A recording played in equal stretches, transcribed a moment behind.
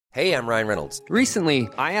Hey, I'm Ryan Reynolds. Recently,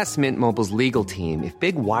 I asked Mint Mobile's legal team if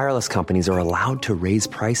big wireless companies are allowed to raise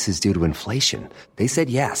prices due to inflation. They said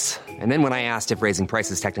yes. And then when I asked if raising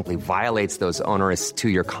prices technically violates those onerous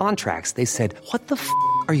two-year contracts, they said, "What the f***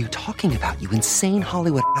 are you talking about, you insane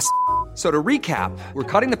Hollywood ass?" So to recap, we're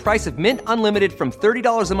cutting the price of Mint Unlimited from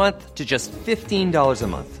 $30 a month to just $15 a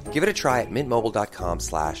month. Give it a try at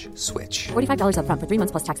mintmobile.com/switch. $45 up front for 3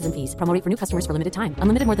 months plus taxes and fees. Promo rate for new customers for limited time.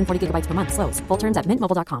 Unlimited more than 40 gigabytes per month. Slows full terms at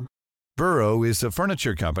mintmobile.com. Burrow is a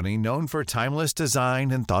furniture company known for timeless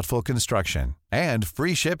design and thoughtful construction, and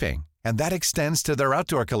free shipping, and that extends to their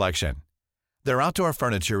outdoor collection. Their outdoor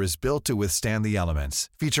furniture is built to withstand the elements,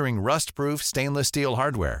 featuring rust-proof stainless steel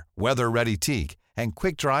hardware, weather-ready teak, and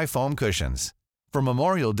quick-dry foam cushions. For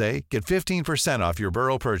Memorial Day, get 15% off your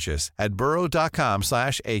Burrow purchase at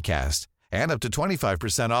burrow.com/ACAST and up to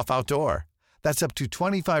 25% off outdoor. That's up to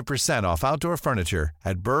 25% off outdoor furniture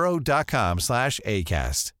at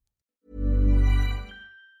burrow.com/ACAST.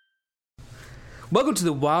 Welcome to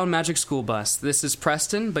the Wild Magic School Bus. This is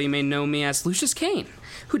Preston, but you may know me as Lucius Kane.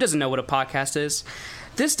 Who doesn't know what a podcast is?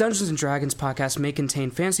 This Dungeons & Dragons podcast may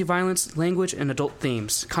contain fantasy violence, language, and adult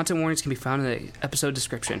themes. Content warnings can be found in the episode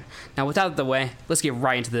description. Now, with that out of the way, let's get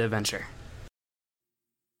right into the adventure.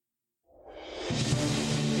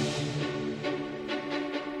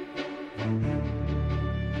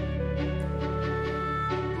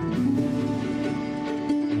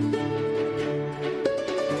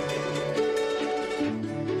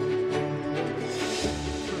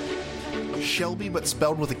 Shelby, but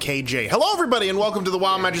spelled with a KJ. Hello, everybody, and welcome to the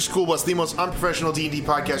Wild Magic School Bus, the most unprofessional D&D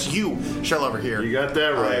podcast you shall ever hear. You got that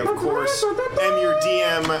right. I, of course, am your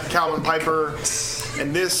DM, Calvin Piper,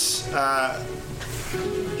 and this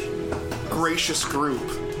gracious group.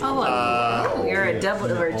 You're a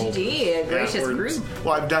double or GG, a gracious group.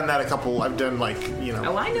 Well, I've done that a couple. I've done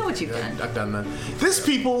Oh, I know what you've done. I've done that. This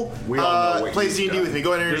people plays D&D with me.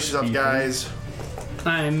 Go ahead and introduce yourself, guys.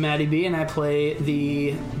 I'm Maddie B, and I play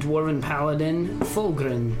the Dwarven Paladin,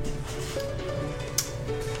 Fulgrin.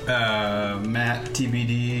 Matt,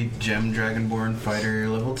 TBD, Gem Dragonborn Fighter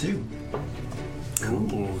level 2.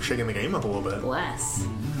 Ooh, shaking the game up a little bit. Bless.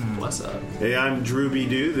 What's up? Hey, I'm Drew B.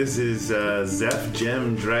 Doo. This is Zeph,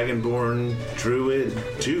 Gem Dragonborn Druid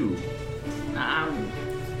 2.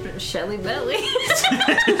 Shelly Belly.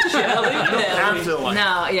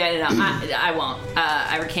 I won't.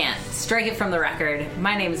 I recant. Strike it from the record.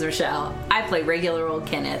 My name is Rochelle. I play regular old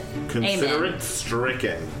Kenneth. Consider Amen. it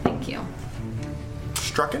stricken. Thank you.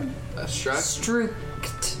 Strucken? Stroked.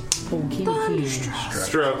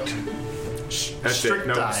 Stroked. That's it.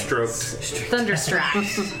 No, stroked. Thunderstruck.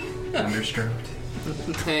 Thunderstruck.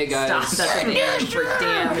 Hey, guys. Stop that for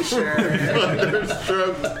damn sure.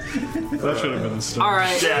 That should have been the start. All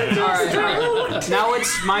right. Now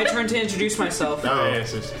it's my turn to introduce myself. Oh,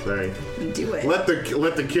 yes. Sorry. Do it. Let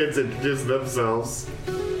the kids introduce themselves.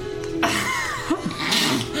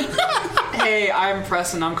 Hey, I'm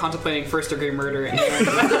Preston. I'm contemplating first-degree murder. Who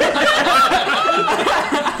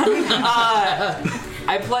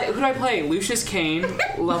do I play? Lucius Kane,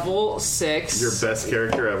 level 6. Your best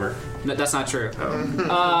character ever. No, that's not true.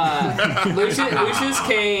 Lucius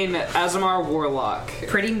Kane, Azamar Warlock.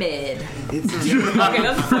 Pretty mid. Okay,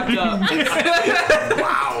 that's fucked up.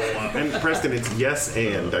 Wow. And Preston, it's yes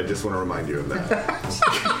and. I just want to remind you of that.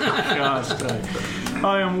 Gosh dang.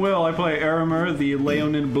 I am Will. I play Aramer, the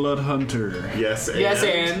Leonin Blood Hunter. Yes and. Yes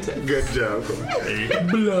and. Good job.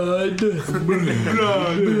 Blood.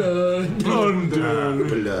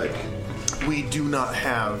 We do not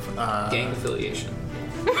have Gang affiliation.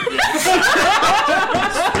 Speak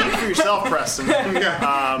for yourself, Preston. Can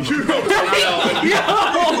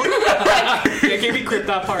we clip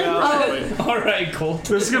that part out? Alright, cool.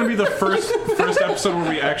 This is going to be the first episode where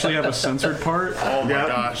we actually have a censored part. Oh my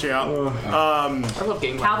gosh, yeah. I love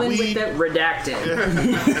game. Calvin with the redacted.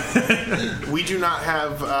 We do not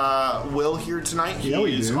have Will here tonight. He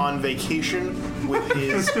is on vacation with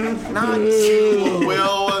his not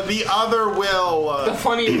Will, the other Will. The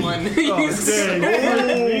funny one.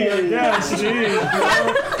 Yes, geez.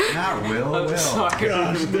 Not Will.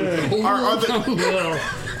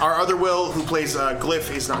 Our other Will, who plays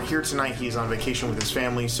Glyph, is not here tonight. He's on vacation with his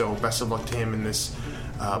family, so best of luck to him in this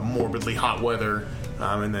morbidly hot weather.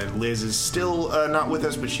 And then Liz is still not with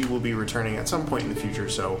us, but she will be returning at some point in the future,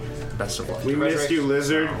 so best of luck. We missed you,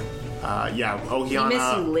 Lizard. Ohiana. We miss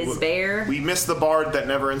you, Liz Bear. We missed the bard that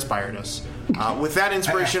never inspired us. With that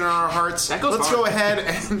inspiration in our hearts, let's go ahead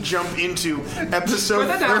and jump into episode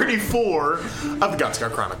 34 of the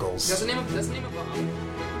Gutscar Chronicles. That's the name of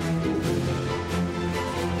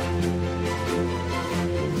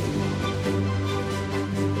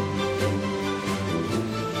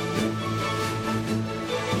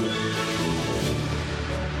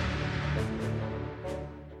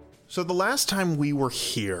So the last time we were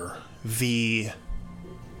here, the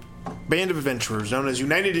band of adventurers known as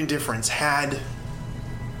United Indifference had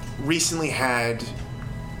recently had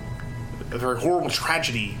a very horrible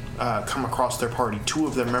tragedy come across their party. 2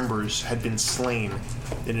 of their members had been slain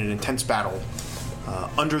in an intense battle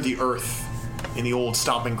under the earth in the old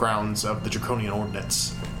stomping grounds of the Draconian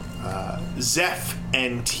Ordinance. Zeph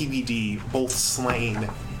and TBD both slain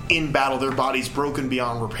in battle, their bodies broken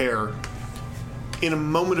beyond repair. In a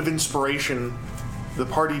moment of inspiration, the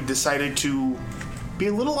party decided to be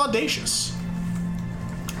a little audacious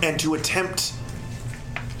and to attempt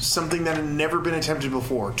something that had never been attempted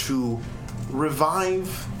before, to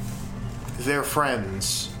revive their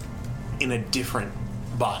friends in a different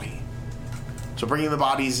body. So bringing the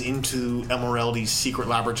bodies into Emeraldi's secret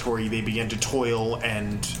laboratory, they began to toil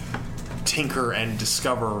and tinker and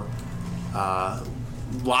discover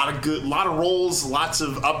lot of rolls, lots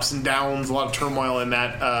of ups and downs, a lot of turmoil in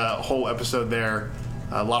that whole episode there.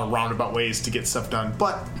 A lot of roundabout ways to get stuff done.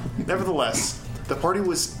 But, nevertheless, the party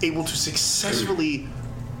was able to successfully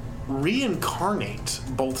reincarnate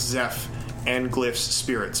both Zeph and Glyph's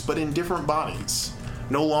spirits, but in different bodies.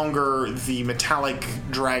 No longer the metallic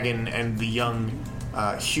dragon and the young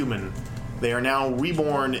human. They are now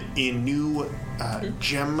reborn in new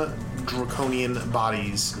gem draconian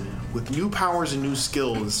bodies with new powers and new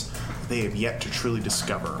skills they have yet to truly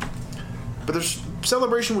discover. But their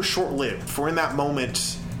celebration was short-lived, for in that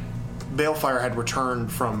moment, Balefire had returned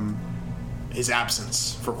from his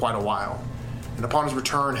absence for quite a while. And upon his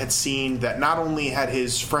return had seen that not only had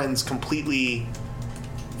his friends completely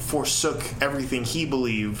forsook everything he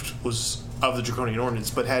believed was of the Draconian Ordinance,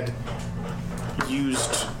 but had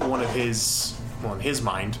used one of his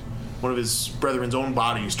brethren's own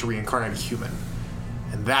bodies to reincarnate a human.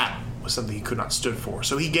 And that was something he could not stood for.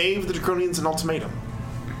 So he gave the Draconians an ultimatum: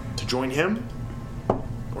 to join him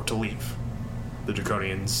or to leave. The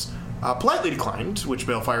Draconians politely declined, which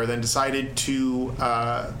Balefire then decided to,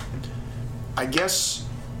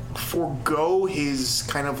 forego his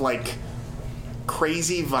kind of like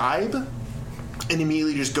crazy vibe and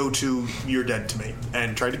immediately just go to "you're dead to me"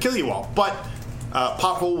 and tried to kill you all. But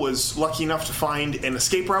Pothole was lucky enough to find an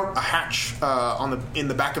escape route, a hatch in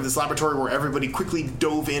the back of this laboratory, where everybody quickly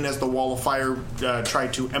dove in as the wall of fire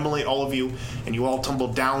tried to immolate all of you, and you all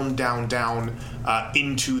tumbled down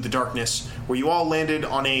into the darkness, where you all landed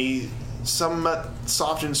on a somewhat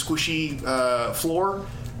soft and squishy floor.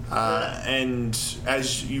 And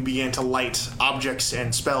as you began to light objects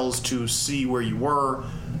and spells to see where you were,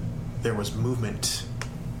 there was movement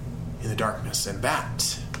in the darkness, and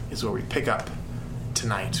that is where we pick up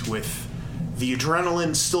tonight, with the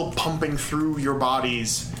adrenaline still pumping through your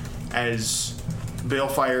bodies as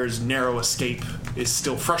Balefire's narrow escape is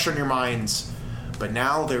still fresh on your minds, but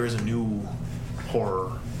now there is a new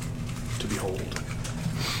horror to behold.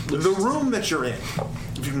 The room that you're in,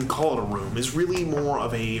 if you can call it a room, is really more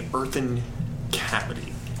of a earthen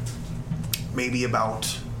cavity, maybe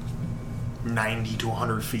about 90 to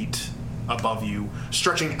 100 feet above you,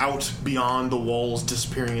 stretching out beyond the walls,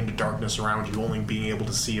 disappearing into darkness around you, only being able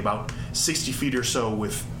to see about 60 feet or so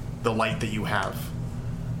with the light that you have.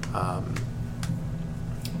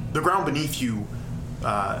 The ground beneath you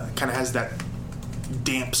kind of has that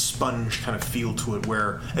damp sponge kind of feel to it,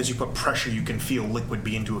 where as you put pressure you can feel liquid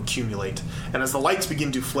begin to accumulate. And as the lights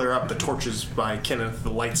begin to flare up, the torches by Kenneth,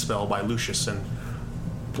 the light spell by Lucius, and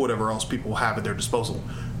whatever else people have at their disposal,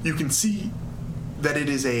 you can see that it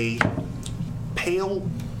is a pale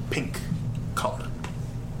pink color.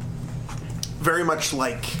 Very much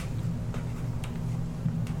like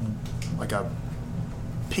a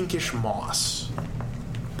pinkish moss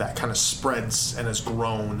that kind of spreads and has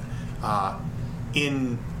grown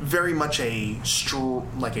in very much a striation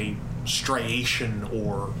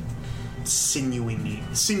or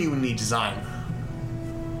sinewy design.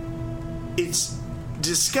 It's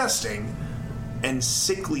disgusting and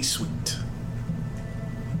sickly sweet.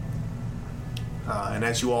 And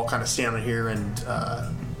as you all kind of stand here and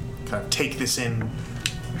kind of take this in,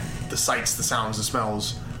 the sights, the sounds, the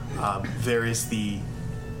smells, there is the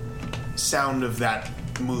sound of that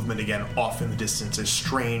movement again off in the distance, a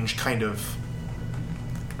strange kind of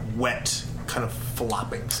wet, kind of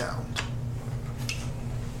flopping sound.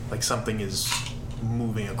 Like something is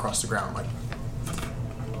moving across the ground, like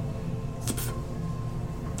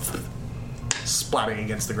splatting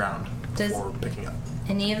against the ground or picking up.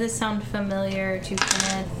 Any of this sound familiar to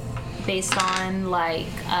Kenneth, based on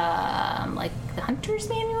like the hunter's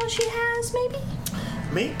manual she has, maybe?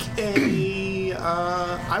 Make a,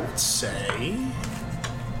 I would say,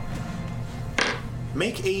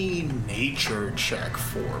 Make a nature check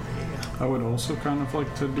for me. I would also kind of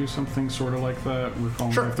like to do something sort of like that.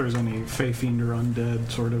 Recall if there's any Fey Fiend or undead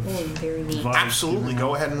sort of very neat. vibes. Absolutely.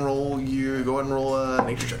 Go ahead and roll a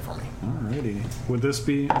nature check for me. Alrighty. Would this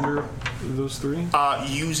be under those three?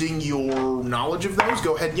 Using your knowledge of those,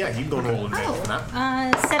 go ahead. Yeah, you can go roll advantage for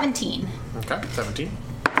that. 17. Okay, 17.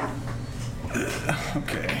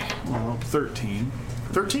 Okay. Well, 13.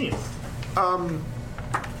 13.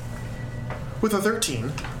 With a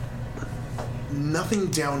 13,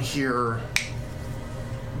 nothing down here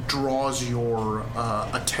draws your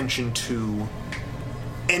attention to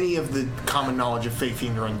any of the common knowledge of Fey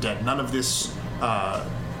Fiend or undead. None of this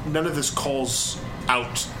calls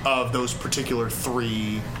out of those particular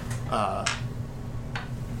three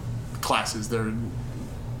classes.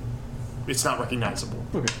 It's not recognizable.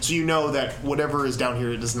 Okay. So you know that whatever is down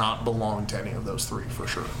here, it does not belong to any of those three for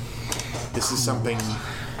sure. This is something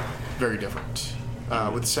very different.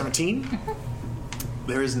 With 17,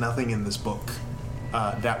 there is nothing in this book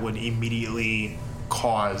that would immediately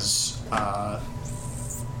cause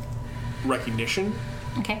recognition.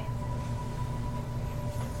 Okay.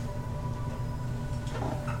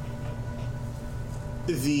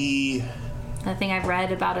 Nothing I've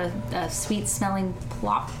read about a sweet-smelling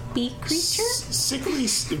ploppy creature? Sickly...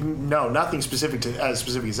 No, nothing specific to as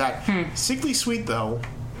specific as that. Sickly Sweet, though,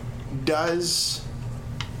 does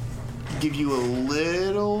give you a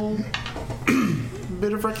little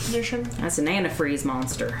bit of recognition. That's an antifreeze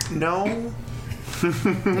monster. No.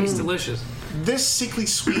 It's delicious. This Sickly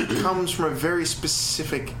Sweet comes from a very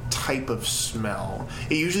specific type of smell.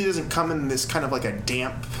 It usually doesn't come in this kind of like a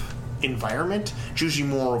damp environment. It's usually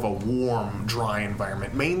more of a warm, dry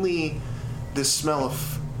environment. Mainly the smell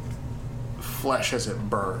of flesh as it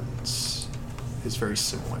burns is very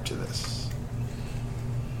similar to this.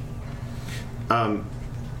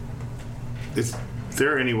 Is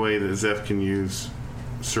there any way that Zeph can use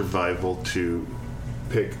survival to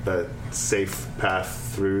pick a safe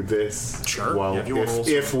path through this? Sure. While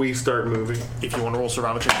if we start moving? If you want to roll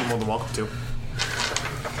survival check, you're more than welcome to.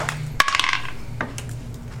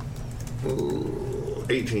 Ooh,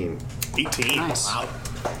 18. 18. Nice. Wow.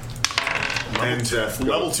 And Zeph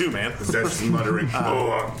Level 2, man. Zeph's muttering,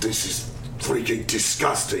 This is freaking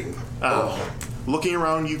disgusting. Looking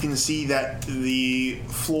around, you can see that the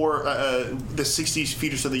floor, the 60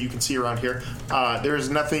 feet or so that you can see around here, there's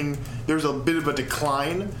nothing. There's a bit of a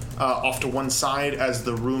decline off to one side as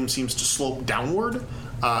the room seems to slope downward,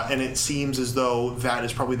 and it seems as though that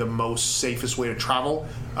is probably the most safest way to travel.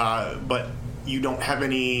 But you don't have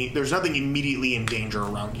any. There's nothing immediately in danger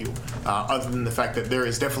around you, other than the fact that there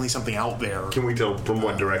is definitely something out there. Can we tell from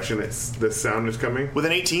what direction this sound is coming? With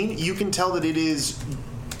an 18, you can tell that it is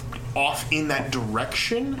off in that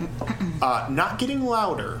direction, not getting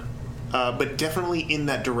louder, but definitely in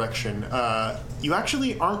that direction. You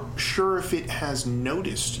actually aren't sure if it has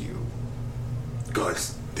noticed you.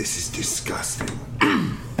 Guys, this is disgusting.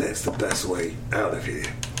 That's the best way out of here.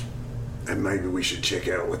 And maybe we should check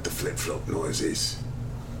out what the flip-flop noise is.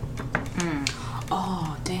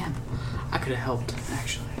 Oh, damn. I could have helped,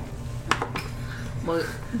 actually. Well,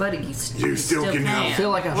 buddy, you still can help. I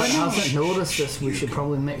feel like if it hasn't noticed this, we should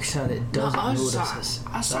probably make sure that it doesn't notice us.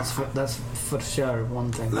 That's for sure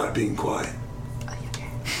one thing. Like being quiet.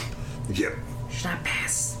 Yep. Should I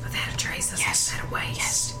pass without a trace? Yes. That a waste?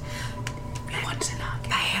 Yes. What to not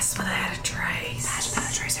pass without a trace? Pass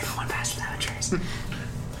without a trace. Everyone pass without a trace.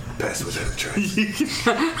 Pass without a trace.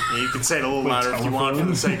 You can say it a little louder if you want, for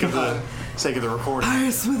the sake of the recording.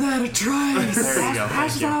 Pass without a trace. There you go.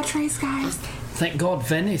 Pass without a trace, guys. Thank God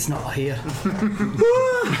Vinny's not here.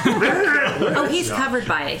 Oh, he's covered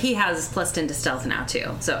by it. He has plus 10 to stealth now,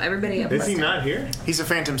 too. So everybody up. Is he not here? He's a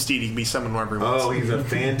phantom steed. He can be summoned wherever he wants. Oh, he's a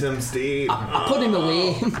phantom steed. I put him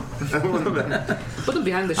away. Put him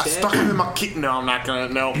behind the I shed. stuck him in my kit. No, I'm not gonna.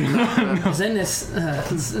 No. He's in this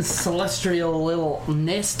celestial little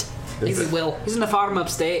nest, if you will. He's in the farm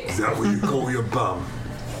upstate. Is that what you call your bum?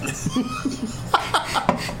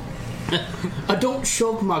 I don't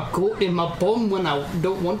shove my goat in my bum when I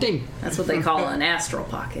don't want him. That's what they call an astral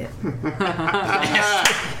pocket.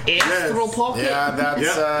 Astral pocket? Yeah,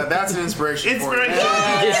 that's an inspiration. Inspiration.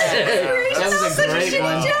 That was a great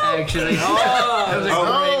one, actually. That was a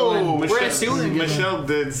great one. We're assuming. Michelle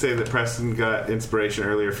did say that Preston got inspiration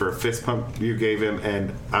earlier for a fist pump you gave him,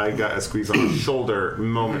 and I got a squeeze on the shoulder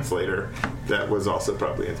moments later. That was also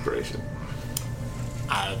probably inspiration.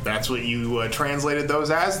 That's what you translated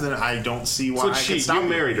those as. Then I don't see why. That's what you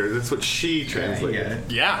married her. That's what she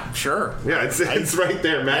translated. Yeah, sure. Yeah, it's right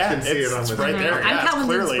there. Matt can see it on the right there. I'm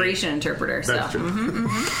Calvin's inspiration interpreter. So. That's true.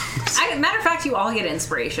 Matter of fact, you all get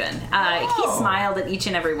inspiration. He smiled at each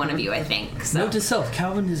and every one of you, I think. So. Note to self,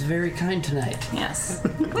 Calvin is very kind tonight. Yes.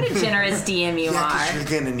 What a generous DM you Yeah, 'cause are.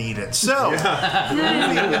 you're gonna need it. So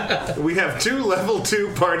we have 2 level 2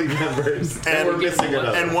 party members, and we're missing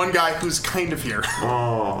another. And one guy who's kind of here.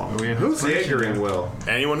 Oh, who's Jaegering Will?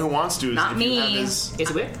 Anyone who wants to. Not if me. You have his...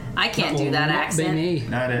 Is it? I can't do that accent.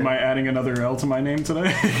 Am I adding another L to my name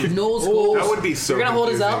today? No schools. That would be so You're gonna hold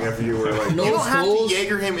his confusing L? if you were like... No You don't have to schools.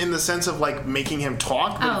 Jaeger him in the sense of like making him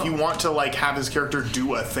talk, but if you want to like have his character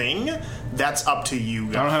do a thing, that's up to you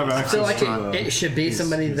guys. I don't have access So like to it should be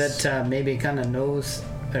somebody that maybe kind of knows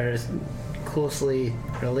or is closely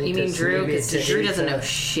related. You mean to Drew? maybe Because to Drew doesn't Aether. know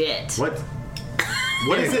shit. What?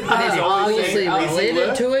 What is it? Is it obviously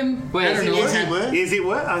related to him? Wait, I don't know. Is it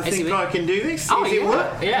what? I think I can do this. Oh, is it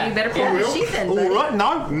what? Yeah. You better pull the sheath in, buddy. All right,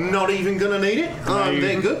 no, not even gonna need it. I'm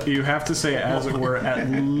that good. You have to say it as it were at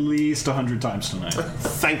least 100 times tonight.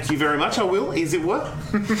 Thank you very much. I will. Is it what?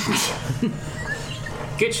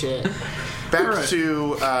 Good shit. Back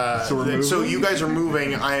to So you guys are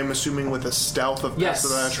moving. I am assuming with a stealth of Yes. Pass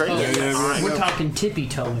Without a Trace. Yeah. All right. We're talking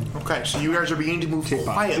tippy-toeing. Okay, so you guys are beginning to move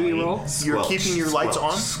quietly. Do we roll? You're keeping your lights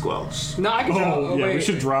on. Squelch. No, I can draw. Oh, yeah, wait. we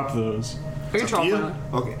should drop those. I can draw you. one.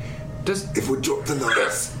 Okay. Just If we drop the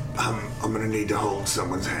lights, I'm going to need to hold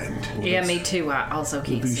someone's hand. Yeah, me too. I also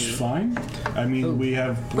can't Be see. fine. I mean, we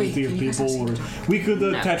have plenty of people. We could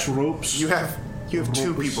attach ropes. You have 2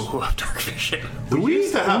 people who have dark vision. Do we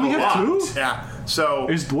used to have only a have lot. 2? Yeah. So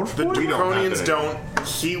Is Dwarf the Boy? We don't have Draconians it don't.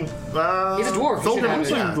 He's a dwarf. He should have it.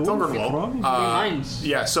 Yeah, Dwarf, Thulgrin will. probably. Mine's.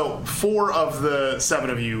 Yeah. So 4 of the 7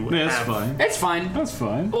 of you. Yeah, that's have, fine. It's fine. That's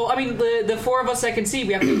fine. Well, I mean, the 4 of us that can see,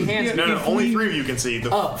 we have to hands. No, If only we- 3 of you can see. The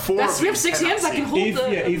Oh, 4 that's, of we you have 6 cannot hands that see. can hold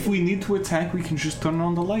the. If we need to attack, we can just turn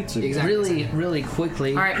on the lights. Again. Exactly. Really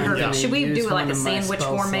quickly. All right, I'm perfect. gonna Should we use do like one a of my sandwich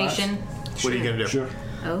spell slots. formation? What are you gonna do? Sure.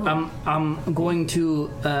 Oh. I'm going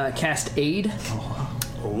to cast Aid.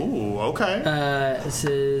 Ooh, okay. This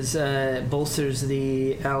is bolsters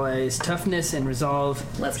the allies' toughness and resolve.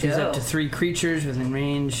 Let's Choose go. up to 3 creatures within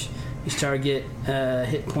range. Each target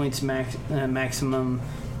hit points maximum.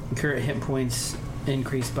 Current hit points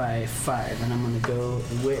increased by 5, and I'm going to go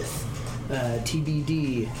with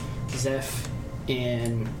TBD, Zeph,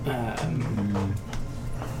 and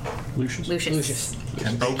Lucius. Okay. Lucius.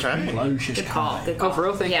 Good call. Good Oh, call. for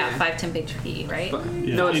real? Thank yeah, you. 5 temp HP, right?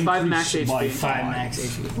 Yeah, No, it's 5 max increase by HP. 5 max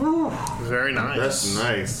HP. Very nice. That's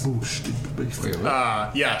nice.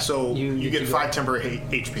 Yeah. So You you get get to 5 temporary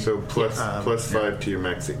HP. So plus 5 to your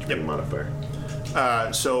max HP Yep. modifier.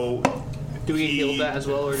 So Do we heal that as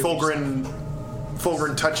well? Or do we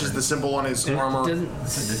Fulgrin touches the symbol on his armor. Doesn't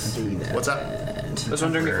see that. What's that? I was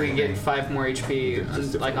wondering if we can get 5 more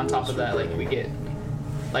HP, like on top of that, like we get,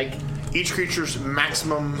 like. Each creature's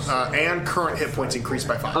maximum and current hit points increase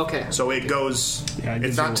by 5. Okay. So it goes. Yeah, it it's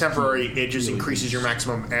gives not you temporary. It just increases your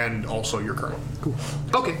maximum and also your current.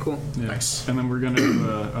 Okay, cool. Yeah. Nice. And then we're going to do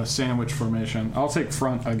a sandwich formation. I'll take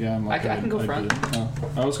front again. Like I can go front. did.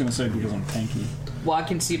 I was going to say because I'm tanky. Well, I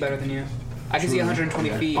can see better than you. I can see 120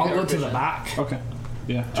 feet. I'll go Or to the vision. back. Okay.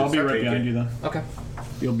 Yeah, I'll be right take behind it. you then. Okay.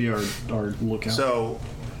 You'll be our lookout. So,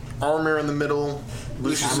 Armor in the middle,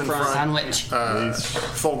 Lucius in front, Sandwich.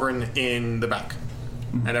 Fulgrin in the back,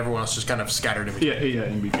 and everyone else just kind of scattered in between. yeah,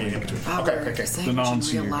 in between. If I Okay, were okay, okay. a sandwich in real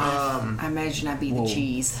non-senior. life, I imagine I'd be the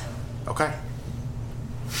cheese. Okay.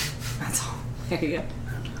 That's all. There you go.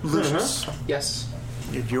 Lucius, Yes.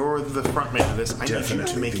 if you're the front man of this, I need you to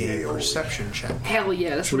Definitely make a the perception check. Hell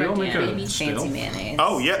yeah, that's Should we what all I make can. a Baby fancy stealth? mayonnaise.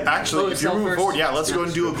 Oh yeah, actually, Oh, if you're stealth moving first. forward, yeah, let's go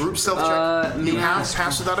and do a group stealth check. You me. have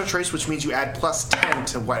Pass Without a Trace, which means you add plus 10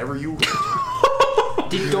 to whatever you.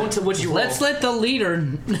 What'd you roll? Let's let the leader.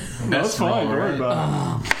 No, that's fine. Don't worry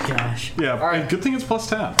about it. Gosh. Yeah, right. and good thing it's plus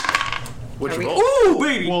 10. What'd Are you we- roll? Ooh,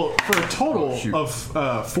 baby! Well, for a total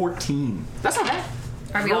of 14. That's not bad.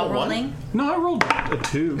 Are we all Roll one. rolling? No, I rolled a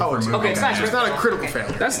 2. Oh, it's Okay, it's nice. It's not a critical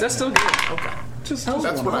failure. That's still good. Okay. just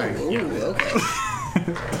That's what I. Yeah.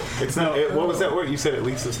 It's not. What was that word you said? At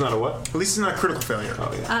least it's not a what? At least it's not a critical failure.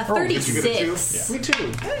 Oh yeah. 36. Me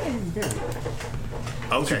too.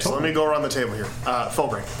 Okay, so let me go around the table here.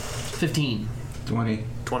 Fulgrin, 15. 20.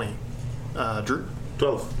 20. Drew,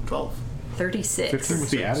 12. 12. 36. 15 with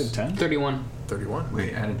the added 10? 31. 31.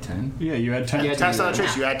 Wait, added 10? Yeah, you had 10. Yeah, Pass Without a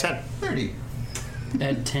Trace, you add 10. 30.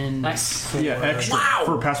 Add 10. Nice. Yeah, extra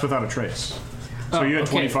for Pass Without a Trace. So you had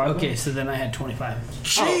 25? Okay, so then I had 25.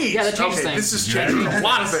 Jeez! yeah, that changes okay, things. this is changing a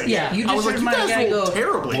lot of things. Yeah, you I was just like, heard you my guys guy rolled go-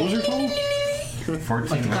 terribly. What was your total?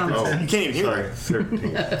 14. Oh, you can't even hear Sorry, it.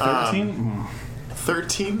 13. 13?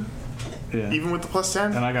 13. Yeah. Even with the plus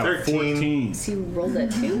 10? And I got 14. So you rolled a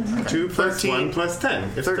 2? 2 plus 13, 1 plus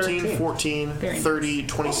 10. It's 13, 14, 30,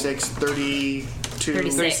 26, 32,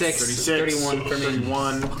 36, 31 for me.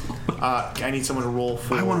 31. I need someone to roll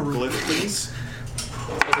for Glyph, please.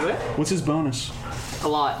 What's his bonus? A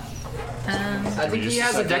lot. I think he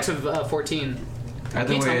has a dex of 14.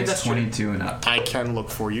 Either way, it's 22 and up. I can look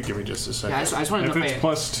for you. Give me just a second. Yeah, I just want to If know it's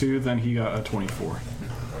plus 2, then he got a 24.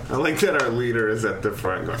 I like that our leader is at the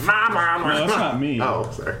front going, Mama! No, that's not me.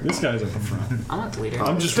 Oh, sorry. This guy's at the front. I'm not the leader.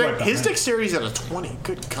 I'm just right behind. His dexterity's at a 20.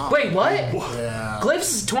 Good God. Wait, what? Yeah.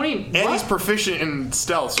 Glyph's is 20. And what? he's proficient in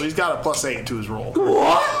stealth, so he's got a plus 8 to his roll.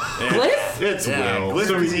 What? Yeah. Glyph? It's Will. Glyph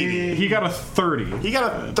So is easy. he got a 30. He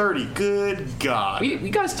got a 30. Good God. We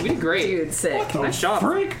did great. Dude, sick. Nice job.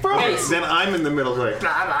 Freak, bro. Hey, Then I'm in the middle going,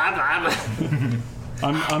 blah, blah, blah.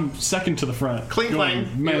 I'm second to the front. Clean Going,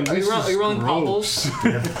 clang. Man, are this you rolling gross.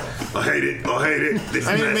 pommels? I hate it. I hate it. This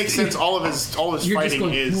I mean, it nasty. makes sense. All of his You're just fighting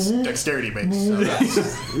going, is dexterity based.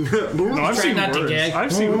 So No, I've seen not to worse. gag.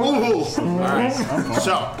 I've seen worse. So,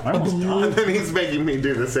 I almost died. And then he's making me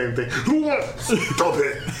do the same thing. Stop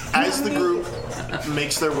it. as the group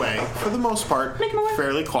makes their way, for the most part,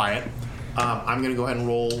 fairly quiet, I'm going to go ahead and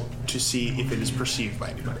roll to see if it is perceived by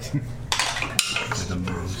anybody.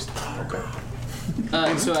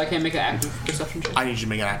 So I can't make an active perception check? I need you to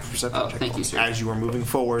make an active perception check. Thank you, sir. As you are moving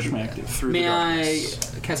forward through May the I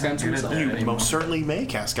darkness. cast guidance on myself? You most certainly may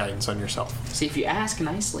cast guidance on yourself. See, if you ask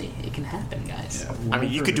nicely, it can happen, guys. I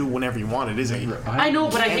mean, you could do it whenever you want. It is a... I know,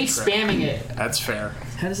 but I hate cantrip. spamming it. That's fair.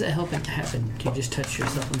 How does it help it happen? Can you just touch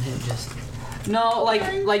yourself on the head? Just No,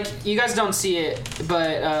 like you guys don't see it,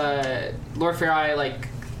 but Lord Faireye,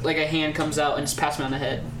 like a hand comes out and just pats me on the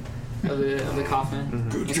head of the coffin.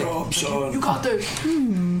 Good It's job, like, son. You got this.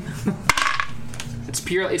 It's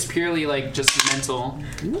purely like just mental.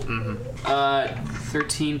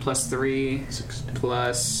 13 plus 3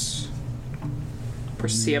 plus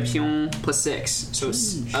perception plus 6, so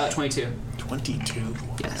it's 22. 22.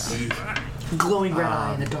 Yes. Glowing red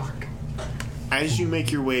eye in the dark. As you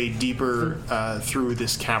make your way deeper through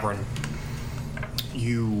this cavern,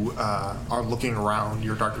 you are looking around,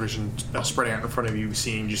 your dark vision spreading out in front of you,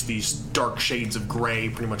 seeing just these dark shades of gray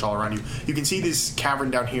pretty much all around you. You can see this cavern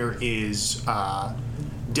down here is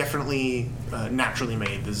definitely naturally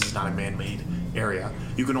made. This is not a man-made area.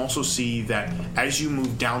 You can also see that as you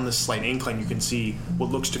move down this slight incline, you can see what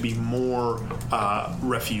looks to be more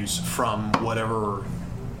refuse from whatever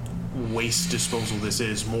waste disposal this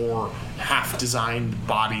is. More half-designed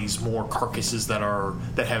bodies, more carcasses that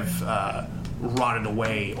have rotted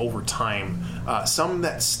away over time. Some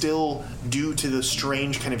that still, due to the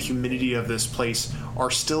strange kind of humidity of this place, are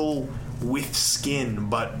still with skin,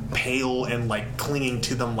 but pale and like clinging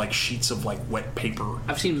to them like sheets of like wet paper.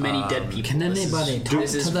 I've seen many dead people. can anybody talk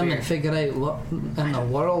this is to them weird. and figure out what in the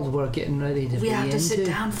world we're getting ready to We be have to into? sit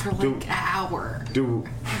down for like an hour. Do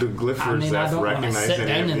Glyph I or mean, I Zeph don't want to recognize sit any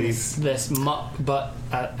down of in these? this muck, but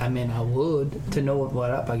I mean, I would to know what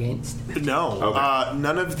we're up against. No, Okay.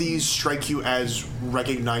 none of these strike you as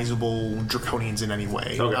recognizable draconians in any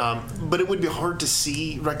way. Okay. But it would be hard to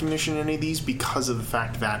see recognition in any of these because of the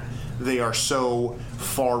fact that they are so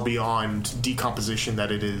far beyond decomposition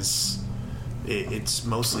that it's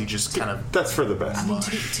mostly just kind of... That's for the best. I mean,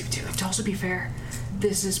 to also be fair,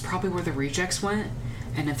 this is probably where the rejects went.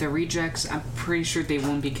 And if they're rejects, I'm pretty sure they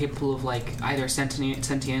won't be capable of like either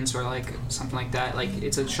sentience or like something like that. Like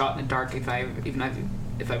it's a shot in the dark if I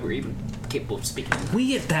were even capable of speaking. We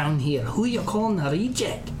get down here. Who you calling a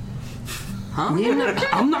reject? Huh?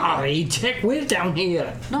 I'm not a reject. We're down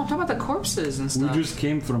here. No, I'm talking about the corpses and We stuff. just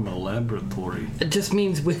came from a laboratory. It just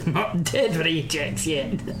means we're not dead rejects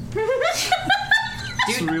yet. I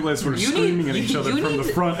just realized we're screaming at each other from the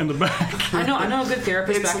front and the back. I know a good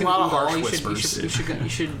therapist It's back a in lot of Hall. harsh You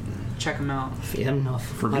whispers. should check him out. Fair enough.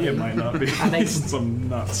 For me, it might not be. I think- Since I'm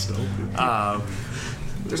not stealthy.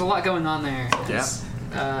 There's a lot going on there.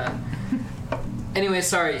 Yeah. Anyway,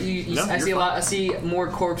 sorry. No, I you're see a fine. lot. I see more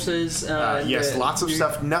corpses. yes, lots of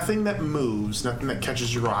stuff. Nothing that moves, nothing that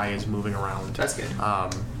catches your eye is moving around. That's good.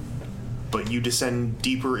 But you descend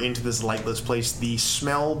deeper into this lightless place. The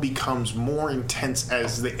smell becomes more intense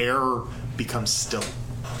as the air becomes still.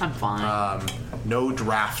 I'm fine. No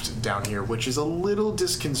draft down here, which is a little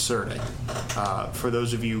disconcerting for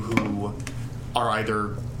those of you who are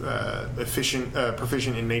either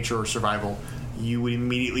proficient in nature or survival. You would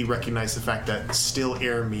immediately recognize the fact that still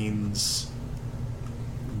air means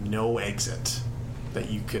no exit that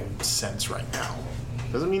you can sense right now.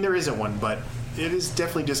 Doesn't mean there isn't one, but it is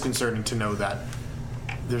definitely disconcerting to know that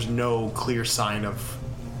there's no clear sign of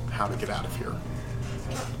how to get out of here.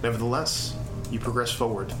 Nevertheless, you progress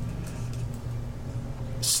forward.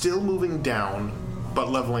 still moving down, but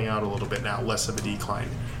leveling out a little bit now, less of a decline.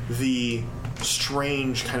 The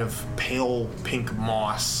strange kind of pale pink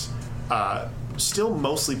moss, still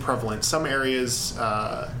mostly prevalent. Some areas,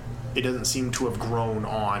 it doesn't seem to have grown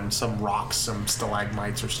on some rocks, some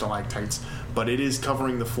stalagmites or stalactites, but it is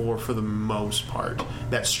covering the floor for the most part.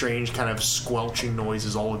 That strange kind of squelching noise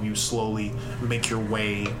as all of you slowly make your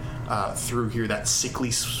way through here. That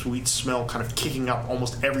sickly sweet smell kind of kicking up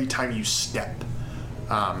almost every time you step.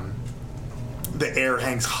 The air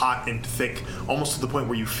hangs hot and thick, almost to the point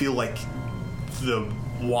where you feel like the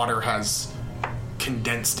water has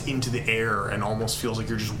condensed into the air and almost feels like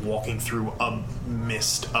you're just walking through a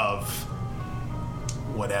mist of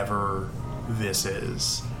whatever this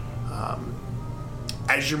is.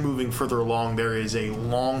 As you're moving further along, there is a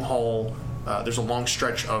long haul, there's a long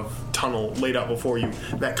stretch of tunnel laid out before you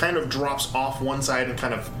that kind of drops off one side and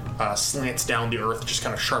kind of slants down the earth, just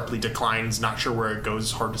kind of sharply declines, not sure where it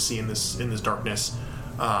goes, hard to see in this darkness,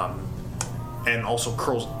 and also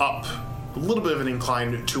curls up a little bit of an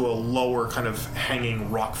incline to a lower kind of hanging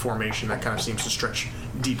rock formation that kind of seems to stretch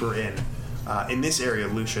deeper in. In this area,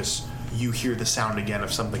 Lucius, you hear the sound again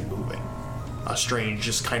of something moving. A strange,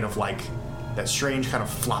 just kind of like that strange kind of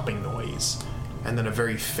flopping noise. And then a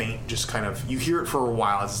very faint, just kind of, you hear it for a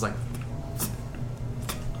while, it's like,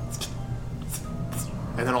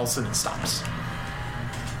 and then all of a sudden it stops.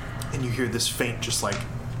 And you hear this faint, just like,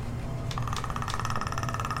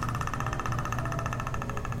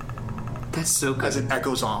 that's so good. As it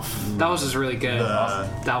echoes off. That was just really good.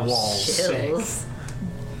 That was sick. Do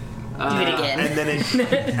it again.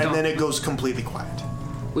 And then it goes completely quiet.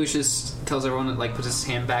 Lucius tells everyone that, like, puts his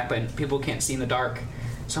hand back, but people can't see in the dark.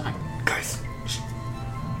 So I'm like, guys, shh.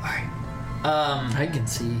 All right. I can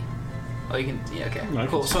see. Oh, you can. Yeah. Okay. I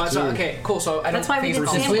Cool. can So see okay. Cool. So I That's why we didn't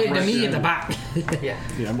see Just him. waiting to me at the back. Yeah.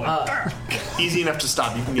 Yeah, I'm like, Easy enough to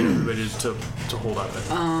stop. You can get everybody to hold up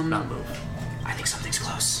and not move. I think something's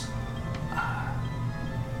close.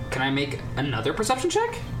 Can I make another perception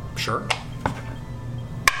check? Sure.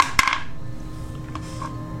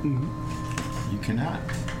 You cannot.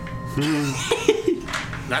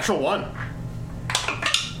 Natural 1.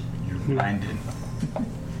 You're blinded.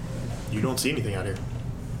 You don't see anything out here.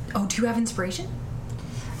 Oh, do you have inspiration?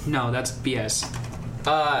 No, that's BS.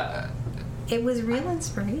 It was real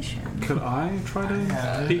inspiration. could I try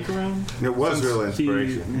to peek around? It was Since real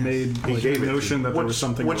inspiration. He made He like, gave the it to notion you. that there was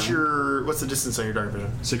something What's around. the distance on your dark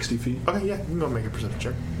vision? 60 feet. Okay, yeah, you can go make a perception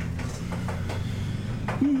check.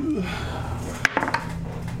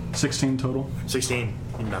 16 total. 16.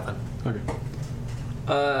 Nothing. Okay.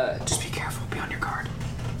 Just be careful. Be on your guard.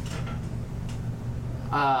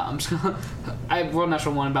 I'm just gonna. I rolled a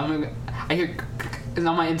natural 1, but I'm gonna. I hear. And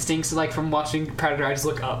all my instincts, like from watching Predator, I just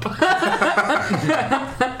look up.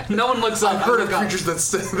 No one looks up. I've heard of creatures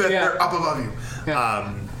that are up above you.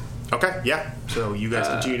 Yeah. Okay, yeah. So you guys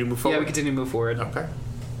continue to move forward? Yeah, we continue to move forward. Okay.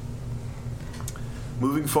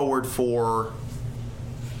 Moving forward for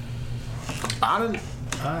about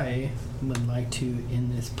I would like to,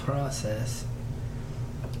 in this process,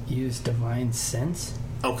 use Divine Sense.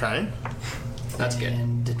 Okay. That's good.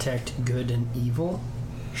 And detect good and evil.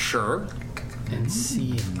 Sure. And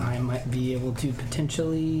see if I might be able to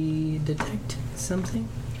potentially detect something.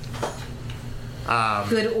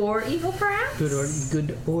 Good or evil, perhaps?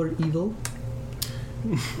 Good or evil.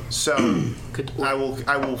 So I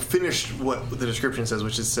will finish what the description says,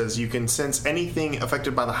 which says you can sense anything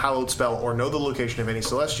affected by the hallowed spell or know the location of any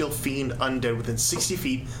celestial, fiend, undead within 60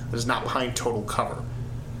 feet that is not behind total cover.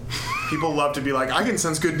 People love to be like, I can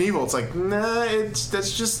sense good and evil. It's like, nah, that's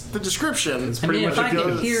just the description. It's pretty much if I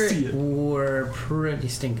can hear it, we're pretty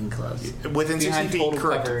stinking close. Within 60 feet,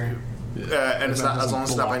 correct. Cover. And it's not, as long as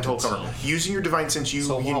it's not behind total cover. Using your divine sense, you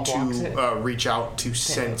begin to reach out to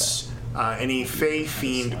sense any fey,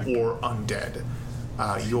 fiend, or undead.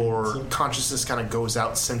 Your consciousness kind of goes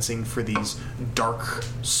out sensing for these dark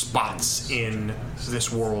spots in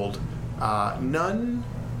this world. None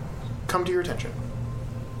come to your attention.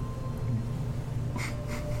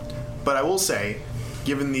 But I will say,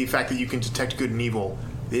 given the fact that you can detect good and evil,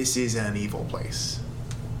 this is an evil place.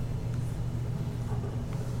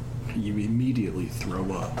 You immediately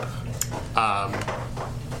throw up.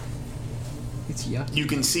 It's yucky. You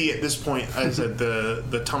can see at this point as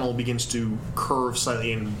the tunnel begins to curve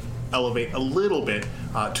slightly and elevate a little bit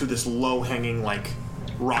to this low-hanging like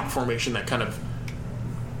rock formation that kind of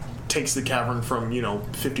takes the cavern from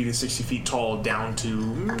 50 to 60 feet tall down to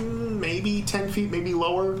maybe 10 feet, maybe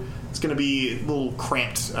lower. It's going to be a little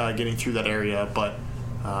cramped getting through that area, but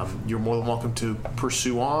you're more than welcome to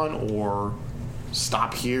pursue on or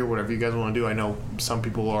stop here, whatever you guys want to do. I know some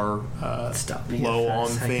people are low on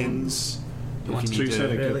things. So you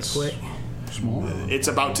said it really gets quick. small? It's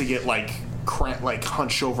about to get like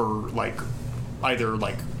hunched over, like either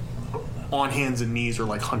like on hands and knees or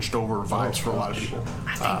like hunched over vibes for a lot of people.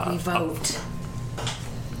 I think we vote.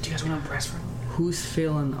 Do you guys want to impress her? Who's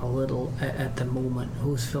feeling a little at the moment?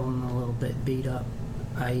 Who's feeling a little bit beat up?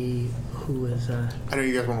 I.e., who is? I know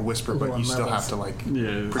you guys want to whisper, but you still have to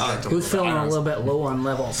project. Who's feeling a little bit low on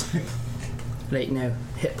levels right now?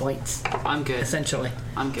 Hit points. I'm good. Essentially,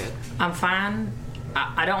 I'm good. I'm fine.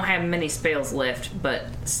 I don't have many spells left, but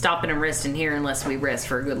stopping and resting here unless we rest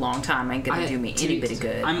for a good long time ain't gonna do me any bit of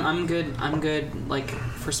good. I'm good. I'm good. Like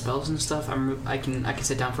for spells and stuff, I can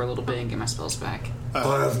sit down for a little bit and get my spells back.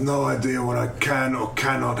 I have no idea what I can or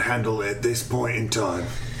cannot handle at this point in time.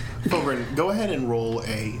 Fulgrim, go ahead and roll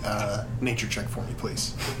a nature check for me,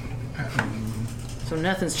 please. So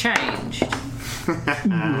nothing's changed. All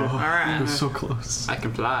right. We're so close. I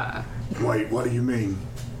can fly. Wait, what do you mean?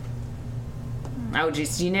 Oh,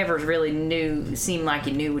 just you never really seemed like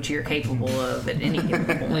you knew what you're capable of at any given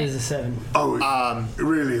point. He's a 7. Oh,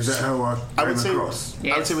 really? Is that how I would say across?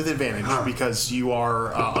 I would say with advantage because you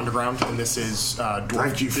are underground and this is dwarf.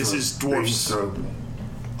 Thank you for this is dwarf's. being so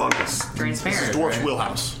honest. Transparent. This is dwarf's right?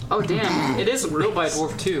 wheelhouse. Oh damn! It is built by a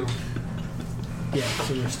dwarf too. Yeah,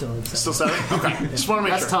 so we're still at 7. Still 7? Okay, just want to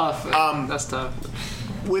make That's sure. tough. That's tough.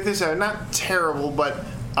 With this, not terrible, but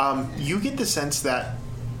you get the sense that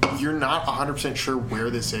you're not 100% sure where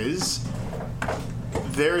this is.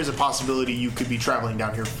 There is a possibility you could be traveling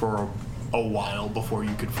down here for a while before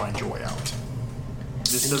you could find your way out.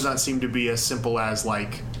 This does not seem to be as simple as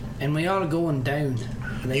like... And we are going down.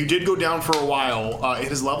 Right? You did go down for a while. It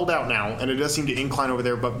has leveled out now, and it does seem to incline over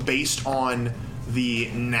there, but based on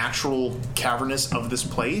the natural cavernous of this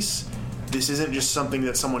place, this isn't just something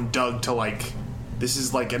that someone dug to like... This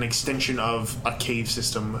is like an extension of a cave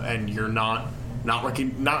system, and you're not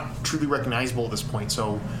truly recognizable at this point,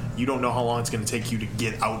 so you don't know how long it's going to take you to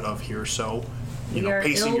get out of here. So,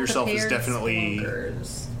 pacing yourself is definitely,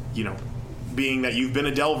 being that you've been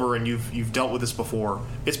a delver and you've dealt with this before,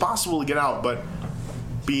 it's possible to get out, but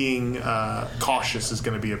being cautious is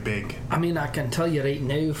going to be a big... I mean, I can tell you right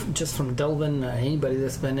now, just from delving, anybody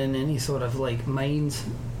that's been in any sort of like mines,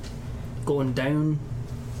 going down,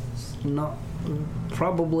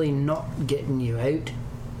 probably not getting you out.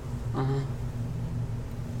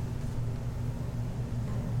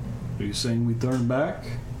 Are you saying we turn back?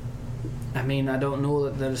 I mean, I don't know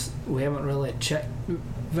that we haven't really checked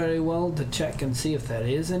very well to check and see if there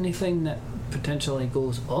is anything that potentially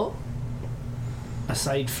goes up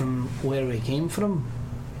aside from where we came from.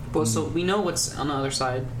 Well, so we know what's on the other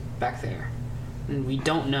side back there, and we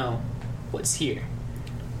don't know what's here.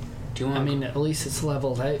 Do you want? I mean, at least it's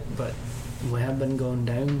leveled out, but we have been going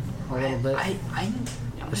down a little bit.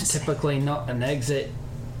 There's typically not an exit.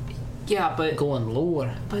 Yeah, but going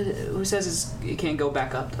lower. But who says it can't go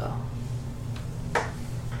back up though?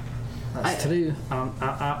 That's true.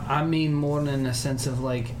 I mean more in the sense of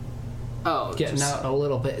like, getting out a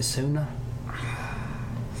little bit sooner.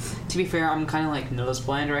 To be fair, I'm kind of like nose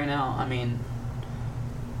blind right now. I mean,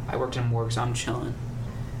 I worked in morgue, so I'm chilling.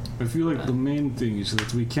 I feel like the main thing is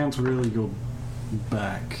that we can't really go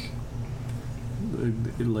back.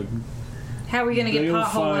 Like, how are we going to get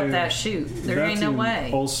pothole up that chute? There ain't no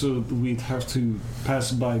way. Also, we'd have to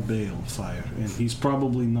pass by Balefire, and he's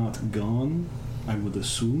probably not gone, I would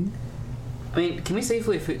assume. I mean, can we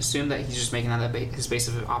safely assume that he's just making that his base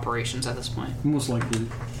of operations at this point? Most likely.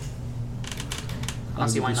 I don't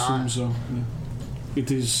see why not. So, yeah.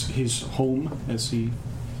 It is his home, as he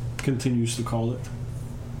continues to call it.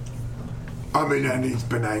 I mean, and he's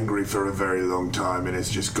been angry for a very long time, and it's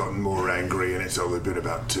just gotten more angry, and it's only been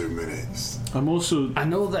about 2 minutes. I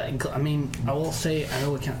know that. I mean, I will say, I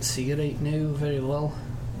know we can't see right now very well,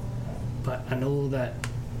 but I know that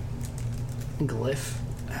Glyph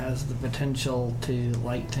has the potential to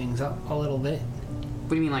light things up a little bit. What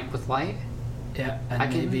do you mean, like with light? Yeah,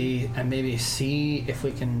 and maybe see if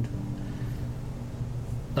we can.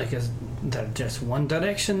 Like, is there just one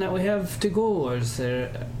direction that we have to go, or is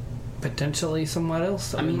there potentially somewhere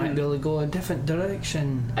else that we might be able to go a different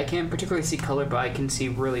direction? I can't particularly see color, but I can see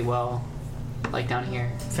really well, like down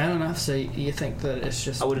here. Fair enough. So you think that it's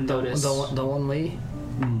just I wouldn't notice the one way?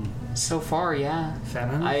 So far, yeah. Fair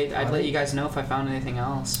enough. I'd let you guys know if I found anything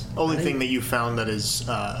else. Only thing that you found that is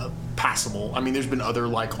passable. I mean, there's been other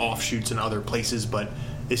like offshoots in other places, but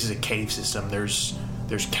this is a cave system. There's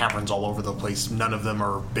caverns all over the place. None of them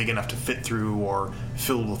are big enough to fit through or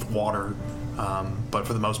filled with water. But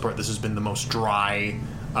for the most part, this has been the most dry,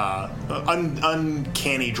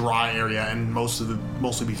 uncanny dry area, and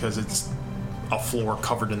mostly because it's a floor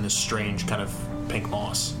covered in this strange kind of pink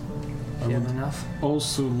moss. I would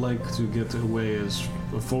also like to get away as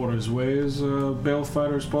far away as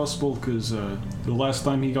Balefire as possible, because the last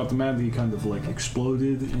time he got mad, he kind of like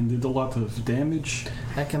exploded and did a lot of damage.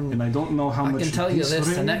 And I don't know how much. I can tell you this: the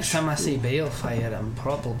range next time I see Balefire, I'm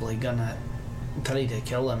probably gonna try to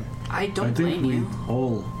kill him. I think we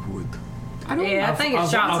all would. I think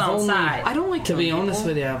it's shots on sight. I don't like to be killing honest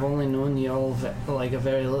people. with you. I've only known you all like a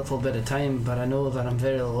very little bit of time, but I know that I'm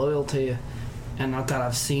very loyal to you, and that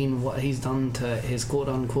I've seen what he's done to his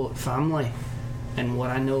quote-unquote family, and what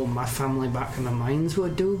I know my family back in the mines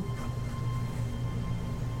would do.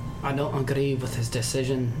 I don't agree with his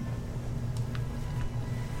decision.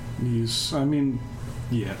 Yes, I mean,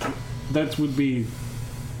 yeah, that would be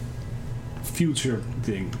future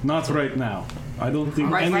thing, not right now. I don't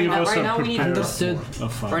think any of us are prepared for a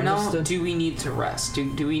fight. Right now, do we need to rest?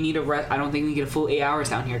 Do we need a rest? I don't think we get a full 8 hours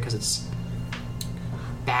down here because it's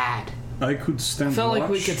bad. I could stand. I feel like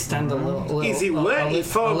we could stand a little. Is it worth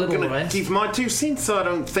if I'm going to give my 2 cents? I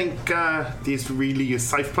don't think there's really a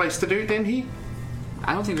safe place to do it in here.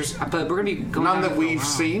 I don't think there's, but we're going to be going none down that we've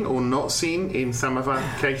seen or not seen in some of our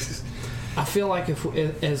cases. I feel like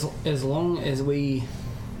as long as we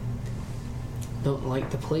don't light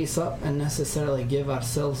the place up and necessarily give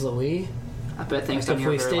ourselves away, I bet things like down if here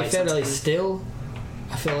we are very stay light fairly sensitive. still,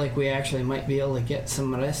 I feel like we actually might be able to get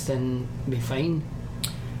some rest and be fine.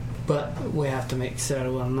 But we have to make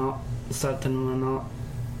sure we're not trying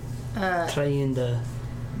to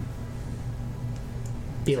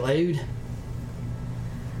be loud.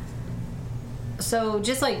 So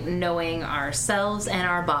just like knowing ourselves and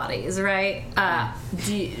our bodies, right?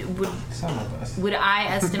 Would I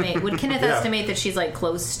estimate? Would Kenneth estimate that she's like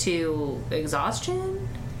close to exhaustion?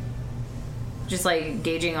 Just like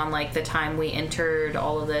gauging on like the time we entered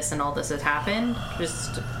all of this and all this has happened.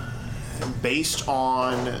 Just based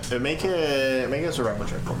on make a survival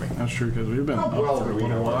check for me. That's true, because we've been up for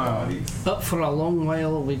a while. Up for a long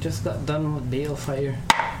while. We just got done with Balefire.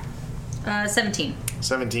 17.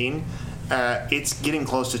 17. It's getting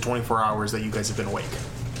close to 24 hours that you guys have been awake.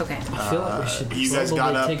 Okay. I feel like we should you guys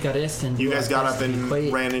got up. take a rest and You guys got up and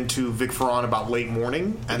ran into Vic Ferron about late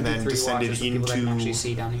morning, and then descended into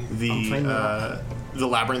the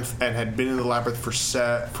labyrinth, and had been in the labyrinth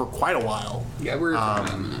for quite a while. Yeah, we're.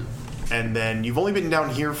 And then you've only been down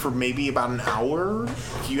here for maybe about an hour.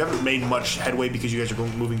 You haven't made much headway because you guys are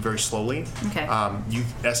moving very slowly. Okay. You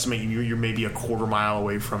estimate you're maybe a quarter mile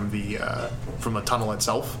away from the tunnel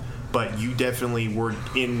itself. But you definitely were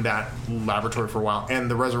in that laboratory for a while, and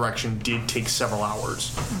the resurrection did take several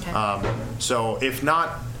hours. Okay. So if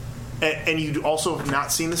not, and you also have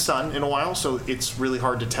not seen the sun in a while, so it's really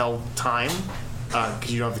hard to tell time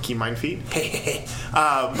because you don't have the key mind feed.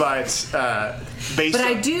 But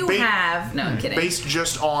I do have. No, I'm kidding. Based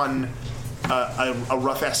just on a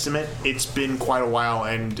rough estimate, it's been quite a while,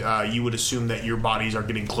 and you would assume that your bodies are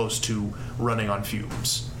getting close to running on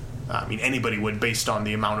fumes. I mean, anybody would, based on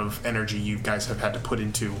the amount of energy you guys have had to put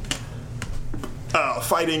into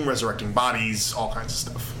fighting, resurrecting bodies, all kinds of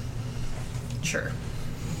stuff. Sure.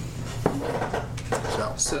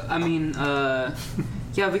 So I mean,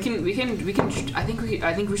 yeah, we can. I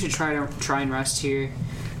think we should try and rest here,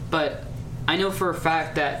 but I know for a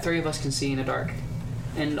fact that 3 of us can see in the dark,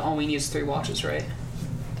 and all we need is 3 watches, right?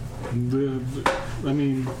 I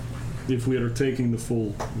mean, if we are taking the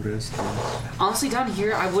full rest. Honestly, down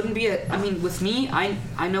here, I wouldn't be. I mean, with me,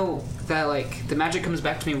 I know that like the magic comes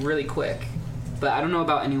back to me really quick, but I don't know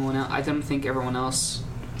about anyone else. I don't think everyone else.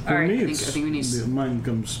 For me, I think we need. Mine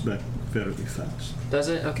comes back fairly fast. Does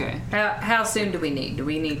it? Okay. How soon do we need? Do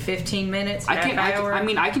we need 15 minutes? I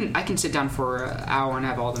can sit down for an hour and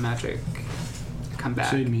have all the magic come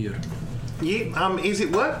back. Same here. Yeah, is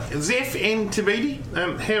it what? Zeph and Tabidi,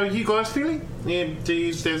 how are you guys feeling? Yeah,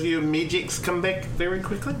 does your magics come back very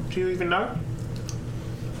quickly? Do you even know?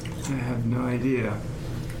 I have no idea.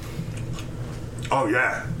 Oh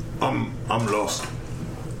yeah, I'm lost.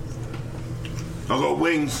 I got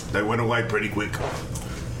wings. They went away pretty quick.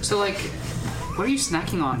 So like, what are you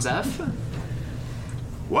snacking on, Zeph?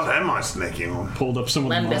 What am I snacking on? Pulled up some of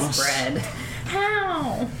the Lembas moss. bread.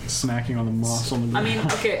 How? Snacking on the moss on the ground. I mean,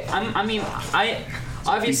 okay. I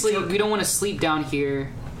obviously we don't want to sleep down here,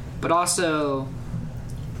 but also,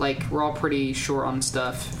 like, we're all pretty short on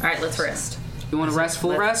stuff. All right, let's rest. You want to rest,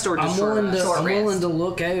 full rest, or just short rest? I'm willing to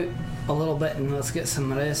look out a little bit and let's get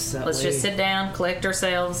some rest. Let's just sit down, collect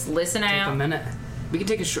ourselves, listen out. Take a minute. We can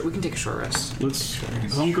take a short rest. Let's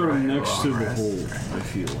hunker next to the hole. I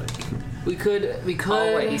feel like we could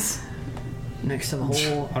always. next to the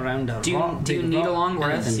hole around a Do rock. you need a long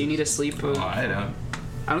rest? anything. Do you need to sleep? I don't.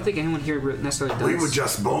 I don't think anyone here necessarily does. We were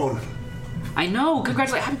just born. I know.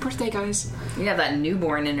 Congratulations. Happy birthday, guys. You have that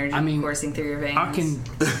newborn energy coursing through your veins. I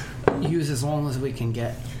can use as long as we can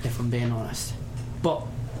get, if I'm being honest. But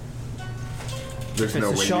There's if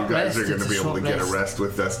no it's way a you short guys rest, are going it's to a be able to short get a rest. rest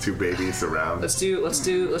with us two babies around. Let's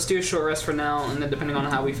do a short rest for now, and then depending on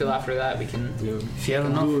how we feel after that, we can. Fair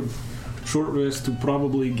enough. Do a short rest to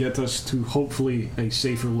probably get us to hopefully a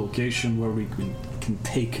safer location where we can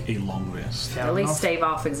take a long rest. At least stave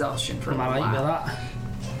off exhaustion for a Am I right with while. that?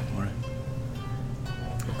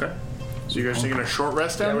 Okay. So you guys taking a short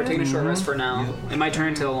rest down Yeah, we're here? taking a short rest for now. It might turn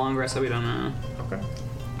into a long rest that we don't know. Okay.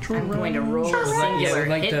 I'm going to roll a singular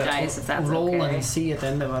hit dice if that's roll okay. and see at the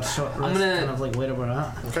end of our short rest, gonna- kind of like where we're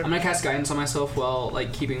at. I'm gonna cast guidance on myself while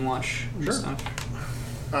like keeping watch. and Sure. stuff.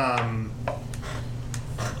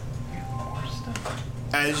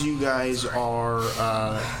 As you guys are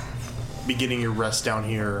beginning your rest down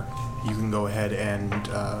here, you can go ahead and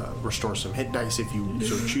restore some hit dice if you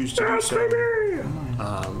so choose to do so.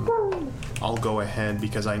 I'll go ahead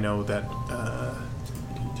because I know that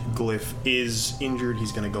Glyph is injured.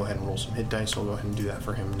 He's going to go ahead and roll some hit dice, so I'll go ahead and do that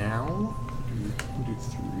for him now.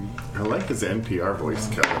 I like his NPR voice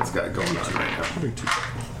Kevin's got going on right now.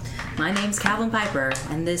 My name's Calvin Piper,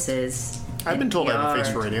 and this is. I've been told I have a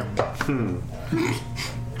face for radio.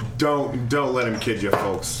 Don't let him kid you,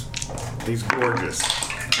 folks. He's gorgeous.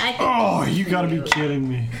 I think Oh, you gotta be kidding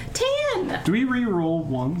me. 10! Do we re-roll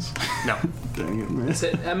ones? No. Dang it, man. It's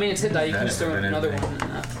hit die. You can just throw another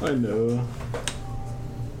one. I know.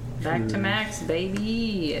 Back to max,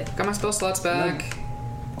 baby. Got my spell slots back.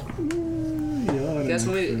 Yeah, Guess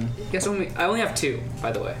when we. I only have 2,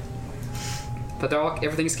 by the way. But they're all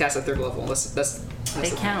everything's cast at 3rd level. That's They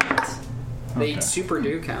the- count. They Okay. super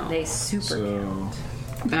do count. They super count.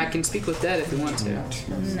 And I can speak with dead if we want to.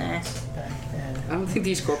 Nah. I don't think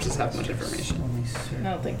these corpses have much information. I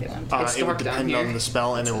don't think they want It's It will dark down depend here. on the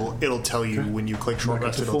spell, and it'll tell you when you click short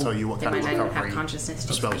rest. It'll tell you what They kind might of not even have recovery consciousness.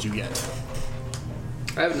 spells you get.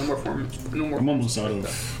 I have no more form. No more. I'm almost out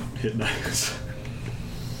of hit dice.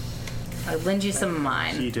 I'll lend you some of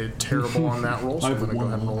mine. He did terrible on that roll, so I I'm have going to go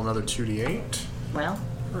ahead and one. roll another 2d8 Well,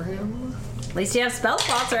 for him. at least you have spell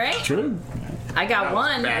slots, right? True. I got That was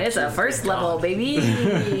one. bad It's a too, first thank level, God.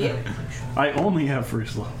 baby. I only have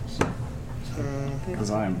first levels.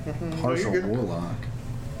 Because I'm partial good. warlock.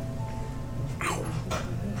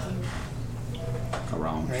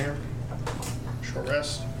 Around. There. Short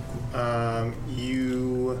rest.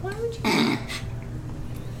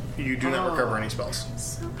 You do not recover any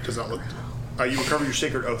spells. Does not look. You recover your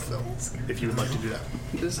sacred oath though, if you would like to do that.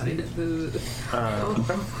 This,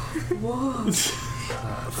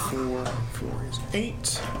 Four is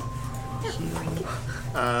 8.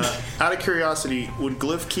 Out of curiosity, would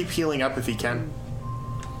Glyph keep healing up if he can?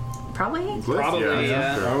 Probably. Probably,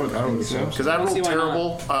 yeah. I would so. Because I I don't rolled see why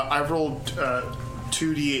terrible. I've rolled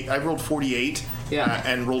 2d8. I've rolled 48. Yeah.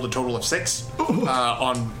 And rolled a total of 6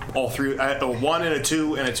 on all 3. A 1 and a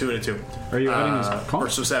 2 and a 2 and a 2. Are you adding his con? Or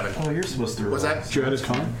so 7. Oh, you're supposed to. What's that? Did you add his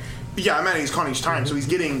con? Yeah, I'm adding his con each time, so he's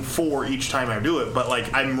getting 4 each time I do it. But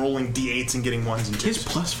like I'm rolling d8s and getting 1s and 2s. He's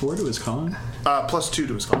 +4 to his con? Plus 2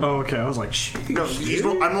 to his con. Oh, okay. I was like, shit. No,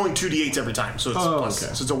 I'm rolling 2 d8s every time, so it's plus.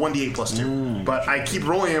 okay. So it's a 1d8 plus 2. But I keep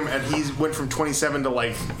rolling him, and he's went from 27 to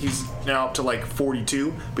like he's now up to like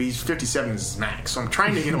 42, but he's 57 is his max. So I'm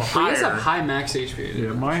trying to get him up He has a higher. high max HP. Yeah,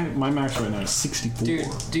 my max right now is 64. Dude,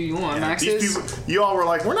 do you want Yeah, maxes? these people, you all were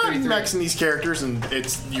like, we're not 33. maxing these characters, and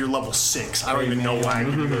it's you're level 6. I don't even know why.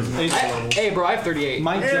 Hey, bro, I have 38.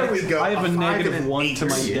 My There dex, we go. I have a A 5 negative and an 1 8. to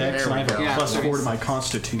my There dex, we and I have go. a Yeah, plus there 4 is. to my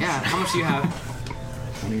constitution. Yeah, how much do you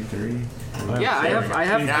have? 23. Yeah, I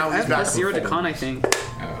have Now he's back plus to 0 to full. con, I think.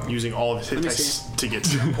 Using all of his hit Let me dice to get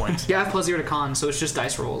to that point. Yeah, I have plus 0 to con, so it's just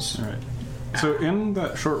dice rolls. All right. So in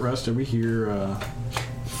that short rest, did we hear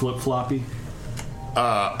Flip Floppy?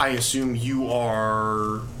 I assume you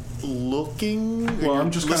are looking. Well,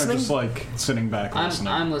 I'm just kind of listening. just like sitting back listening.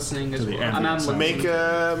 I'm listening as to the well. ambient I'm sound.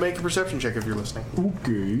 listening. Make a perception check if you're listening.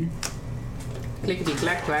 Okay. Clickety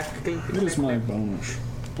clack clack. What is my bonus?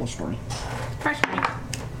 Plus 3. Pressure.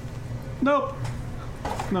 Nope.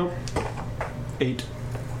 8.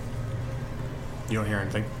 You don't hear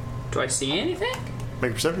anything. Do I see anything?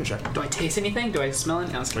 Make a perception check. Do I taste anything? Do I smell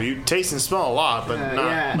anything? No, Well, you taste and smell a lot, but not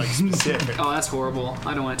yeah. like specific. Oh, that's horrible.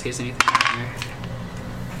 I don't want to taste anything.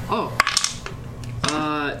 Oh.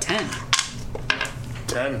 10.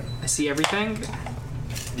 10. I see everything.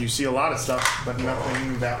 You see a lot of stuff, but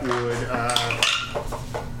nothing that would.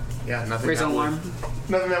 Nothing. Raise that an would- alarm.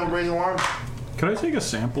 Nothing that would raise an alarm. Could I take a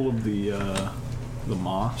sample of the the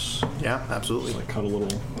moss. Yeah, absolutely. So I cut a little.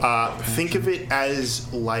 Think of it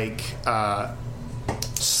as like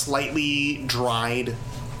slightly dried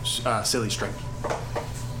silly string.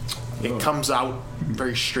 It comes out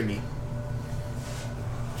very stringy,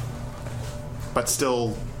 but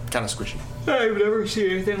still kind of squishy. I've never seen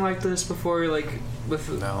anything like this before, like with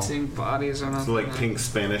seeing bodies or nothing. So like pink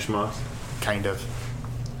Spanish moss? Kind of.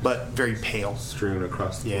 But very pale. Strewn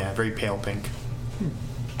across the Yeah, very pale pink.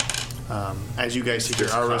 As you guys take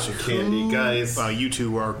your hours of candy, guys. You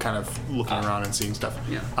two are kind of looking around and seeing stuff.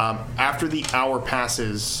 Yeah. After the hour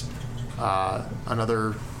passes,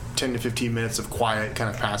 another 10 to 15 minutes of quiet kind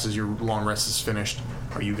of passes. Your long rest is finished.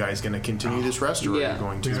 Are you guys going to continue this rest, or are you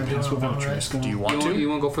going to? Do you want to? You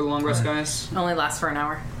want to go for the long rest, guys? Only lasts for an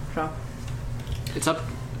hour. So it's up.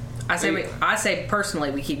 I say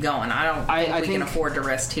personally we keep going. I don't think we can afford to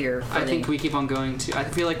rest here. I think we keep on going too. I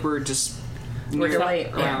feel like we're just late.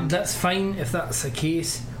 Yeah, that's fine if that's the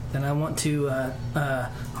case. Then I want to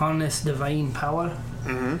harness divine power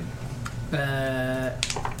in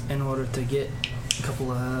order to get a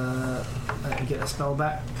couple of get a spell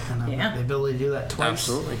back, and I have the ability to do that twice.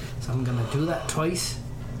 Absolutely. So I'm gonna do that twice.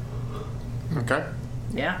 Okay.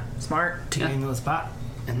 Yeah, smart. To gain those back,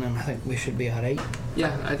 and then I think we should be alright.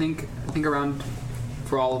 Yeah, I think around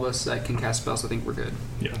for all of us that can cast spells, I think we're good.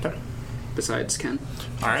 Yeah. Okay. Besides Ken.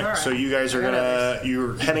 All right. So you guys are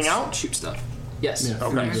you're heading out. Shoot stuff. Yes. Yeah.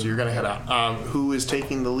 Okay. So you're gonna head out. Who is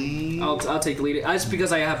taking the lead? I'll take the lead. It's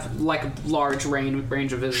because I have like a large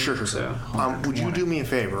range of vision. Sure. So. Would you do me a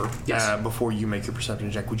favor? Yes. Before you make your perception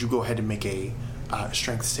check, would you go ahead and make a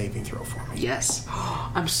strength saving throw for me? Yes.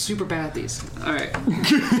 I'm super bad at these. All right.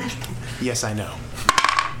 Yes, I know.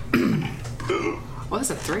 Well, that's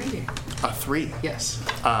a 3. A 3. Yes.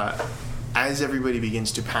 As everybody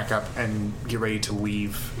begins to pack up and get ready to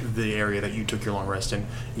leave the area that you took your long rest in,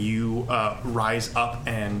 you rise up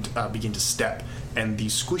and begin to step, and the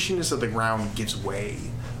squishiness of the ground gives way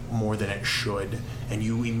more than it should, and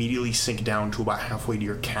you immediately sink down to about halfway to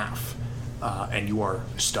your calf, and you are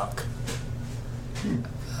stuck.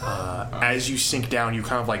 As you sink down, you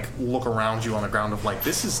kind of like look around you on the ground of like,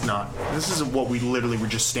 this is what we literally were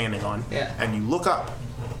just standing on. Yeah. And you look up.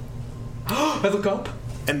 I look up?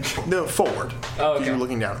 And no, forward. Oh, okay. You're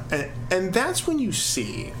looking down. And that's when you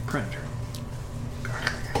see Predator.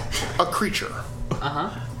 A creature.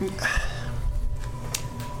 Uh-huh.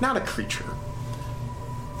 Not a creature.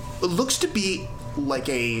 It looks to be like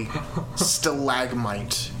a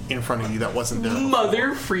stalagmite in front of you that wasn't there.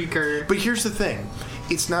 Mother freaker. But here's the thing.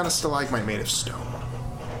 It's not a stalagmite made of stone.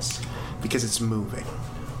 Because it's moving.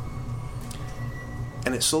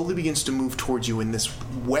 And it slowly begins to move towards you in this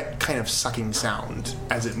wet kind of sucking sound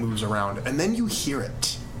as it moves around. And then you hear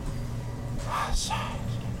it.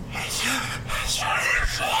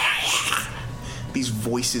 These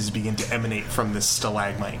voices begin to emanate from this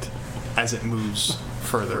stalagmite as it moves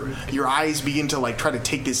further. Your eyes begin to like try to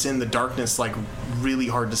take this in, the darkness, like really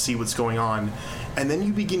hard to see what's going on. And then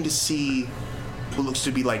you begin to see what looks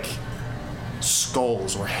to be like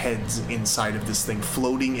skulls or heads inside of this thing,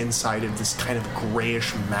 floating inside of this kind of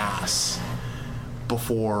grayish mass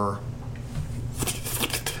before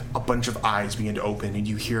a bunch of eyes begin to open and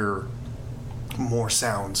you hear more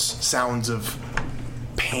sounds of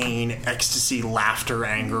pain, ecstasy, laughter,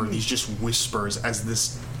 anger, these just whispers as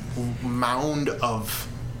this mound of...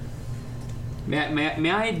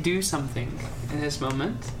 May I do something in this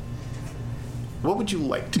moment? What would you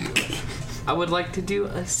like to do? I would like to do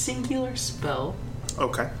a singular spell.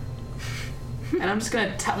 Okay. And I'm just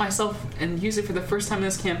gonna tap myself and use it for the first time in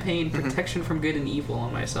this campaign, protection from good and evil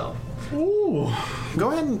on myself. Ooh. Go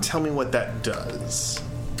ahead and tell me what that does.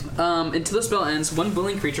 Until the spell ends, one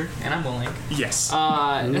willing creature, and I'm willing. Yes.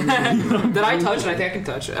 That I touch, and I think I can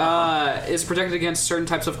touch, is protected against certain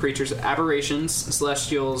types of creatures: aberrations,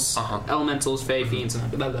 celestials, elementals, fae, fiends,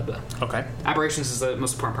 and blah blah blah. Okay. Aberrations is the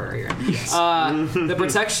most important part right here. Yes. The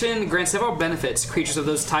protection grants several benefits. Creatures of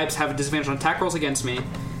those types have a disadvantage on attack rolls against me.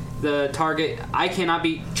 The target, I cannot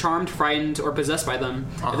be charmed, frightened, or possessed by them.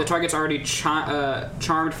 If the target's already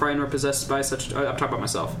charmed, frightened, or possessed by such... I'm talking about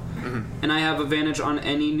myself. And I have advantage on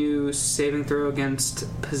any new saving throw against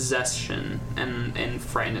possession and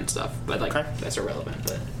frightened and stuff. But, like, that's irrelevant.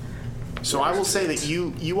 But so I will say that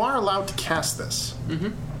you are allowed to cast this.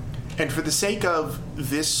 And for the sake of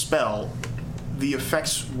this spell, the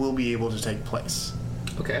effects will be able to take place.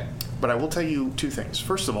 Okay. But I will tell you two things.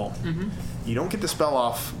 First of all, you don't get the spell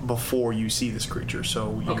off before you see this creature,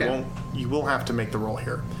 so you will have to make the roll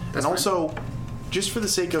here. That's and also, just for the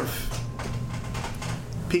sake of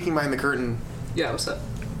peeking behind the curtain, yeah, what's that?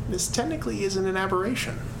 This technically isn't an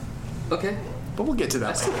aberration. Okay. But we'll get to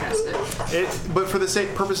that I still later. cast it. But for the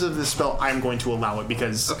purpose of this spell, I'm going to allow it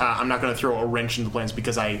because I'm not going to throw a wrench into the plans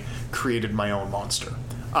because I created my own monster.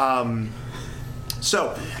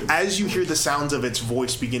 So, as you hear the sounds of its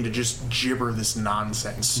voice begin to just gibber this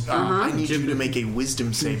nonsense, I need you to make a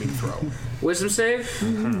wisdom saving throw. Wisdom save?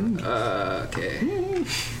 Okay.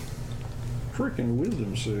 Freaking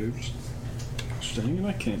wisdom saves. Dang it,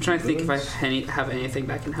 I can't. I'm trying to think if I have anything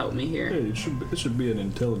that can help me here. Hey, it should be an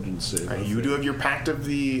intelligence save. You do have your Pact of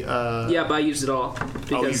the... Yeah, but I used it all.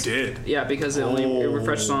 Because, you did? Yeah, because it only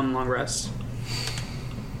refreshes on long rest.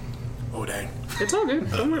 Oh, dang. It's all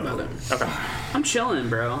good. Don't worry about it. Okay. I'm chilling,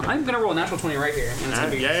 bro. I'm gonna roll a natural 20 right here. And it's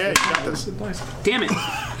gonna be Yeah, you got this. Damn it.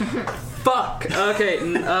 Fuck. Okay,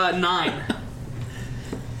 9.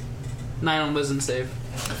 9 on wisdom save.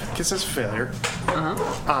 Guess that's a failure.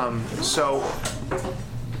 So,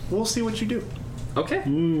 we'll see what you do. Okay.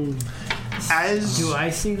 Do I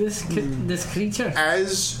see this creature?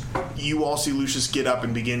 As you all see Lucius get up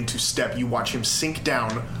and begin to step, you watch him sink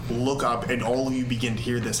down, look up, and all of you begin to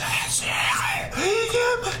hear this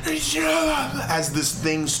as this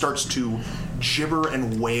thing starts to gibber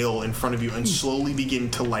and wail in front of you and slowly begin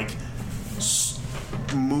to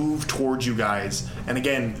move towards you guys. And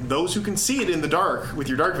again, those who can see it in the dark with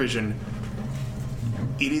your dark vision,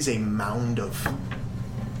 it is a mound of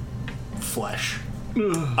flesh.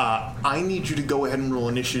 I need you to go ahead and roll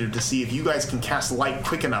initiative to see if you guys can cast light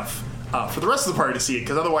quick enough for the rest of the party to see it,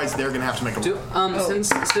 because otherwise they're going to have to make a roll.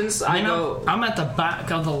 Since I'm at the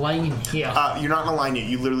back of the line here. You're not in a line yet.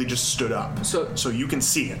 You literally just stood up. So you can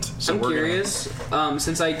see it. So I'm curious.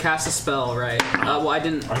 Since I cast a spell, right? Well, I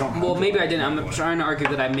didn't. Maybe I didn't. I'm trying to argue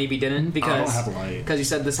that I maybe didn't because you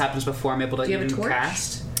said this happens before I'm able to even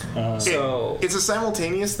cast. It's a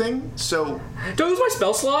simultaneous thing. So don't use my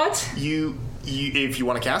spell slot. You if you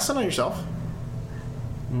want to cast it on yourself.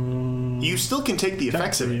 You still can take the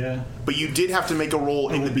effects of it, but you did have to make a roll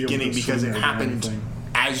in the beginning because it happened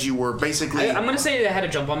as you were basically... I'm going to say it had a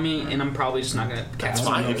jump on me, and I'm probably just not going to cast it. That's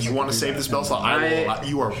fine. If you want to save the spell slot,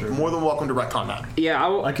 you are more than welcome to retcon that.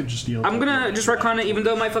 Yeah, I could just yell. I'm going to just retcon it, even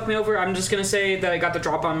though it might fuck me over. I'm just going to say that I got the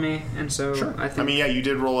drop on me, and so I think... you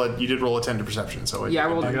did roll a 10 to perception, so it, I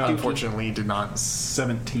rolled unfortunately did not...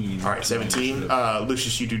 17. All right, 17.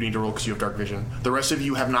 Lucius, you do need to roll because you have dark vision. The rest of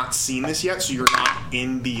you have not seen this yet, so you're not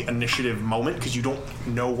in the initiative moment because you don't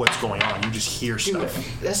know what's going on. You just hear stuff.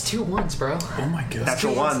 That's 2 1s, bro. Oh my god. That's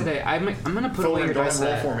a 1. Today. I'm going to put away your dice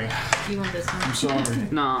roll for me. You want this one? I'm sorry.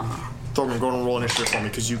 Nah. Thorman, go and roll initiative for me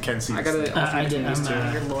because you can see. I got it. I did.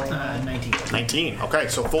 I'm 19. 19. Okay,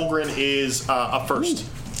 so Fulgrin is up first.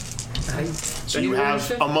 So you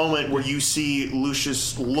have a moment where you see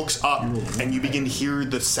Lucius looks up and you begin to hear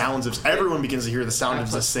the sounds of... Everyone begins to hear the sound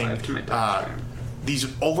of this thing. These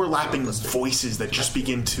overlapping voices that just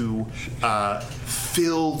begin to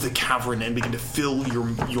fill the cavern and begin to fill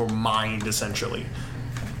your mind, essentially.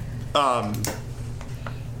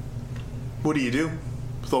 What do you do,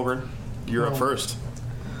 Fulgrin? You're up first.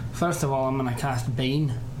 First of all, I'm going to cast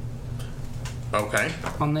Bane. Okay.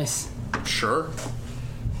 On this. Sure.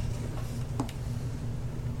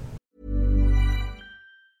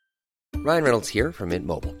 Ryan Reynolds here from Mint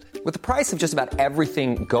Mobile. With the price of just about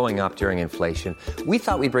everything going up during inflation, we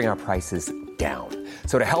thought we'd bring our prices down.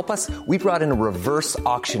 So to help us, we brought in a reverse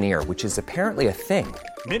auctioneer, which is apparently a thing.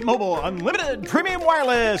 Mint Mobile Unlimited Premium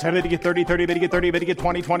Wireless. How to get 30, 30, bit to get 30, bit to get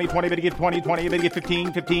 20, 20, 20, bit to get 20, 20, bit to get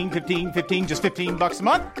 15, 15, 15, 15, just $15 a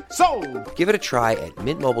month? Sold! Give it a try at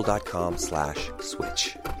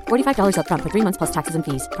mintmobile.com/switch. $45 up front for 3 months plus taxes and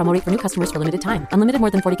fees. Promo rate for new customers for limited time. Unlimited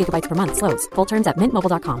more than 40 gigabytes per month. Slows full terms at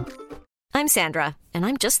mintmobile.com. I'm Sandra, and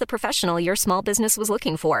I'm just the professional your small business was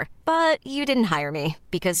looking for. But you didn't hire me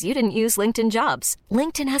because you didn't use LinkedIn Jobs.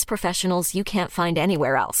 LinkedIn has professionals you can't find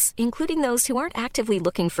anywhere else, including those who aren't actively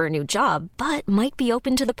looking for a new job, but might be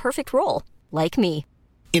open to the perfect role, like me.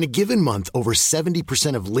 In a given month, over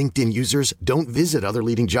 70% of LinkedIn users don't visit other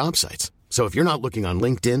leading job sites. So if you're not looking on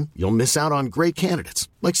LinkedIn, you'll miss out on great candidates,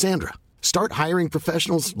 like Sandra. Start hiring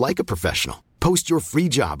professionals like a professional. Post your free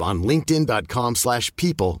job on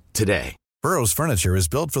linkedin.com/people today. Burrow's furniture is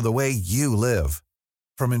built for the way you live.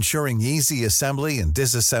 From ensuring easy assembly and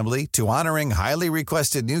disassembly to honoring highly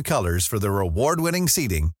requested new colors for their award-winning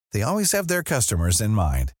seating, they always have their customers in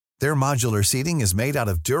mind. Their modular seating is made out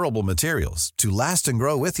of durable materials to last and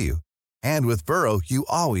grow with you. And with Burrow, you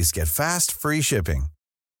always get fast, free shipping.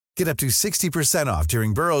 Get up to 60% off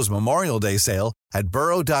during Burrow's Memorial Day sale at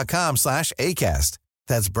burrow.com/ACAST.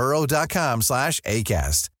 That's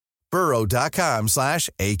burrow.com/ACAST.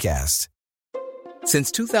 burrow.com/ACAST.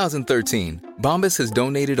 Since 2013, Bombas has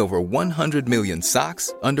donated over 100 million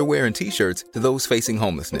socks, underwear, and T-shirts to those facing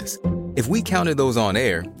homelessness. If we counted those on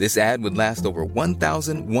air, this ad would last over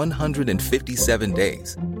 1,157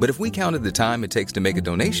 days. But if we counted the time it takes to make a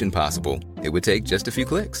donation possible, it would take just a few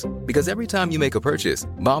clicks. Because every time you make a purchase,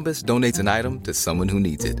 Bombas donates an item to someone who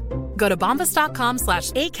needs it. Go to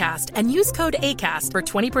bombas.com/ACAST and use code ACAST for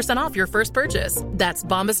 20% off your first purchase. That's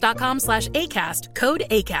bombas.com/ACAST, code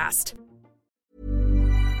ACAST.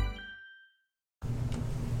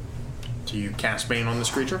 Do you cast Bane on this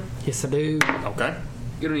creature? Yes, I do. Okay.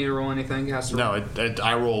 You don't need to roll anything. It has to roll. No,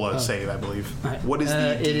 I roll a save, I believe. Right. What is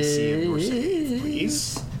the DC of your save,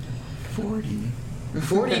 please? 40.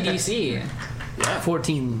 40 DC. Yeah.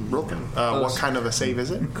 14. Broken. What kind of a save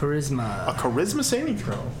is it? Charisma. A charisma saving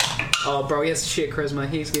throw. Oh, bro, he has shit charisma.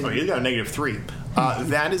 He's got a -3.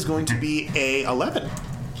 That is going to be a 11.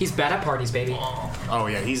 He's bad at parties, baby. Oh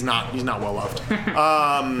yeah, he's not well loved.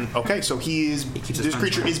 Okay, so this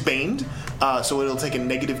creature is baned, so it'll take a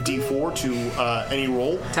 -D4 to any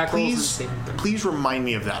roll. Please remind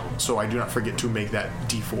me of that, so I do not forget to make that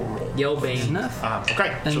D4 roll. Yo, Bane.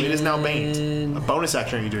 Okay, so it is now baned. A bonus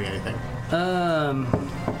action. Are you doing anything?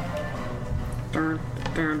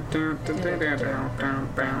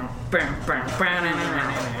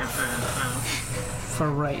 For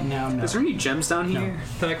right now, no. Is there any gems down here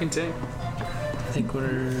that I can take? I think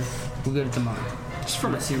we're good at the moment. Just for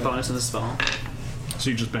my bonus of the spell. So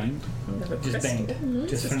you just banged? Just banged.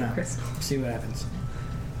 Just for now. See what happens.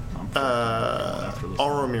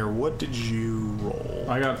 Aramir, what did you roll?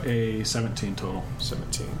 I got a 17 total.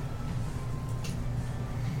 17.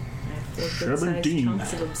 17.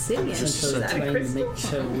 So make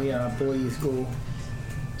sure we are boys go.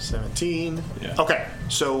 17. Yeah. Okay,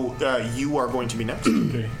 so you are going to be next.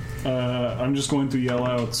 Okay. I'm just going to yell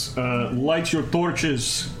out, light your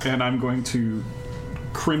torches, and I'm going to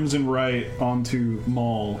crimson right onto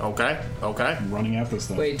Maul. Okay. Running at this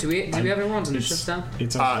thing. Wait, do we have everyone's initiatives down?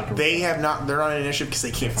 They have not. They're on initiative because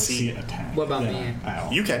they can't see it attack. What about me?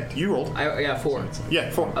 You can. You rolled. 4. Yeah,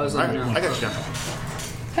 4. I was I got you down.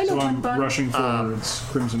 So I'm rushing forwards,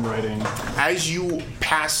 crimson writing. As you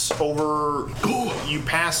pass over, you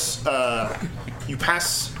pass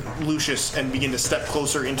Lucius and begin to step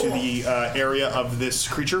closer into the area of this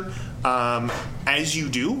creature. As you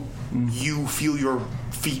do, you feel your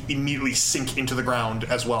feet immediately sink into the ground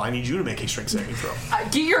as well. I need you to make a strength saving throw.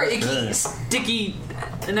 Get your icky, sticky,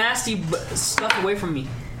 nasty stuff away from me.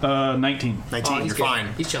 19. 19, you're good. fine.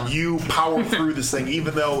 He's chilling. You power through this thing,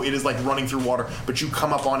 even though it is like running through water, but you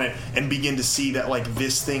come up on it and begin to see that like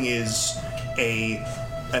this thing is an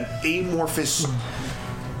amorphous,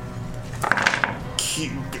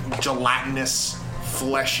 gelatinous,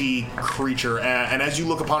 fleshy creature. And as you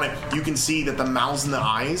look upon it, you can see that the mouths and the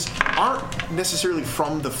eyes aren't necessarily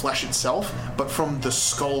from the flesh itself, but from the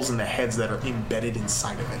skulls and the heads that are embedded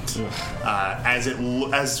inside of it. As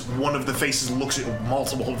one of the faces looks at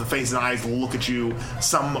multiple of the faces and eyes look at you,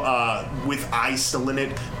 some with eyes still in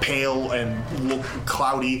it, pale and look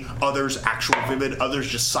cloudy, others actual vivid, others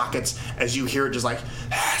just sockets, as you hear it just like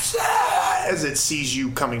as it sees you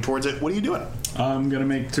coming towards it. What are you doing? I'm gonna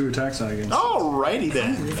make 2 attacks against it. Alrighty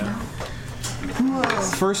then.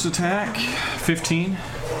 First attack, 15.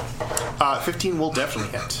 15 will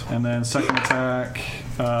definitely hit. And then second attack,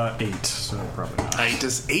 8. So probably not. 8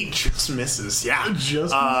 just misses. Yeah.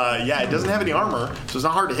 It doesn't have any armor, so it's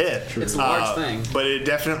not hard to hit. True. It's a large thing. But it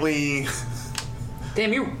definitely...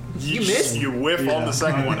 Damn, you missed. You whiff on the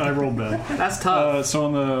second one. I rolled bad. That's tough. So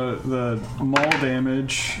on the maul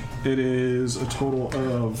damage, it is a total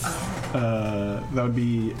of that would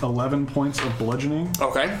be 11 points of bludgeoning.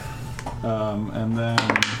 Okay. And then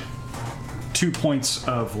 2 points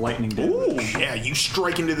of lightning damage. Ooh, yeah, you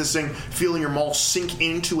strike into this thing, feeling your maul sink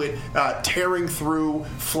into it, tearing through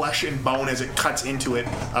flesh and bone as it cuts into it,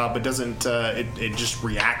 but doesn't, it just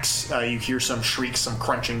reacts. You hear some shrieks, some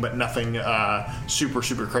crunching, but nothing super,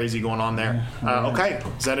 super crazy going on there. Okay,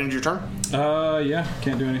 is that end your turn? Yeah,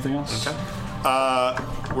 can't do anything else. Okay.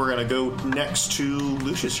 We're going to go next to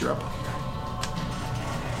Lucius. You're up.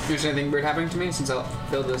 Is there anything weird happening to me since I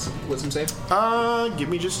failed this wisdom save? Give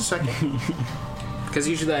me just a second. Because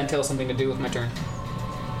usually that entails something to do with my turn.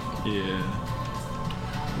 Yeah.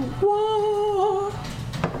 What?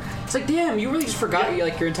 It's like, damn, you really just forgot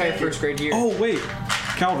your entire first grade year. Oh, wait.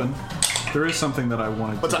 Calvin, there is something that I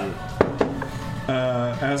wanted to do.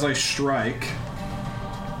 As I strike,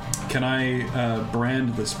 can I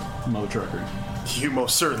brand this mother trucker? You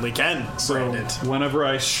most certainly can brand it. Whenever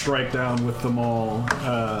I strike down with the maul,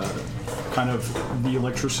 kind of the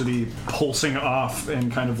electricity pulsing off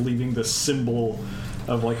and kind of leaving this symbol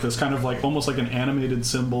of like this kind of like almost like an animated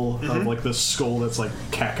symbol of like this skull that's like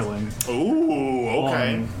cackling. Ooh,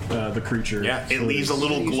 okay. on the creature. Yeah, it leaves a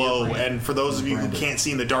little glow, and for those of you who can't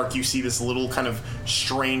see in the dark, you see this little kind of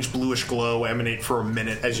strange bluish glow emanate for a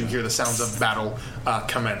minute as you hear the sounds of battle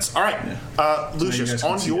commence. All right, Lucius,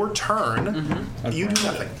 on your turn, you do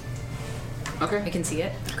nothing. Okay. I can see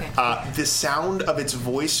it. Okay. The sound of its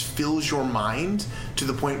voice fills your mind to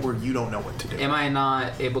the point where you don't know what to do. Am I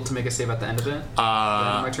not able to make a save at the end of it?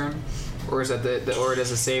 My turn? Or is that or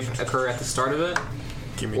does a save occur at the start of it?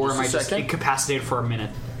 Give me or just am I a just second. incapacitated for a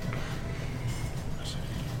minute? It's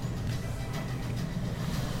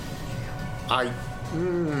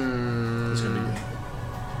gonna be good.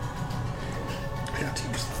 I got to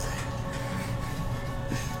use the thing.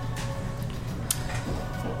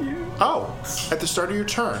 Oh, at the start of your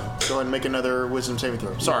turn, go ahead and make another wisdom saving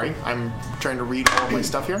throw. Sorry, I'm trying to read all my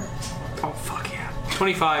stuff here. Oh, fuck yeah.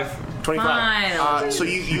 25. 25. So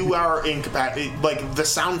you are incapacitated. Like, the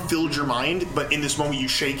sound filled your mind, but in this moment you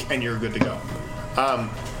shake and you're good to go.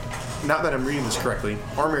 Not that I'm reading this correctly.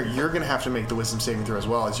 Armor, you're going to have to make the wisdom saving throw as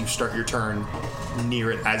well as you start your turn near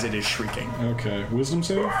it as it is shrieking. Okay. Wisdom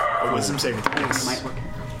save? A wisdom saving throw. Yes.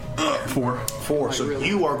 4. So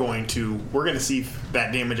you are going to... We're going to see if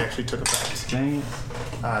that damage actually took effect. Dang.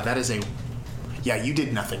 That is a... Yeah, you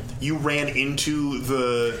did nothing. You ran into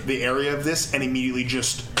the area of this and immediately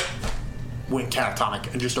just went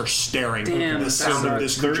catatonic and just are staring. Damn, The sound of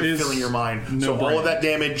this creature filling your mind. So all of that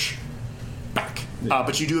damage, back.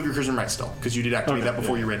 But you do have your Charisma Right still, because you did activate that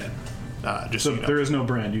before you ran in. Just so you know. There is no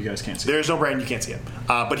brand. You guys can't see it. There is no brand. You can't see it.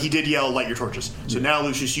 But he did yell, light your torches. So now,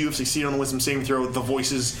 Lucius, you have succeeded on the wisdom saving throw. The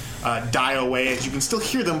voices die away as you can still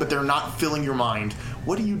hear them, but they're not filling your mind.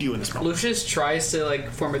 What do you do in this moment? Lucius tries to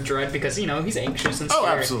form a dread because he's anxious and scared. Oh,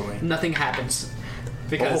 absolutely. Nothing happens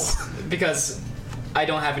because I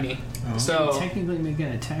don't have any. So can you technically make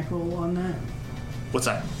an attack roll on that What's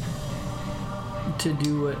that? to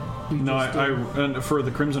do what we No, just did? and for the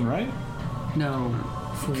Crimson Right? No,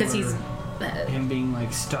 Because he's him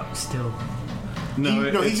being stuck still.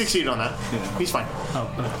 No, he succeeded on that. Yeah. He's fine.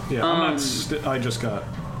 Yeah, I'm not. I just got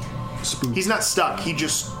spooked. He's not stuck. He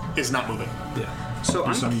just is not moving. Yeah. So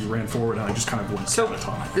you ran forward, and I just kind of went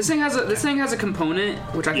catatonic. This thing has a component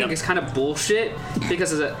which I think is kind of bullshit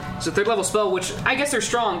because it's a 3rd level spell, which I guess they're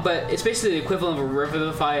strong, but it's basically the equivalent of a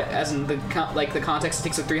Revivify, as in the context. It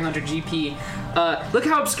takes a 300 GP. Look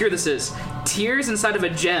how obscure this is. Tears inside of a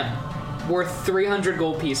gem worth 300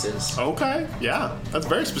 gold pieces. Okay, yeah, that's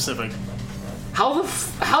very specific. How the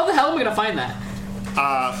hell am I gonna find that?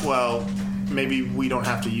 Well, maybe we don't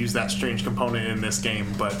have to use that strange component in this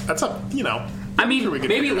game, but that's up. I mean,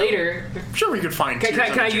 maybe later. Sure, we could find. Can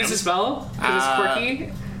I use the spell? Because it's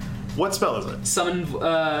quirky. What spell is it?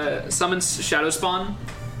 Summons Shadow Spawn.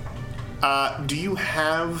 Do you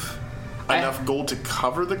have enough gold to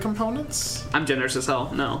cover the components? I'm generous as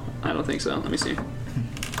hell. No, I don't think so. Let me see.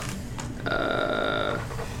 I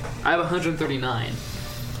have 139.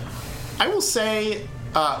 I will say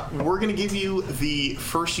we're going to give you the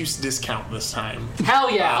first use discount this time.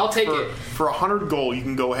 Hell yeah, I'll take it. For 100 gold, you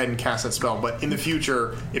can go ahead and cast that spell, but in the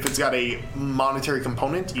future, if it's got a monetary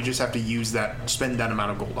component, you just have to spend that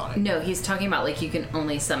amount of gold on it. No, he's talking about you can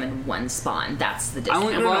only summon one spawn. That's the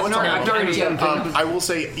discount. I will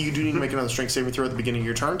say you do need to make another strength saving throw at the beginning of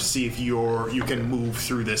your turn to see if you can move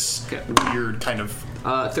through this weird kind of...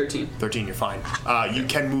 13. 13, you're fine. You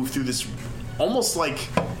can move through this almost like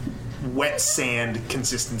wet sand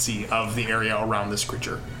consistency of the area around this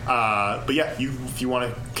creature. But yeah, if you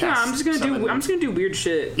want to cast, yeah, I'm just gonna do weird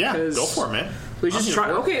shit. Yeah, go for it, man. Lucius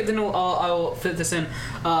okay, then I'll fit this in.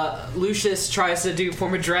 Lucius tries to do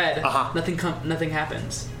Form of Dread. Nothing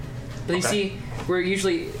happens. But you see, we're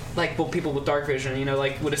usually people with dark vision,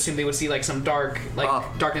 would assume they would see some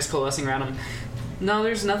darkness coalescing around them. No,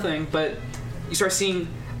 there's nothing. But you start seeing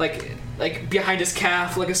like behind his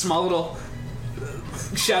calf, a small little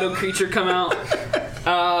shadow creature come out.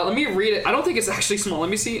 Let me read it. I don't think it's actually small. Let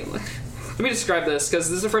me see. Let me describe this, because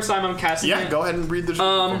this is the first time I'm casting it. Yeah, go ahead and read the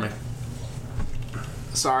for me.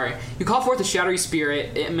 Sorry. You call forth a shadowy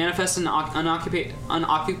spirit. It manifests in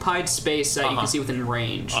unoccupied space that you can see within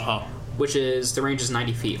range. Which is, the range is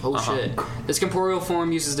 90 feet. Oh shit. This corporeal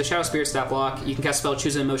form uses the Shadow Spirit stat block. You can cast a spell,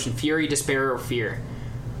 choose an emotion: Fury, Despair, or Fear.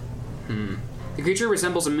 The creature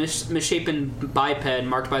resembles a misshapen biped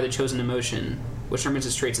marked by the chosen emotion, which determines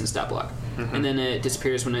its traits in stat block. And then it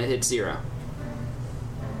disappears when it hits 0.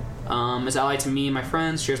 Is allied to me and my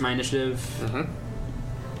friends, shares my initiative.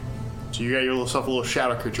 So you got yourself a little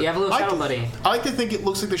shadow creature. You have a little shadow buddy. I like to think it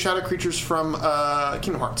looks like the shadow creatures from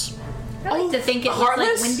Kingdom Hearts. I like to think it looks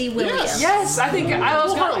Heartless? like Wendy Williams. Yes, I think I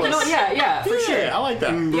was going. For sure. I like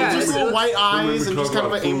that. Yeah, just little white eyes and just kind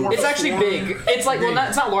of an amorphous. It's actually big. It's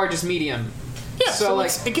it's not large. It's medium. Yeah, so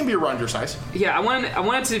like it can be around your size. Yeah, I want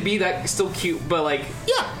it to be that still cute, but like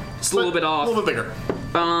just a little bit off, a little bit bigger.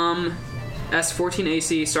 That's 14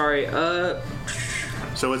 AC. Sorry.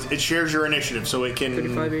 So it shares your initiative, so it can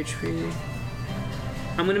 35 HP.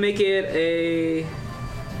 I'm gonna make it a.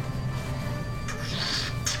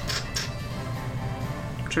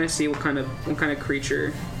 I'm trying to see what kind of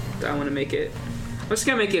creature that I want to make it. I'm just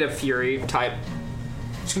gonna make it a fury type.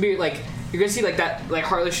 It's gonna be like you're gonna see like that like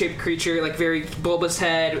heartless shaped creature, like very bulbous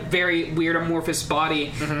head, very weird amorphous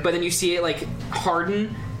body, but then you see it like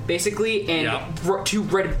harden basically, and two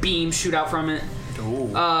red beams shoot out from it.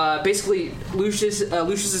 Basically,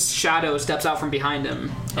 Lucius's shadow steps out from behind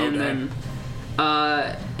him, and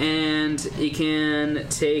he can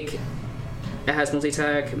take. It has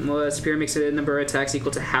multi-attack. Superior makes it a number of attacks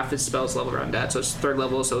equal to half its spell's level around that. So it's 3rd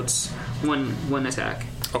level, so it's one attack.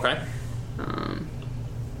 Okay.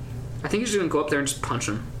 I think he's just gonna go up there and just punch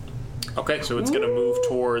him. Okay, so it's gonna move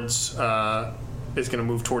towards. It's gonna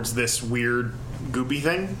move towards this weird goopy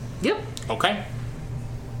thing. Yep. Okay.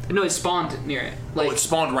 No, it spawned near it. Like, it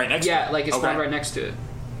spawned right next to it? Yeah, like it spawned right next to it.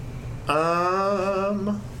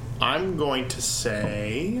 I'm going to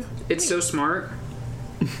say... It's so smart.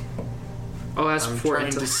 Oh, it has I'm 4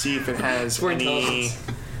 trying to see if it has 4 any...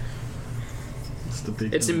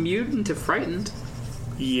 It's immune to frightened.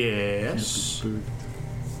 Yes.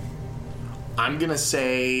 I'm going to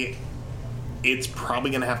say it's probably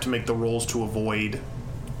going to have to make the rolls to avoid...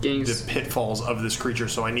 the pitfalls of this creature,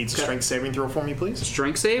 so I need a strength saving throw for me, please.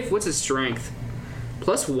 Strength save? What's his strength?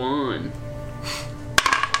 +1.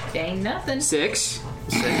 Ain't nothing. 6.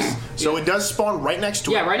 So it does spawn right next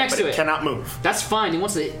to it. Yeah, right next to it cannot move. That's fine. He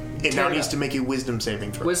wants to. It now needs to make a wisdom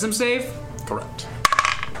saving throw. Wisdom save? Correct.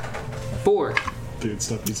 4. Dude,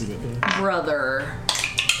 stop using it. Brother,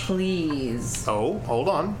 please. Oh, hold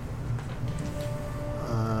on.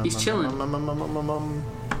 He's chilling.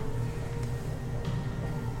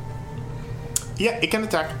 Yeah, it can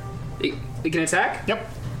attack. It can attack? Yep.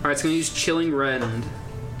 Alright, it's going to use Chilling Rend.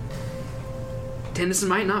 Damn, this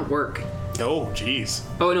might not work. Oh, jeez.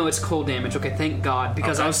 Oh, no, it's cold damage. Okay, thank God.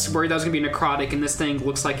 Because I was worried that was going to be necrotic, and this thing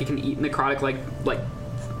looks like it can eat necrotic like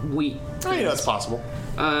wheat. Oh, yeah, that's possible.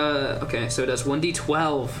 Okay, so it does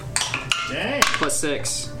 1d12. Dang.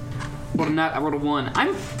 +6. I rolled a 1.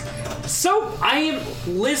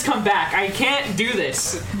 Liz, come back. I can't do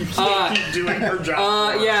this. You can't keep doing her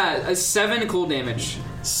job. Yeah, 7 cold damage.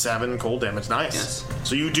 7 cold damage. Nice. Yes.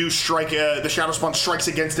 So you do strike, the Shadow Spawn strikes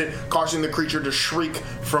against it, causing the creature to shriek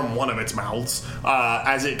from one of its mouths,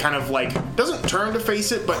 as it kind of doesn't turn to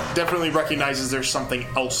face it, but definitely recognizes there's something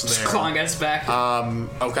else there. Just clawing at its back.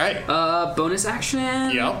 Okay. Bonus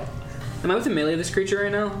action? Yep. Am I within melee of this creature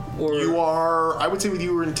right now? Or you are, I would say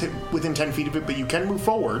you were within 10 feet of it, but you can move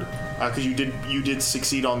forward, because you did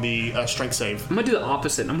succeed on the strength save. I'm going to do the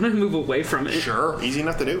opposite. I'm going to move away from it. Sure. Easy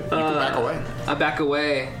enough to do. You can back away. I back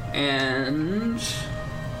away, and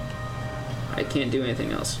I can't do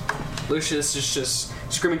anything else. Lucius is just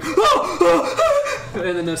screaming,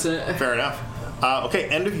 and then that's it. Fair enough. Okay,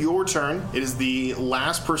 end of your turn. It is the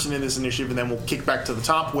last person in this initiative, and then we'll kick back to the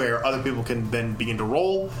top where other people can then begin to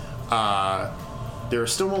roll. There are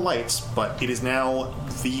still no lights, but it is now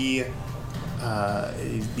the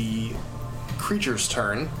creature's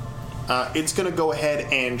turn. It's going to go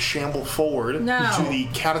ahead and shamble forward to the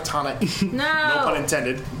catatonic, no pun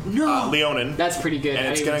intended, Leonin. That's pretty good. And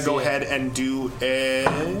it's going to go ahead and do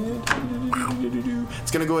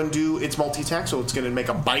it's going to go and do its multi-attack, so it's going to make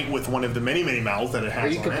a bite with one of the many, many mouths that it has. Are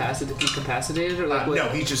you incapacitated? Or what? No,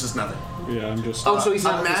 he's just nothing. Yeah, I'm just... Oh, so he's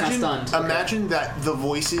not stunned. Imagine that the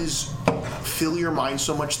voices fill your mind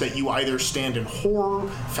so much that you either stand in horror,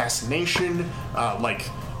 fascination,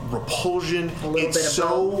 repulsion.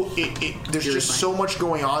 There's just so much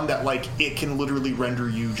going on that it can literally render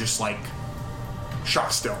you just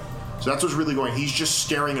shock still. So that's what's really going. He's just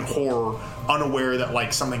staring in horror, unaware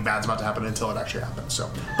that something bad's about to happen until it actually happens. So,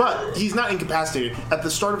 but he's not incapacitated. At the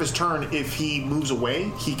start of his turn, if he moves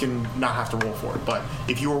away, he can not have to roll for it. But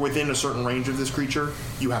if you are within a certain range of this creature,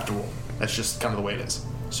 you have to roll. That's just kind of the way it is.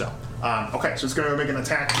 So, okay, so it's going to make an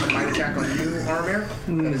attack, a might attack on you, Aramir.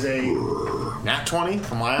 That is a nat 20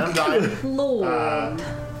 from my undying. Lord.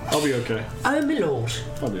 I'll be okay. I'm a lord.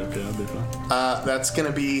 I'll be okay. I'll be fine. That's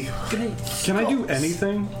gonna be. Can I do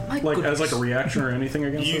anything, as a reaction or anything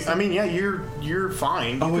against this? I mean, yeah, you're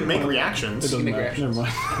fine. You can make reactions. It doesn't matter. Never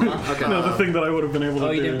mind. Okay. No, the thing that I would have been able to do.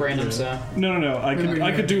 Oh, you didn't brand him, so. No. I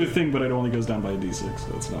could do a thing, but it only goes down by a d6,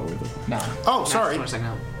 so it's not worth it. No. Oh, sorry.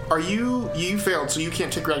 Are you failed, so you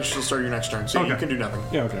can't take reaction until start your next turn, so you can do nothing.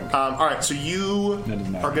 Yeah, okay. All right, so you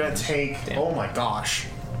are gonna take. Oh my gosh.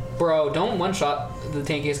 Bro, don't one-shot the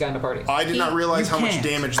tankiest guy in the party. I did not realize how much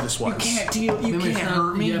damage this was. You can't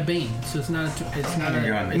hurt me. You got Bane, so it's not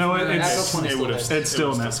a... No, it's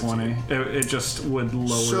still net 20. It just would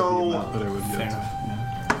lower the amount that it would get.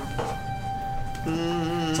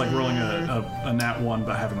 It's like rolling a nat 1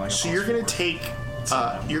 but having like a So you're gonna take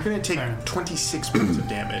 26 points of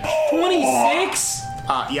damage. 26?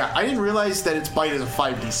 Yeah, I didn't realize that its bite is a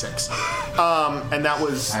 5d6, and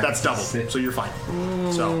that's double, so you're fine.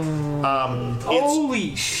 So,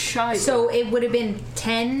 holy shit! So it would have been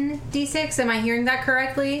 10d6. Am I hearing that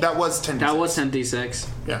correctly? That was 10d6. That was 10d6.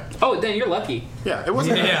 Yeah. Oh, then you're lucky. Yeah, it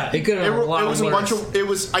wasn't. Yeah, it could have been a lot It was a worse. bunch of. It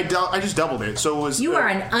was. I just doubled it, so it was. You are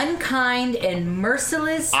an unkind and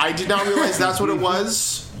merciless. I did not realize that's what it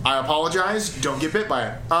was. I apologize. Don't get bit by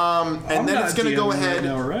it. And then it's gonna go ahead. Right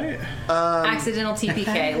now, right? Accidental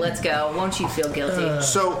TPK. Let's go. Won't you feel guilty?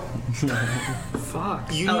 So.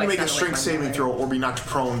 Fuck. You need to make a strength saving throw or be knocked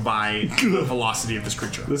prone by the velocity of this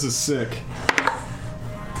creature. This is sick.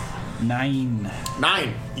 9.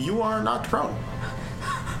 You are knocked prone.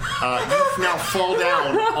 You now fall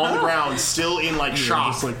down on the ground, still in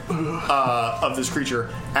shock of this creature,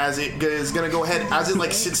 as it is going to go ahead, as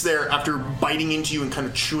it sits there after biting into you and kind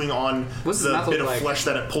of chewing on the bit of flesh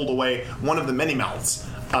that it pulled away. One of the many mouths.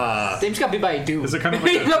 They just got bit by a dude. Is it kind of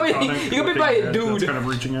like you got bit by a dude. That's kind of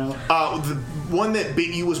reaching out? The one that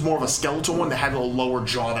bit you was more of a skeletal one that had a lower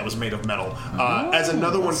jaw that was made of metal. As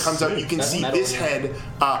another one comes out, you can see this head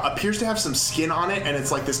appears to have some skin on it, and it's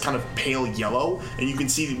like this kind of pale yellow. And you can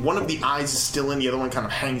see one of the eyes is still in, the other one kind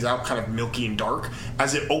of hangs out, kind of milky and dark.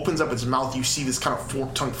 As it opens up its mouth, you see this kind of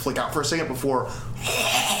forked tongue flick out for a second before...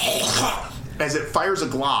 As it fires a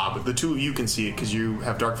glob, the two of you can see it because you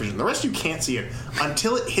have dark vision. The rest of you can't see it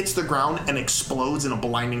until it hits the ground and explodes in a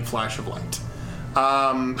blinding flash of light.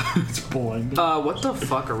 It's blinding. What the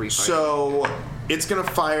fuck are we fighting? So it's gonna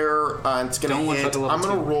fire. It's gonna hit. I'm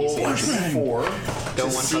gonna roll a 4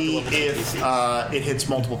 to see if it hits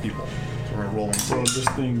multiple people. So we're gonna roll So this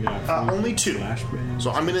thing, only 2.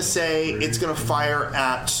 So I'm gonna say it's gonna fire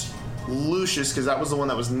at Lucius, because that was the one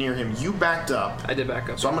that was near him. You backed up. I did back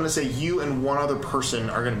up. So I'm going to say you and one other person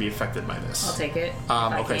are going to be affected by this. I'll take it.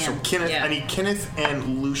 Okay, so Kenneth, I need Kenneth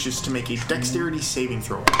and Lucius to make a dexterity saving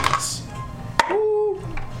throw on this.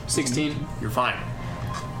 16. You're fine.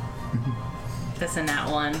 That's a nat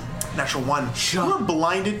 1. Natural 1. You are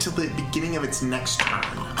blinded till the beginning of its next turn.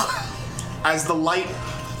 As the light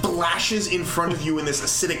flashes in front of you in this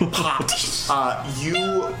acidic pot,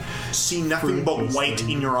 you see nothing but white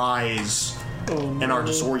in your eyes and are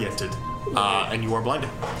disoriented, and you are blinded.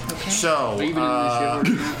 Okay. So, yeah.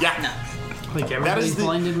 No. That is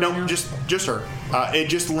blinded right now? just her. It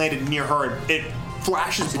just landed near her. It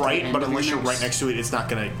flashes bright, but unless you're right next to it, it's not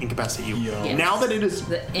going to incapacitate you. Yes. Now that it is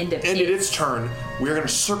the end of ended its turn, we're going to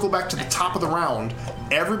circle back to the top of the round.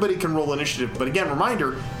 Everybody can roll initiative, but again,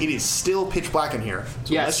 reminder, it is still pitch black in here.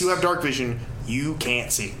 So unless you have dark vision, you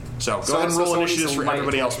can't see. So go ahead and roll initiatives for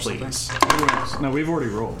everybody else, please. No, we've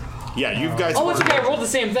already rolled. Yeah, you guys. Oh, it's okay. I rolled the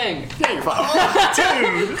same thing. Yeah, you're fine.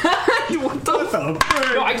 Dude, what the fuck?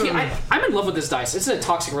 No, I can't. I'm in love with this dice. It's a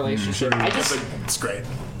toxic relationship. It's great.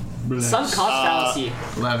 Sunk cost fallacy.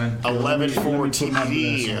 11 for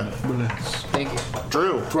TV. Thank you.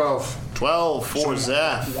 Drew. 12 for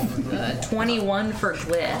Zeph. 21 for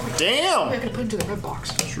Glyph. Damn. I could put into the red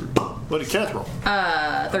box. What did Kenneth roll?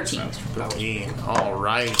 13. 13. All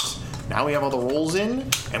right. Now we have all the rolls in,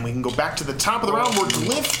 and we can go back to the top of the round where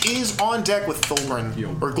Glyph is on deck with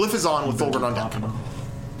Thulgrin. Or Glyph is on with Thulgrin on deck.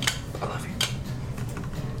 I love you.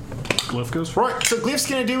 Glyph goes first. Right, so Glyph's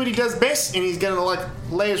gonna do what he does best, and he's gonna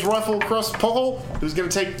lay his rifle across the pole. Who's gonna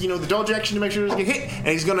take the dodge action to make sure he doesn't get hit, and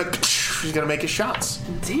he's gonna make his shots.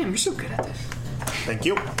 Damn, you're so good at this. Thank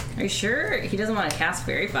you. Are you sure he doesn't want to cast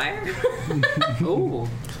Fairy Fire? Ooh.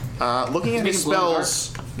 Looking at his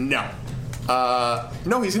spells, no.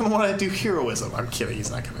 No, he's gonna want to do heroism. I'm kidding.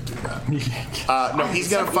 He's not gonna do that. No, he's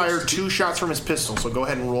gonna fire 2 shots from his pistol. So go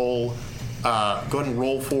ahead and roll. Go ahead and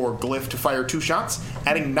roll for Glyph to fire 2 shots,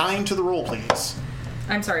 adding 9 to the roll, please.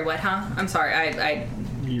 I'm sorry, what, huh? I'm sorry, I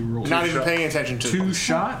You roll not even paying attention to 2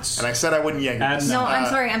 shots. And I said I wouldn't yank this. No,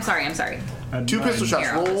 I'm sorry. 2 pistol shots.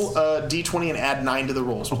 Here, roll D20 and add 9 to the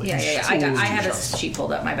rolls, please. Yeah. I had a sheet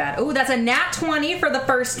pulled up. My bad. Oh, that's a nat 20 for the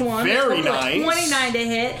first one. Very nice. 29 to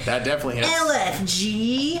hit. That definitely hits.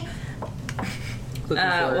 LFG.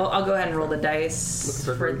 Well, I'll go ahead and roll the dice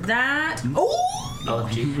for that. Oh.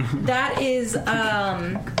 LFG. That is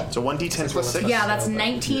So 1d10 plus 6. Yeah, that's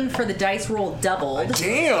 19 for the dice roll doubled.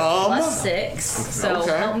 Damn. Plus 6. So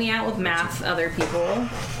help me out with math, other people.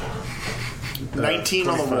 19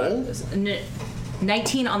 on the roll.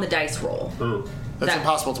 19 on the dice roll. Ooh. That's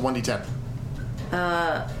impossible. It's 1d10.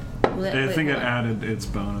 I think it added its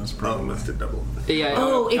bonus. Probably. Must have doubled. Yeah.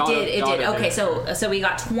 Oh, it did. It did. Okay, so we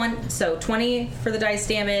got 20 for the dice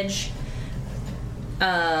damage,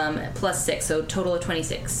 plus 6, so total of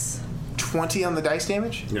 26. 20 on the dice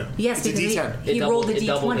damage? Yeah. Yes, it's because a D10. he rolled a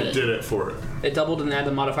D20. It did it for it. It doubled and added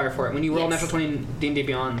the modifier for it. When you roll natural 20 in D&D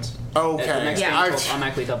Beyond, okay. the next thing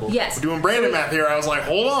automatically doubled. Yes. We're doing Brandon math here. I was like,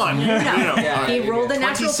 hold on. He rolled a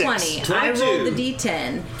natural 26. 20. I rolled the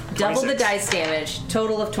D10. Double the dice damage.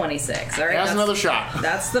 Total of 26. All right. That's another shot.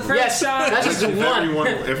 That's the first shot. That's just one.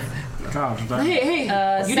 Hey,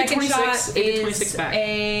 you did second 26. shot It did 26 is back. a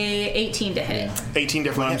 18 to hit. 18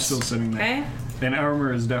 definitely I'm hits. still sitting there. Okay. And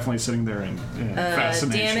armor is definitely sitting there in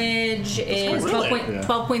fascination. Damage is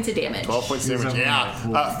 12 points of damage. 12 points of damage,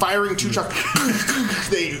 yeah. Firing two shots,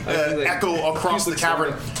 they echo across the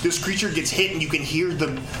cavern. This creature gets hit, and you can hear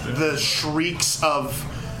the shrieks of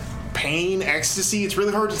pain, ecstasy. It's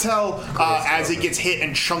really hard to tell as it gets hit,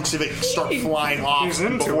 and chunks of it start flying off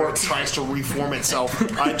before it tries to reform itself.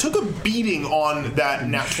 It took a beating on that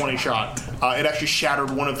nat 20 shot. It actually shattered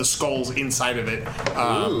one of the skulls inside of it.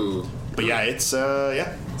 But yeah, it's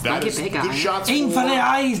that is good shots. Aim for the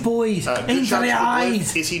eyes, boys. Aim for the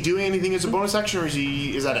eyes. Is he doing anything as a bonus action, or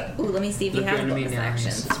is that it? Ooh, let me see if he has bonus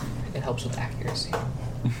actions. It helps with accuracy.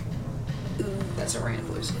 That's a random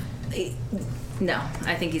voice. No,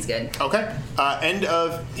 I think he's good. Okay. End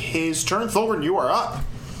of his turn. Thulgrin, you are up.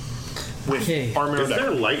 With armor. Is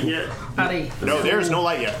there light yet? No, there is no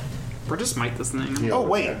light yet. We're just smite this thing. Oh,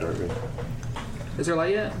 wait. Is there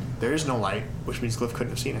light yet? There is no light, which means Glyph couldn't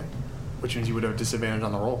have seen it. Which means you would have disadvantage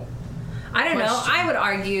on the roll. I don't know. I would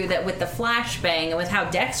argue that with the flashbang and with how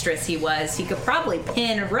dexterous he was, he could probably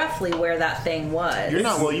pin roughly where that thing was. You're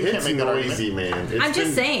not. Well, you can't make that noisy, man. I'm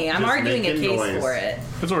just saying. I'm arguing a case for it.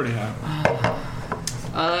 It's already happened.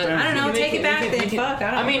 I don't know. Take it back then. Fuck.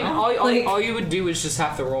 I don't know. All you would do is just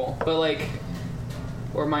have to roll, but like,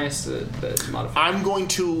 or minus the modifier. I'm going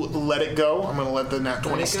to let it go. I'm going to let the nat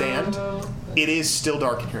 20 stand. It is still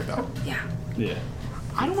dark in here, though. Yeah.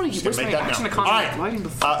 I don't want to use my action to All contact right. lighting.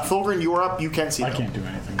 Thulgrin, you're up. You can see. I can't do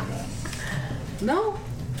anything with that. No.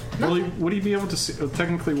 Would he be able to see?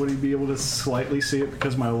 Technically, would he be able to slightly see it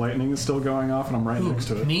because my lightning is still going off and I'm right next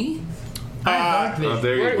to it? Me?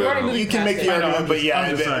 There you go. You can make the argument, but yeah,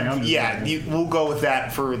 I'm just saying. we'll go with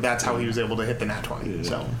that for that's how he was able to hit the nat 20. Yeah.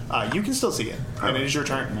 So you can still see it, and it is your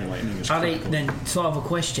turn. My lightning is Alright, then, so I have a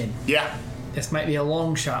question. Yeah. This might be a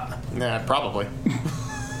long shot. Nah, probably.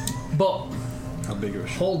 But how big of a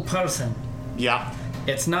whole person. Yeah.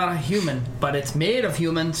 It's not a human, but it's made of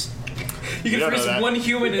humans. You can freeze one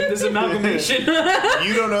human in this amalgamation.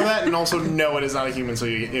 You don't know that, and also know it is not a human. So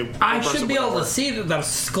I should be able to see that there's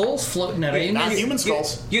skulls floating around. Not human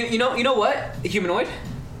skulls. You know what? Humanoid.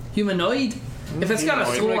 Humanoid. If it's got a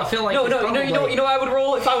skull, I feel like no. You know what I would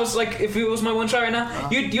roll if I was like if it was my one shot right now.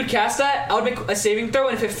 You'd cast that. I would make a saving throw,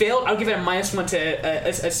 and if it failed, I would give it a -1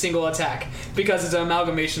 to a single attack because it's an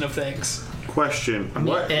amalgamation of things. Question: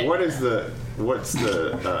 what's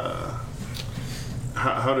the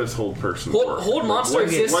how does hold person work? Hold monster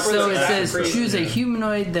exists. So it says choose a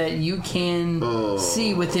humanoid that you can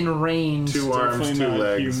see within range. 2 arms, 2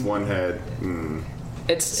 legs, 1 head.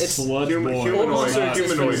 It's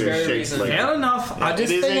humanoid is shaped like fair enough. I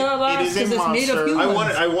just figured out that because it's made of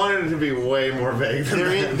humans. I wanted it to be way more vague than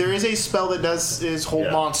that. There is a spell that is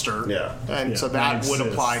hold monster. Yeah. And so that would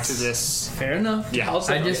apply to this. Fair enough. Yeah.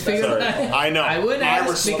 I just figured that. I know. I would ask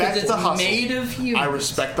respect because it's the hustle. made of humans. I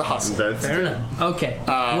respect the hustle. Fair enough. Okay.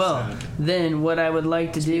 Well, then what I would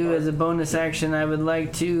like to do as a bonus action, I would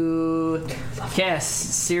like to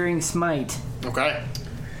cast Searing Smite. Okay.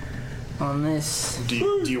 On this. Do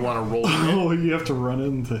you want to roll? Oh, you have to run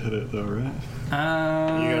in to hit it, though, right?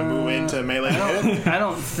 You gonna move into melee and hit it? I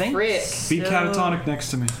don't think. Be catatonic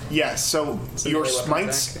next to me. Yes. So your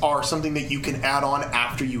smites are something that you can add on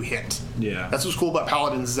after you hit. Yeah. That's what's cool about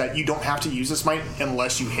paladins is that you don't have to use a smite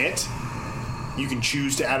unless you hit. You can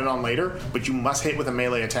choose to add it on later, but you must hit with a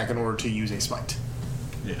melee attack in order to use a smite.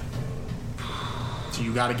 Yeah. So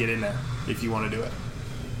you got to get in there if you want to do it.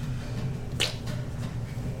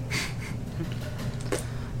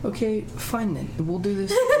 Okay, fine then. We'll do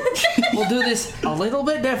this. We'll do this a little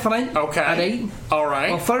bit different. Okay. All right.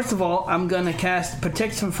 Well, first of all, I'm gonna cast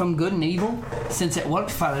Protection from Good and Evil since it worked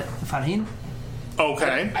for him.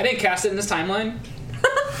 Okay. I didn't cast it in this timeline.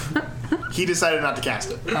 He decided not to cast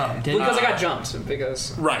it. Oh, because I got jumped.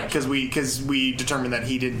 Because we determined that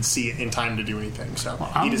he didn't see it in time to do anything. So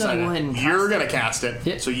he decided go ahead and you're going to cast it.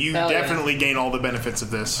 Yep. So you definitely gain all the benefits of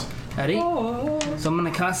this. Ready? So I'm going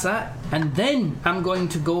to cast that, and then I'm going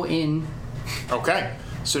to go in. Okay.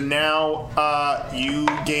 So now you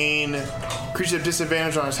gain creatures have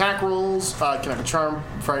disadvantage on attack rolls. Can have a charm,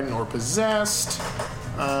 frightened, or possessed.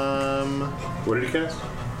 What did he cast?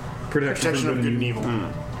 Protection of good and evil.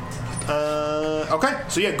 Okay,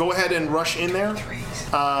 so yeah, go ahead and rush in there.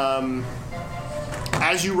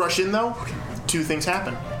 As you rush in, though, two things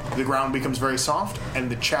happen. The ground becomes very soft, and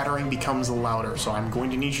the chattering becomes louder. So I'm going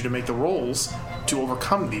to need you to make the rolls to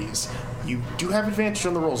overcome these. You do have advantage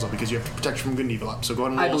on the rolls, though, because you have to protect from good and evil up. So go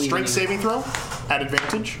ahead and roll a strength saving throw at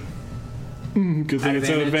advantage. Good thing it's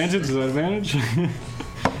at advantage. Is that advantage?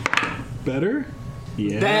 Better?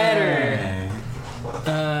 Yeah. Better. It's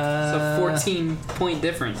a 14-point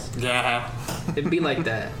difference. Yeah. It'd be like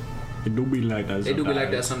that. It do be like that sometimes. It do be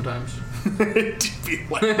like that sometimes. It do be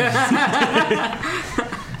like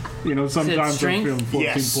that. You know, sometimes I'm strength? feeling 14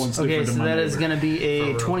 Yes. points Okay, different so than my that is neighbor. going to be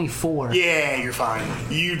a 24. Yeah, you're fine.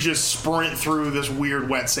 You just sprint through this weird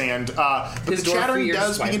wet sand. But the His dwarf chattering fears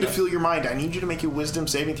does begin to Spice fill your mind. I need you to make a wisdom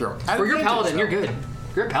saving throw. At For your advantage, paladin, though. you're good.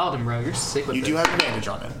 You're a paladin, bro. You're sick with You it. do have advantage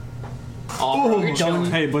on it. Oh, bro, you're chilling.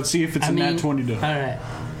 Hey, but see if it's a nat 20 to. Alright.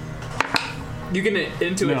 You get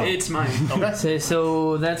into No. it. It's mine. Okay.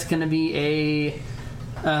 So that's going to be a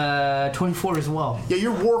 24 as well. Yeah,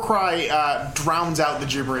 your war cry drowns out the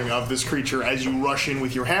gibbering of this creature as you rush in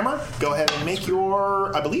with your hammer. Go ahead and make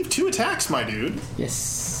your, I believe, 2 attacks, my dude.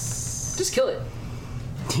 Yes. Just kill it.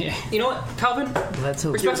 Yeah. You know what, Calvin? That's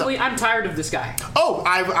okay. Respectfully, I'm tired of this guy. Oh,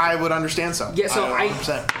 I would understand so. Yeah, so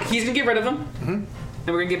 100%. he's gonna get rid of him, and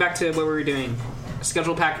we're gonna get back to what we were doing.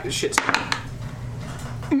 Schedule pack shit.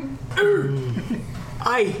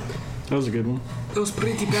 That was a good one. It was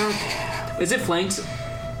pretty bad. Is it flanked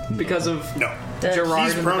because of No. Gerard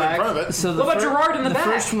He's in the prone in back? front of it. So What about Gerard in the back?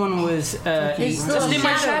 first one was He's still Just a name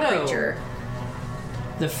my shadow shadow. creature.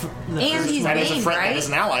 the And first he's That is a Bane, friend. right? That is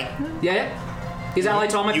an ally. Yeah. He's allied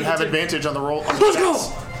to all my You have advantage on the roll. On the Let's go!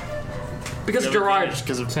 attacks. Because of You have Gerard. advantage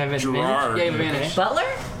Because of So I have advantage? Gerard. Yeah, you have advantage. Butler?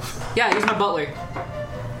 Yeah, he's my butler.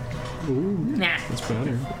 Nah. That's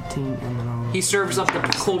better. 15 and then I'll- He serves up the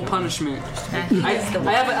cold punishment. He I is the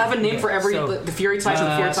have a name for every So, the fury type,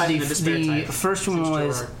 the fear type, and the despair the type. first one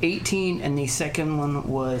was 18 and the second one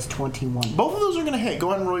was 21. Both of those are going to hit. Go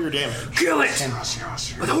ahead and roll your damage. Kill it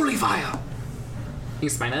with holy fire. You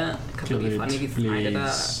smite it. Kill Could be it, funny if you smite it.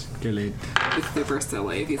 please. Kill it. It's the first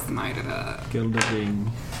away if you smite it. Kill the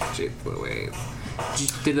thing. Shoot the waves.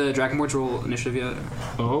 Did the Dragonborns roll initiative yet?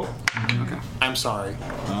 Oh. Okay. I'm sorry.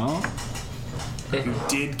 Oh. You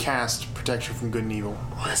did cast Protection from Good and Evil.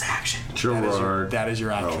 What is action? Gerard. That is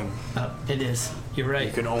your action. It is. You're right.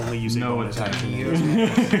 You can only use a bonus action.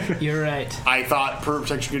 You're right. I thought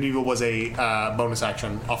Protection from Good and Evil was a bonus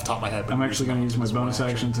action off the top of my head. But I'm actually going to use my bonus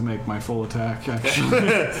action to make my full attack action.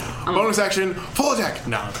 bonus action, full attack.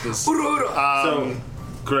 No, this. So,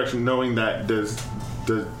 correction. Knowing that, does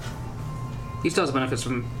He still has benefits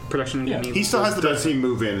from production. Yeah, he still has the. Does he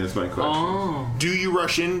move in? Is my question. Oh. Do you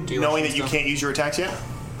rush in knowing that you can't use your attacks yet?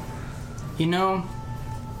 You know,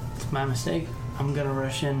 it's my mistake. I'm gonna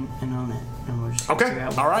rush in and own it, and we're just gonna Okay. figure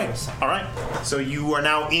out All what right. it is. All right. So you are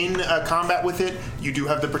now in combat with it. You do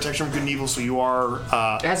have the Protection from Good and Evil, so you are.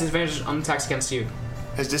 It has advantage on attacks against you.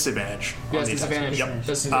 Has disadvantage. Yes, on the attacks. disadvantage. Yep.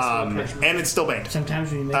 That's And it's still banned.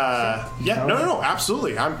 Sometimes we make Yeah. No.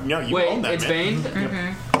 Absolutely. You Wait, own that. it's man.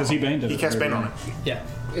 baned? Because he banned it. He cast Bane on it. Yeah.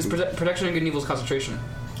 Is protection and good and evil's concentration?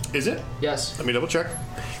 Is it? Yes. Let me double check.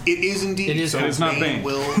 It is indeed. It is, So but it's not Bane.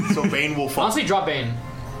 So Bane will fall. Honestly, drop Bane.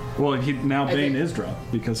 Well, now I Bane think- is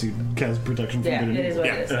dropped because he has protection from Yeah, good and it is evil.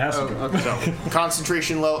 what it is. It has to Oh, drop. okay. So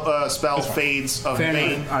concentration spell fades of Fair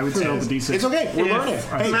Bane. enough. I would still the D6. It's okay. We're If learning.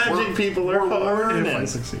 I Hey, Magic people are we're hard. If I learning.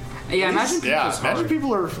 succeed. Yeah, imagine Magic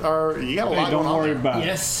people are. You got a lot Hey, going don't on worry there. about it.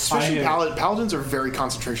 Yes. Especially I- paladins are very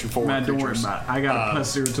concentration forward. Man, don't worry creatures. about it. I got a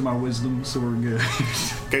plus 0 to my wisdom, so we're good.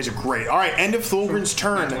 Guys are great. All right, end of Thulgrin's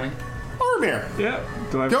turn. Armir, Yeah.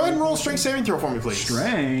 Do I go ahead and roll a strength saving throw for me, please.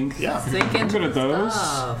 Strength. Yeah, I'm good at those.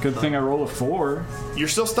 Good thing I roll a 4. you're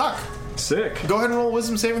still stuck. Sick. Go ahead and roll a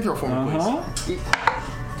wisdom saving throw for me, please.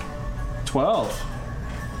 12.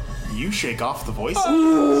 You shake off the voice.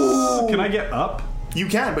 Can I get up? You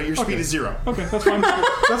can, but your speed Okay. is 0. Okay, that's fine.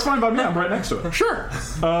 That's fine by me. I'm right next to it. Sure.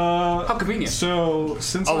 How convenient. So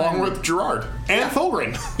since Along with Gerard and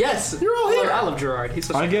Thulgrin. Yes. You're all here. I love Gerard. He's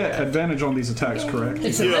such I a get advantage on these attacks, correct?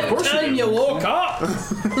 It's Yeah, of about course you time do. you woke up. 3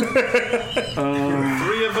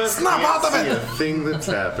 of us Snap out of can't see it. a thing that's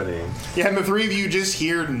happening. Yeah, and the 3 of you just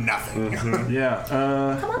hear nothing. Yeah.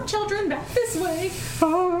 Come on, children, back this way.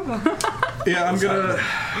 Yeah, I'm gonna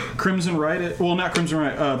Crimson Rite it. Well, not Crimson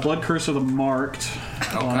Rite. Blood Curse of the Marked.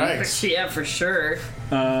 Okay. Yeah, for sure.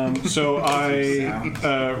 So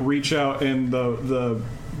I reach out and the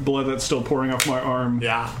blood that's still pouring off my arm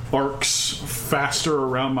arcs faster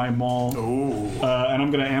around my maul. And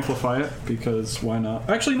I'm going to amplify it, because why not?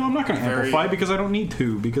 Actually, no, I'm not going to amplify because I don't need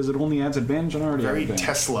to, because it only adds advantage and I already have Very advantage.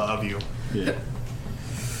 Tesla of you. Yeah.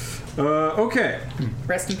 Okay.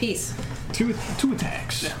 Rest in peace. Two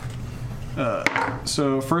attacks.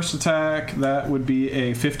 So first attack, that would be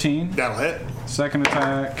a 15. That'll hit. Second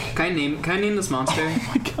attack. Can I name this monster?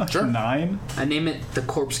 Oh my gosh. Sure. 9. I name it the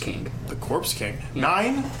Corpse King. The Corpse King.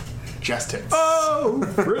 9. Just hits. Oh,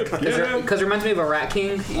 frick. Because it reminds me of a Rat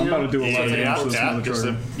King. I'm about to do a lot of damage to this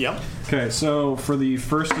motherfucker. Yep. Okay, so for the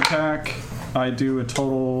first attack, I do a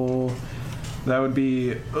total. That would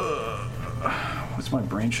be. What's my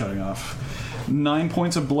brain shutting off? 9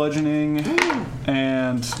 points of bludgeoning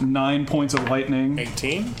and 9 points of lightning.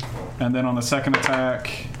 18. And then on the second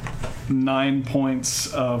attack, 9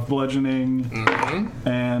 points of bludgeoning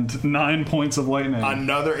and 9 points of lightning.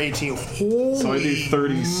 Another 18. Holy so I do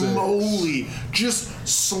 36. moly. Just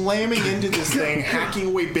slamming into this thing, hacking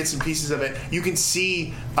away bits and pieces of it. You can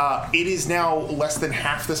see it is now less than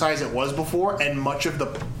half the size it was before, and much of the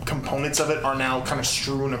components of it are now kind of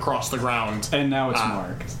strewn across the ground. And now it's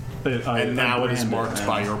marked. And now it is marked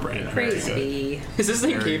by your brand. Crazy. Is this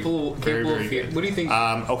thing capable of fear? What do you think?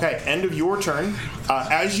 Okay, end of your turn.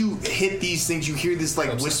 As you hit these things, you hear this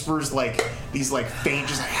like whispers, like these like faint,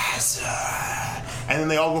 just like, and then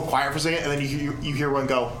they all go quiet for a second, and then you hear one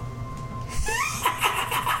go.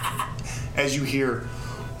 As you hear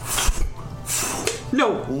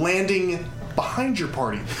landing behind your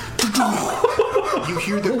party. You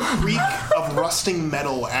hear the creak of rusting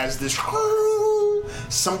metal as this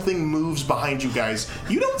something moves behind you guys.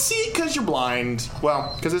 You don't see it because you're blind.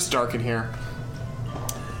 Well, because it's dark in here.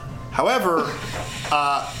 However,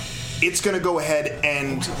 it's going to go ahead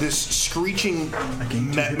and this screeching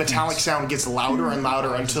metallic sound gets louder and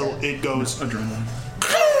louder until it goes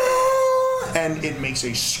and it makes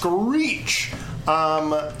a screech.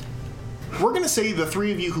 We're going to say the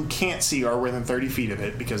three of you who can't see are within 30 feet of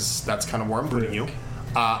it, because that's kind of where I'm putting you.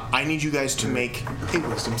 I need you guys to make a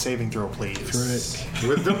wisdom saving throw, please.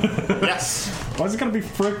 Wisdom? Yes. Why is it gotta be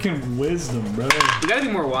freaking wisdom, bro? You gotta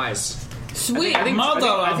be more wise. Sweet I think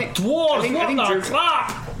dwarves,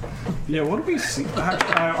 clap. Yeah, what do we see?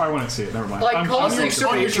 I wouldn't see it. Never mind. Like, call us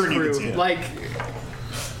on your turn, you can crew. see it. Like,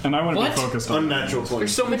 and I wouldn't What? be focused on Unnatural point.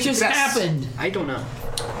 there's so much just happened? I don't know.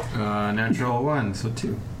 Natural 1, so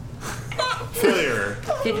 2. Failure.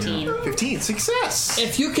 15. 15. Success.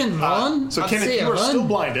 If you can run, So I'd Kenneth, say you are run. still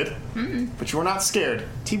blinded, but you are not scared.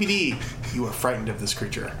 TBD, you are frightened of this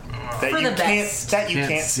creature. That For you the can't. best. That you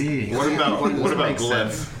can't see. What about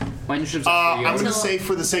Glyph? Why don't you I'm going to say,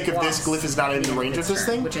 for the sake of this, Glyph is not in the range of this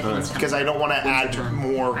thing, Which I think is because I don't want to add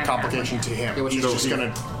more complication to him. He's just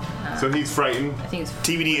going to. So he's frightened. I think it's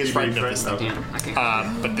TBD is frightened of this thing. Damn, I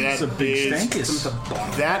can't. But that It's a big is stankus.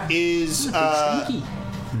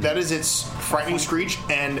 that is its frightening screech,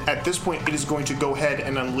 and at this point, it is going to go ahead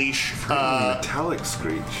and unleash Metallic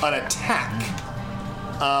screech. an attack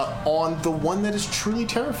on the one that is truly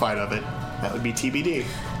terrified of it. That would be TBD.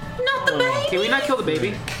 not the baby. Can we not kill the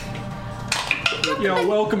baby? Yo,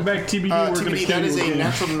 welcome back, TBD. We're gonna TBD, kill that is you a again.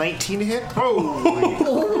 natural 19 to hit.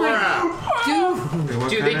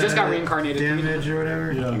 Dude, they just got reincarnated. Damage or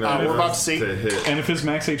whatever? Yeah. We're about to see. To hit. And if his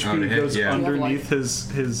max to HP hit, goes yeah. underneath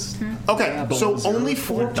his Okay, so Below only 0,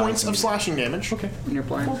 4 or points die. of slashing damage. Okay. When you're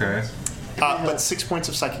playing. Okay. But 6 points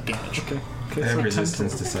of psychic damage. Okay. I have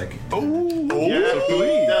resistance to psychic. Yeah,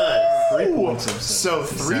 he does. 3 points of So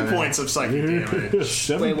 3 7. points of psychic damage.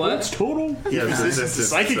 7 Wait, what? points total? Yeah, resistance to resistance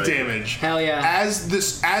psychic to psychic. damage. Hell yeah.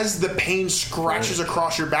 As the pain scratches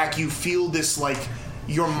across your back, you feel this like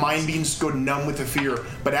your mind beams go numb with the fear.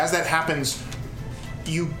 But as that happens,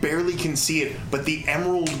 you barely can see it, but the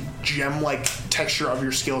emerald gem-like texture of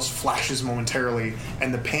your scales flashes momentarily,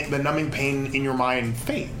 and the numbing pain in your mind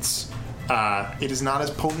fades. It is not as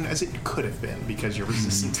potent as it could have been because you're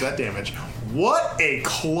resistant to that damage. What a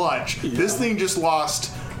clutch! Yeah. This thing just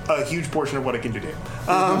lost a huge portion of what it can do to you.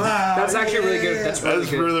 That's actually really good. That's really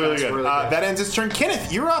good. Really good. That ends its turn.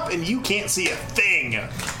 Kenneth, you're up, and you can't see a thing.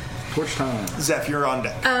 Torch time. Zeph, you're on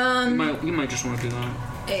deck. You might just want to do that.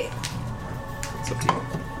 It's up to you.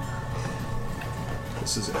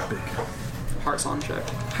 This is epic. Heart song check.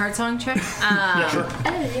 Heart song check. Yeah, sure.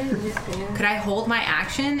 Could I hold my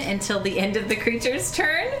action until the end of the creature's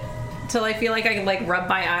turn? Till I feel like I can like rub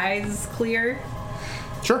my eyes clear?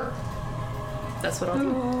 Sure. That's what I'll do.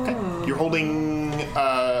 Okay. You're holding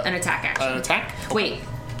An attack action. an attack. Wait.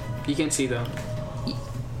 You can't see though.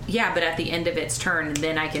 Yeah, but at the end of its turn,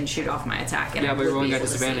 then I can shoot off my attack. And Yeah, I but you're would rolling be at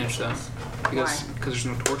able to see. disadvantage though. Because there's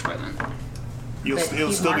no torch by then. He's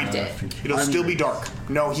still marked be it. it'll still be dark.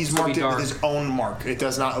 No, he's Still be marked it dark. with his own mark. It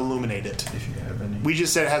does not illuminate it. We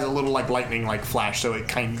just said it has a little like lightning like flash, so you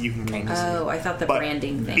can kind of see. Oh, I thought the But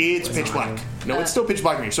branding thing. It's was pitch on. black. No, it's still pitch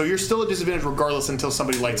black in here. So you're still at disadvantage regardless until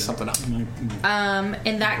somebody lights something up.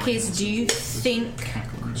 In that case, do you think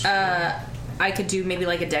I could do maybe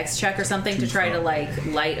like a dex check or something to try to like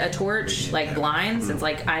light a torch, like blinds? It's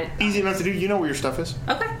like Easy enough to do. You know where your stuff is.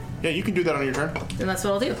 Okay. Yeah, you can do that on your turn. Then that's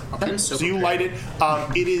what I'll do. Okay. So you light it.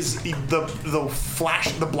 It is the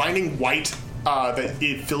flash, the blinding white that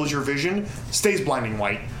it fills your vision stays blinding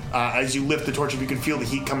white. As you lift the torch, you can feel the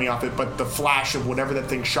heat coming off it, but the flash of whatever that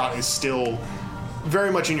thing shot is still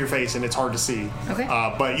very much in your face, and it's hard to see. Okay.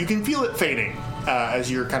 But you can feel it fading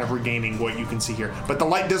as you're kind of regaining what you can see here. But the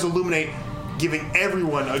light does illuminate, giving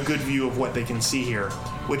everyone a good view of what they can see here,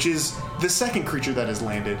 which is the second creature that has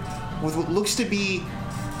landed with what looks to be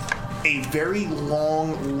a very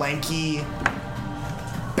long, lanky,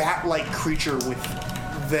 bat-like creature with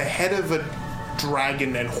the head of a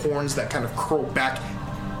dragon and horns that kind of curl back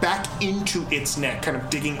into its neck, kind of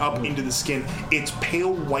digging up into the skin. Its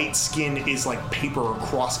pale white skin is like paper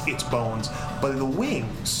across its bones, but the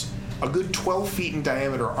wings, a good 12 feet in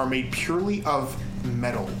diameter, are made purely of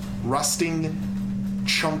metal, rusting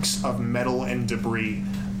chunks of metal and debris.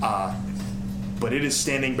 But it is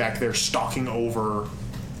standing back there, stalking over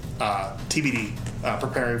TBD,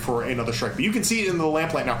 preparing for another strike. But you can see it in the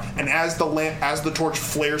lamplight now. And as the torch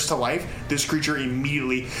flares to life, this creature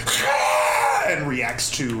immediately and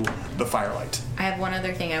reacts to the firelight. I have one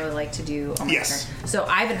other thing I would like to do on my Yes. turn. So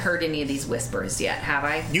I haven't heard any of these whispers yet, have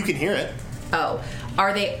I? You can hear it. Oh,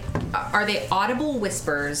 are they audible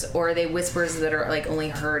whispers, or are they whispers that are like only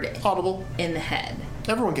heard audible in the head?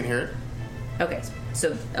 Everyone can hear it. Okay,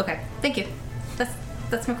 so thank you.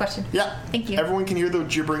 That's my question. Yeah. Thank you. Everyone can hear the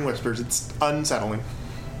gibbering whispers. It's unsettling.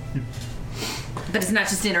 But it's not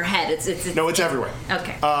just in her head. It's No, it's everywhere.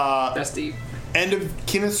 Okay. That's deep. End of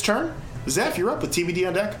Kenneth's turn. Zeph, you're up with TBD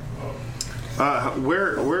on deck.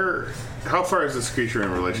 How far is this creature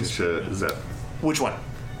in relation to Zeph? Which one?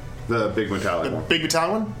 The big metallic one. Big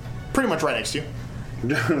metallic one? Pretty much right next to you.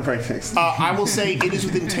 Right next. I will say it is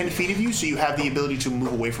within 10 feet of you, so you have the ability to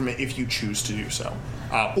move away from it if you choose to do so.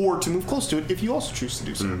 Or to move close to it if you also choose to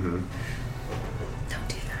do so. Mm-hmm.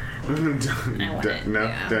 I want it. No,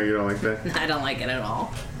 Yeah. no, you don't like that. I don't like it at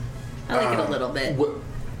all. I like it a little bit.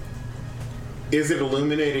 Is it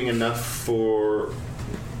illuminating enough for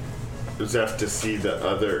Zeph to see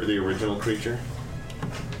the original creature?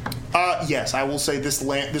 Yes, I will say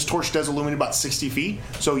this torch does illuminate about 60 feet,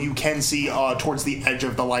 so you can see towards the edge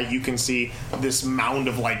of the light, you can see this mound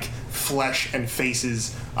of like flesh and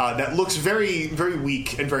faces that looks very, very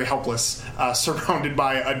weak and very helpless, surrounded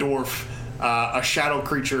by a dwarf, a shadow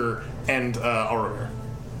creature, and a rotor.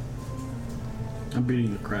 I'm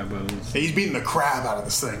beating the crap out of this. He's beating the crap out of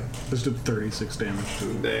this thing. This did 36 damage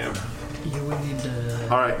to it. Damn. You would need to.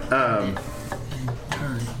 All right.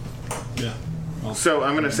 Turn. Yeah. So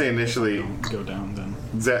I'm gonna say initially go down then.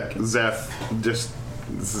 Zeph, this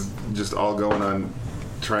is just all going on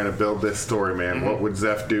trying to build this story, man. Mm-hmm. What would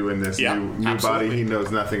Zeph do in this new body he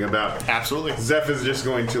knows nothing about? Absolutely. Zeph is just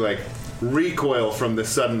going to like recoil from the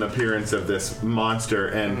sudden appearance of this monster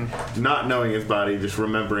and not knowing his body, just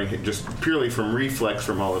remembering it just purely from reflex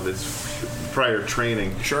from all of his prior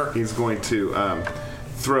training. Sure. He's going to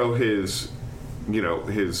throw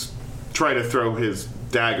try to throw his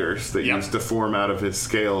daggers that used to form out of his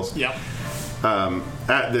scales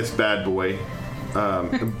at this bad boy.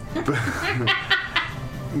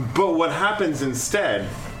 But what happens instead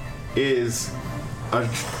is a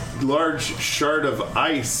large shard of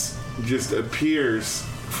ice just appears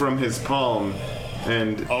from his palm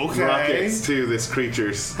and rockets to this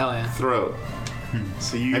creature's throat.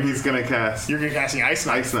 So and he's gonna cast. You're gonna casting Ice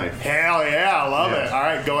Knife. Ice Knife. Hell yeah, I love it. All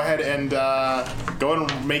right, go ahead and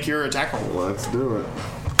make your attack roll. Let's do it.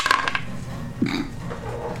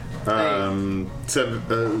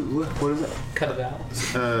 What is it? Cut it out.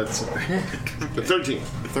 13.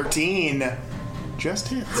 13. Just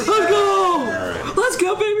hits. Let's go! Right. Let's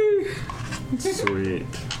go, baby! Sweet.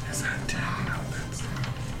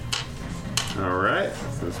 Alright,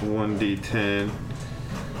 so it's 1d10.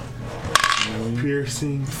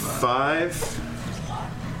 Piercing 5.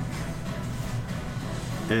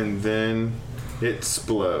 And then it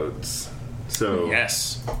explodes. So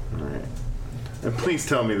yes. Alright. And please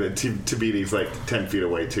tell me that Tabiti's like 10 feet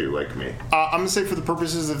away too, like me. I'm gonna say for the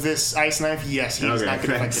purposes of this Ice Knife, yes, he's not gonna get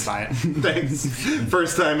affected by it. Thanks.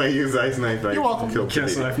 First time I use Ice Knife, I You're welcome. killed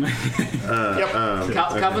Tabiti.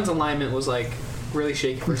 Calvin's alignment was like really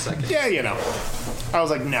shaky for a second. Yeah, you know. I was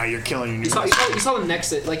like, "No, you're killing me." You saw the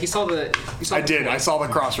next. Like you saw the. I did. I saw the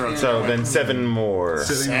crossroads. So then 7 more.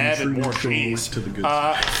 7 more. Jeez.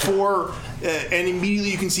 And immediately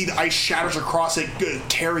you can see the ice shatters across it,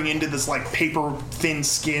 tearing into this like paper thin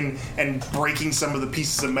skin and breaking some of the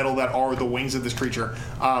pieces of metal that are the wings of this creature.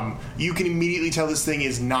 You can immediately tell this thing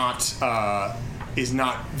is not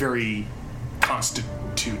very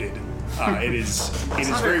constituted. It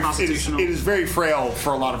is very frail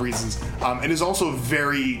for a lot of reasons. It is also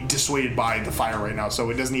very dissuaded by the fire right now, so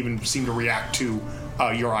it doesn't even seem to react to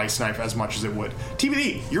your ice knife as much as it would.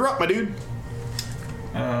 TBD, you're up, my dude.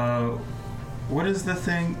 What is the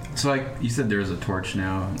thing? So, like, you said there's a torch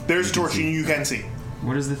now. There's a torch, and you can see.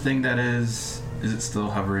 What is the thing that is? Is it still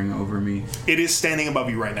hovering over me? It is standing above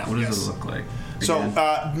you right now. What does it look like? So,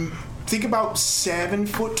 think about 7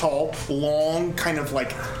 foot tall, long, kind of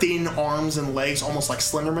like thin arms and legs, almost like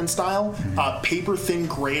Slenderman style. Paper thin,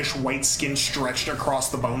 grayish white skin stretched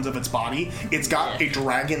across the bones of its body. It's got a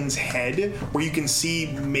dragon's head where you can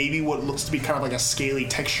see maybe what looks to be kind of like a scaly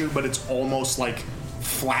texture, but it's almost like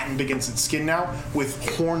flattened against its skin now,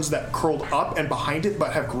 with horns that curled up and behind it,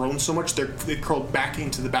 but have grown so much they've curled back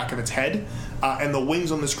into the back of its head. And the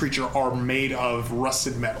wings on this creature are made of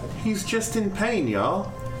rusted metal. He's just in pain,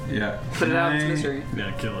 y'all. Yeah. Put it out into misery.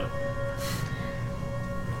 Yeah, kill it.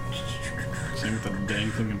 Same with that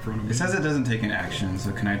dang thing in front of me. It says it doesn't take an action,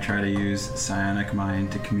 so can I try to use Psionic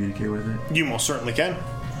Mind to communicate with it? You most certainly can.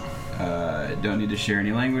 Don't need to share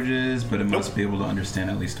any languages, but it must be able to understand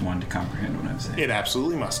at least one to comprehend what I'm saying. It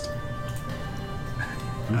absolutely must.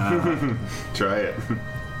 Try it.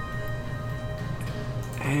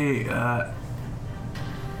 Hey,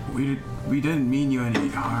 we didn't mean you any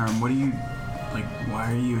harm. What are you, like,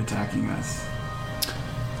 why are you attacking us?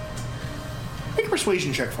 Make a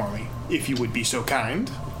persuasion check for me, if you would be so kind.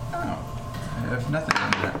 Oh, I have nothing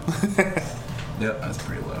on that. Yep, that's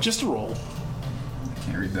pretty low. Just a roll.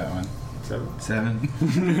 Can't read that one. 7.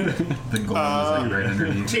 The gold was like right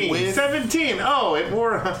underneath. With 17. Oh, it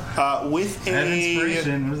wore. With I have a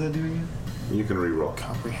inspiration. What does that do again? You can reroll.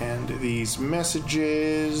 Comprehend these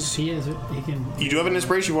messages. He can. You do have an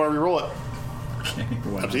inspiration. You want to reroll it? Okay.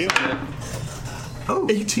 Up to you. Oh,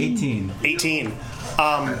 18. 18.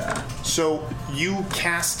 So you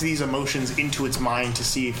cast these emotions into its mind to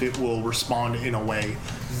see if it will respond in a way.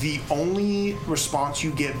 The only response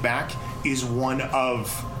you get back is one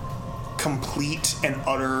of complete and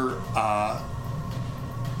utter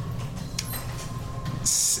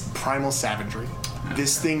primal savagery.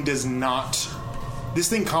 This thing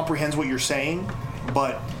comprehends what you're saying,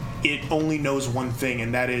 but it only knows one thing,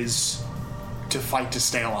 and that is to fight to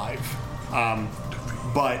stay alive.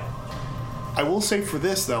 But I will say for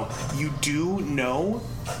this, though, you do know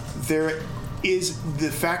there is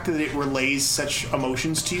the fact that it relays such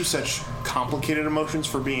emotions to you, such complicated emotions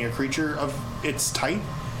for being a creature of its type,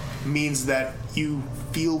 means that you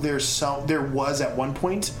feel there was at one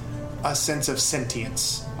point a sense of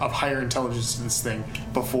sentience, of higher intelligence to this thing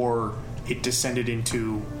before it descended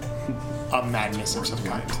into a madness of some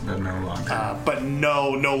kind. But no longer. But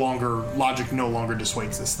no longer, logic no longer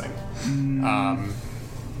dissuades this thing.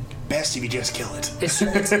 Best if you just kill it.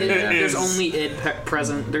 There's only it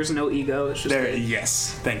present. There's no ego. It's just it.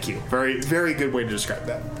 Yes, thank you. Very, very good way to describe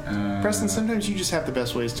that. Preston, sometimes you just have the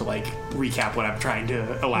best ways to recap what I'm trying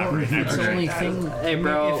to elaborate. Its only thing, hey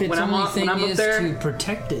bro, if its only thing is there, to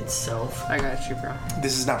protect itself. I got you, bro.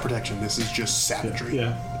 This is not protection. This is just savagery.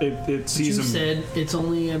 Yeah, it sees you him. said its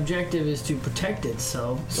only objective is to protect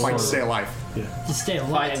itself. Fight to stay alive. Yeah. To stay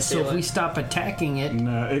alive. So if we stop attacking it,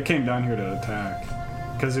 no, it came down here to attack.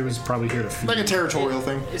 Because it was probably here to feed. Like a territorial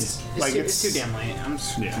thing. It's too damn late.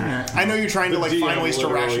 I know you're trying to find ways to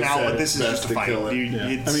rationale, but this is just a fight. I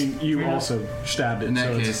mean, you also stabbed it. In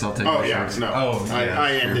that case, I'll take. Oh yeah, no. Oh, yeah,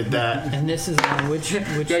 I ended that. And this is on which?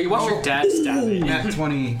 Yeah, you watch your dad stab it. Yeah,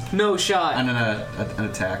 20. No shot. And an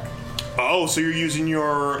attack. Oh, so you're using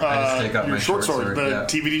your I just take out my short sword, the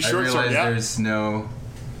TBD short sword. I realize there's no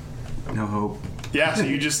hope. Yeah, so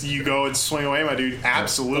you go and swing away, my dude.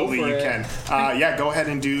 Absolutely, you can. Go ahead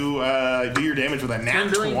and do your damage with a nat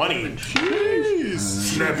 20. Jeez.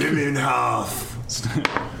 Snap him in half.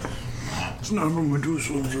 Snap him with 2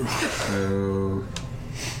 soldiers. So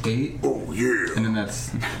 8. Oh yeah. And then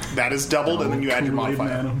that is doubled, and then you add your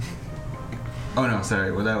modifier. Oh no,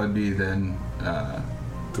 sorry. Well, that would be then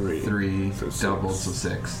 3 so doubled, so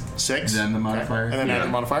 6. 6. Then the modifier. Okay. And then add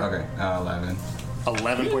your modifier. Okay, 11.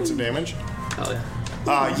 11 points of damage.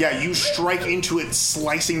 Oh yeah. You strike into it,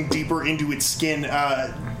 slicing deeper into its skin.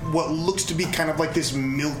 What looks to be kind of like this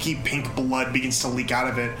milky pink blood begins to leak out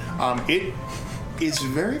of it. It is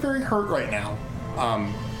very, very hurt right now.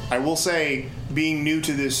 I will say, being new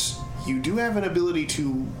to this, you do have an ability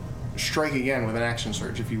to strike again with an action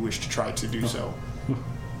surge if you wish to try to do so.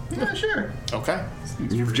 Yeah, sure. Okay.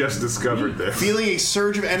 You've just discovered this. Feeling a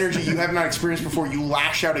surge of energy you have not experienced before, you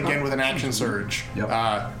lash out again with an action surge.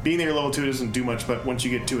 Yep. Being that you're level 2 doesn't do much, but once you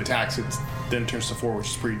get 2 attacks, it then turns to 4, which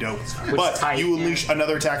is pretty dope. But tight, you unleash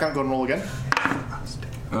another attack on it. Go and roll again.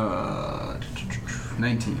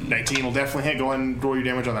 19. 19 will definitely hit. Go ahead and roll your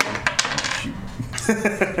damage on that one.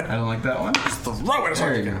 I don't like that one. Just throw it as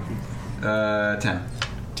hard There as you you go. can. 10.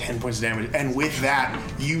 10 points of damage. And with that,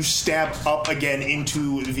 you stab up again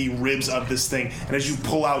into the ribs of this thing. And as you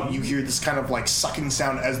pull out, you hear this kind of like sucking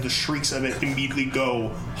sound as the shrieks of it immediately go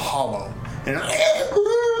hollow.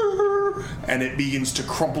 And it begins to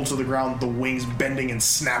crumple to the ground, the wings bending and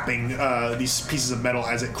snapping these pieces of metal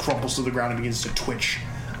as it crumples to the ground and begins to twitch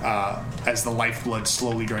as the lifeblood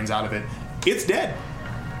slowly drains out of it. It's dead.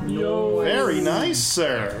 Yo. Very nice,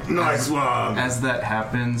 sir. Nice one. As that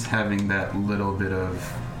happens, having that little bit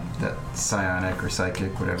of that psionic or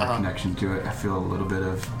psychic, whatever connection to it, I feel a little bit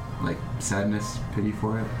of like sadness, pity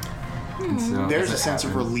for it. And so There's as a it sense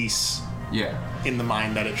of happens- release Yeah. in the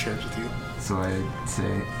mind that it shares with you. So I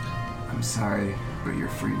say, I'm sorry, but you're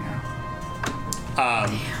free now.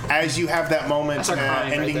 As you have that moment, I start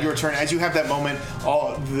crying ending right your there. turn, as you have that moment,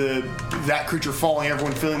 that creature falling,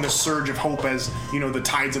 everyone feeling this surge of hope as the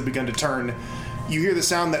tides have begun to turn. You hear the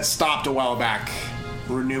sound that stopped a while back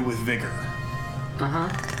renew with vigor.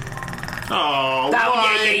 Oh,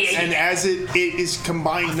 yeah. And as it is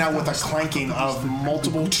combined now with a clanking of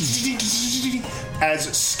multiple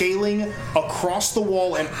as scaling across the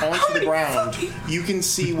wall and onto the ground, you can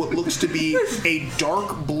see what looks to be a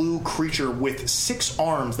dark blue creature with 6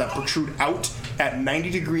 arms that protrude out at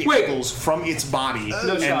 90-degree angles from its body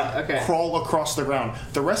and crawl across the ground.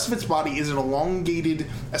 The rest of its body is an elongated,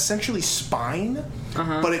 essentially spine,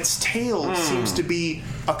 but its tail seems to be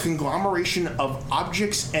a conglomeration of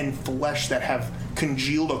objects and flesh that have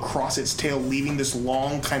congealed across its tail, leaving this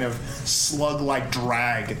long kind of slug-like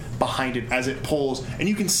drag behind it as it pulls. And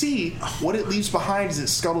you can see what it leaves behind as it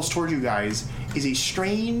scuttles towards you guys is a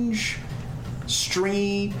strange,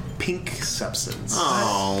 stringy pink substance.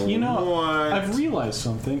 Oh, You know, what? I've realized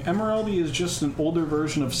something. Emeraldi is just an older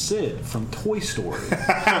version of Sid from Toy Story.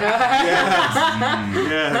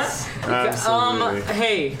 Yes, absolutely.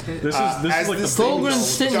 Hey, This is like the Fulgrim's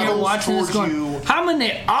sitting here watching this going, how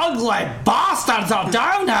many ugly bastards are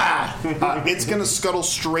down there? It's going to scuttle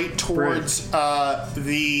straight towards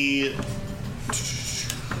the...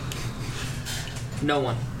 no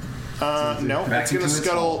one. No, it's going to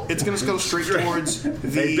scuttle. It's going to scuttle straight towards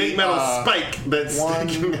the A big metal spike that's one,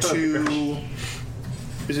 sticking out. 2.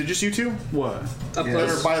 Is it just you two? What? Up That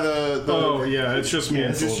close. are by the Oh, yeah, it's just me.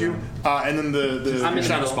 it's just you. And then the I'm in the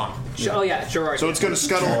shadow middle. spawn. Oh yeah, sure. So it's going to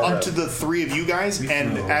scuttle up to the 3 of you guys,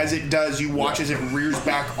 and as it does, you watch as it rears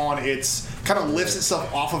back on its, kind of lifts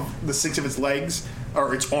itself off of the 6 of its legs,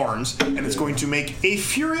 or its arms, and it's going to make a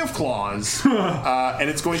fury of claws, and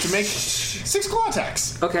it's going to make 6 claw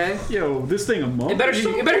attacks. Okay. Yo, this thing a monk? It better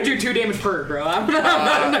do 2 damage per, bro. I'm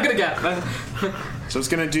not gonna get. So it's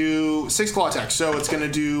going to do 6 claw attacks. So it's going to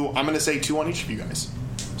do, I'm going to say 2 on each of you guys.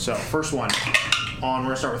 So first one, we're going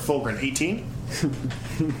to start with Fulgrim, 18.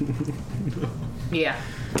 Yeah.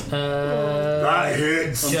 That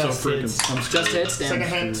hits. Just hits. Just hits. Second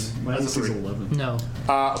Damn. hit. My That's a AC is 3. 11. No.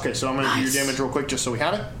 Okay, so I'm going to do your damage real quick just so we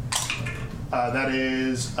have it. That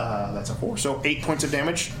is, that's a 4. So 8 points of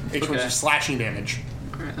damage. 8 points of slashing damage.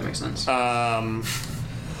 Alright, that makes sense.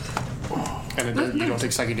 And you don't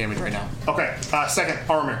take psychic damage right now. Okay, second,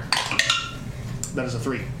 armor. That is a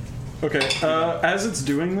 3. Okay, as it's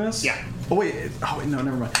doing this... Yeah. Oh, wait, no,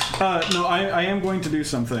 never mind. No, I am going to do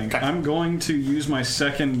something. Okay. I'm going to use my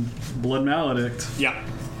second Blood Maledict. Yeah.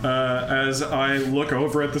 As I look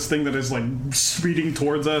over at this thing that is, like, speeding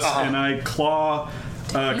towards us, and I claw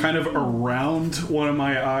kind of around one of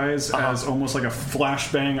my eyes as almost like a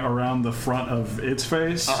flashbang around the front of its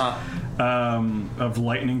face. Of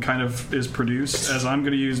lightning kind of is produced, as I'm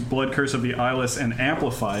going to use Blood Curse of the Eyeless and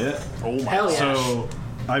amplify it. Oh my Hell yeah. So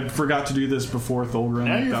I forgot to do this before Thulgrim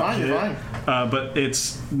Yeah, you're got fine, hit. you're fine. But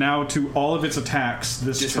it's now to all of its attacks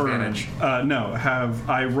this turn. Disadvantage.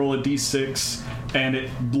 I roll a d6 and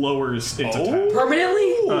it lowers its attack.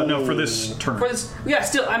 Permanently? No, for this turn. For this, yeah,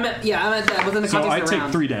 still, I'm at that within the So context I of the take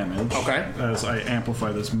round. 3 damage. Okay. As I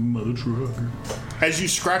amplify this mother trucker. As you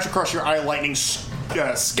scratch across your eye, lightning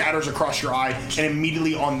scatters across your eye, and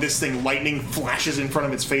immediately on this thing, lightning flashes in front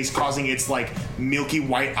of its face, causing its like milky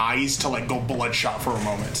white eyes to like go bloodshot for a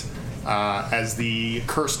moment. As the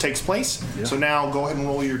curse takes place. Yeah. So now go ahead and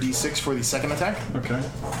roll your d6 for the second attack. Okay.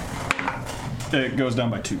 It goes down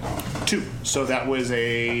by 2. 2. So that was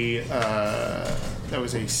a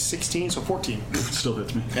 16, so 14. Still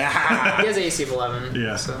hits me. He has an AC of 11.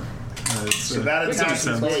 Yeah. So That attack is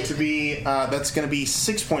going to be that's going to be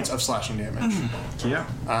 6 points of slashing damage. Yeah.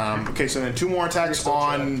 Okay, so then 2 more attacks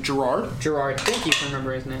on Gerard. Gerard, thank you for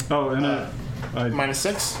remembering his name. Oh, and minus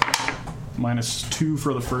 6. Minus 2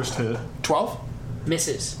 for the first hit. 12.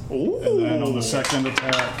 Misses. Ooh. And then on the second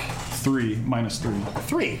attack, 3. Minus 3.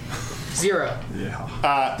 3. 0.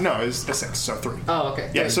 Yeah. No, it's a 6, so 3. Oh,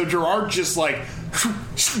 okay. Yeah, so Gerard just like,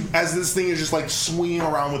 as this thing is just like swinging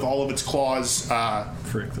around with all of its claws.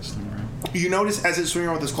 Frick this thing around. You notice as it's swinging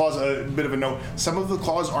around with its claws, a bit of a note. Some of the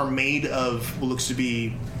claws are made of what looks to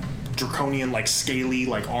be draconian, like scaly,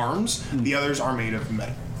 like arms. The others are made of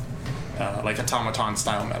metal. Like automaton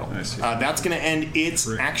style metal. That's going to end its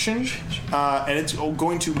action, and it's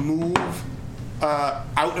going to move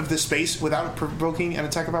out of this space without provoking an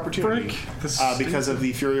attack of opportunity because of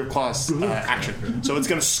the Fury of Claws action. So it's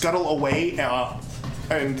going to scuttle away,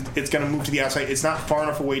 and it's going to move to the outside. It's not far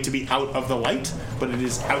enough away to be out of the light, but it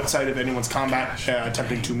is outside of anyone's combat,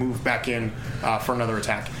 attempting to move back in for another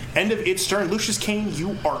attack. End of its turn. Lucius Kane,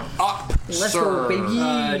 you are up, Let's sir. go,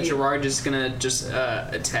 baby. Gerard is going to just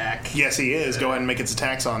attack. Yes, he is. Go ahead and make its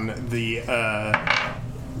attacks on the And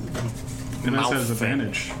mouth that has thing.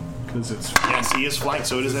 advantage. Because it's... Yes, he is flanked,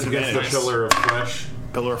 so it is It's an against advantage. the pillar of flesh.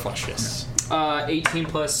 Pillar of flesh, yes. 18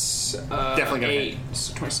 plus Definitely gonna 8, hit.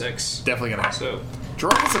 so 26. Definitely gonna hit. So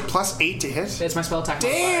Gerard has a plus 8 to hit. It's my spell attack.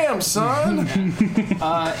 Damn, son!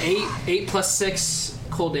 8 plus 6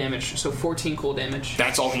 cold damage, so 14 cold damage.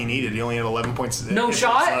 That's all he needed. He only had 11 points. No hit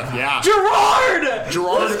shot? points left. Yeah. Gerard!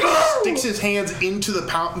 Gerard Let's go! sticks his hands into the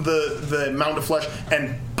mound of flesh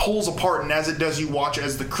and pulls apart, and as it does, you watch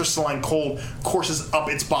as the crystalline cold courses up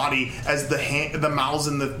its body as the mouths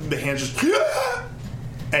and the hands just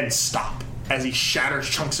and stop as he shatters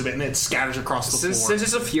chunks of it and it scatters across the floor. Since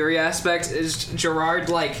it's a fury aspect, is Gerard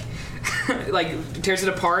like tears it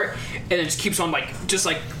apart and then just keeps on just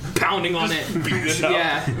pounding on it. Beating it up.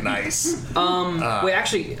 Yeah. Nice. Wait,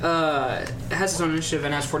 actually, it has its own initiative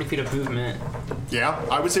and has 40 feet of movement. Yeah,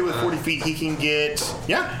 I would say with 40 feet he can get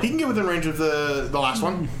within range of the last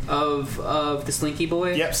one of the Slinky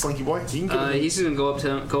Boy. Yep, Slinky Boy. He can get he's gonna go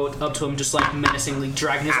up to him, just like menacingly,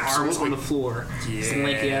 dragging his arms on the floor. Yes. His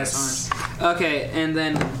lanky ass arms. Okay, and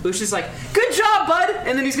then Lucius is like, "Good job, bud!"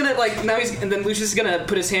 And then he's gonna and then Lucius is gonna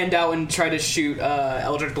put his hand out and try to shoot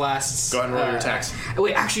Eldritch Blasts. Go ahead and roll your attacks.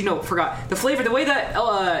 Wait, actually, no, forgot. The way that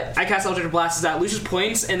I cast Eldritch Blast is that Lucius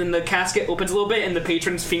points, and then the casket opens a little bit, and the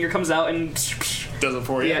patron's finger comes out and does it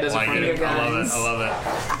for you. Yeah, it does it for me. I love it.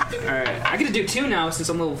 All right, I get to do 2 now since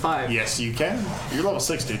I'm level 5. Yes, you can. You're level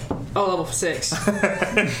 6, dude. Oh, level 6.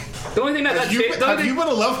 The only thing Have you been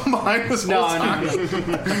a level behind this whole time?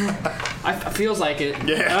 It feels like it.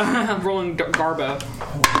 Yeah. I'm rolling Garbo.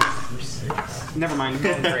 Never mind. I'm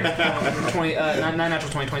rolling great. 9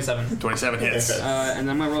 natural 20, 27. 27 hits. And then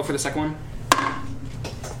I'm gonna roll for the second one.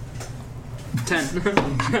 10.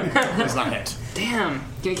 Does not hit. Damn.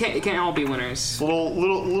 It can't all be winners.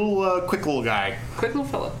 Little quick little guy. Quick little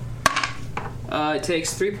fella. It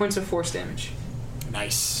takes 3 points of force damage.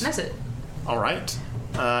 Nice. And that's it. All right.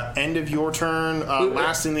 End of your turn.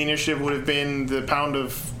 Last in the initiative would have been the pound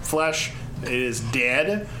of flesh. It is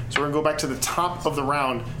dead. So we're going to go back to the top of the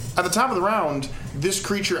round. At the top of the round, this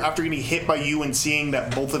creature, after getting hit by you and seeing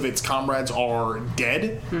that both of its comrades are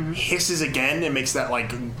dead, hisses again and makes that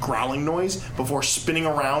growling noise before spinning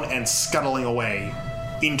around and scuttling away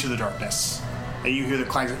into the darkness. And you hear the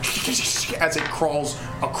clangs as it crawls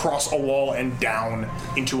across a wall and down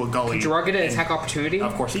into a gully. Can Gerard get an attack opportunity?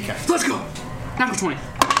 Of course he can. Let's go! Natural 20.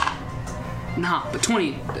 Nah, but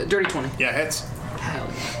 20. Dirty 20. Yeah, hits. Hell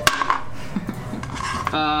yeah.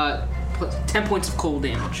 10 points of cold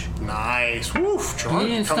damage. Nice. Woof. Gerard You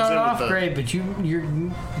didn't comes start in off with the- great, but you're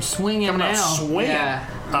swinging Coming out now. swinging. Yeah.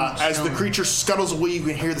 As the creature scuttles away, you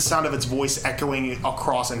can hear the sound of its voice echoing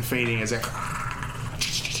across and fading as it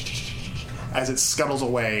scuttles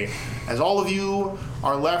away. As all of you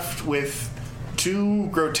are left with 2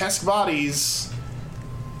 grotesque bodies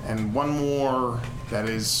and one more that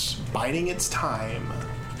is biding its time.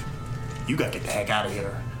 You gotta get the heck out of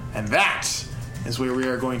here. And that is where we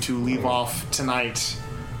are going to leave off tonight,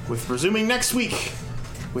 with resuming next week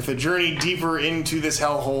with a journey deeper into this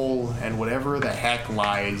hellhole and whatever the heck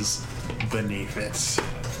lies beneath it.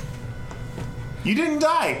 You didn't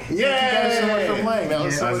die. Thank you guys so much for playing. That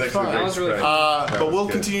was so much fun. That was really fun. But we'll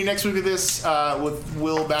continue next week with this, with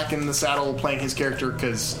Will back in the saddle playing his character,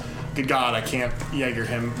 because, good God, I can't Jaeger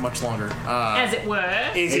him much longer. As it were.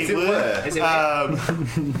 As it were.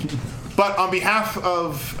 But on behalf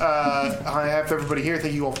of everybody here,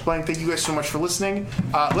 thank you all for playing. Thank you guys so much for listening.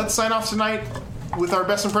 Let's sign off tonight with our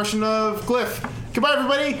best impression of Glyph. Goodbye,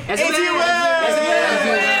 everybody. As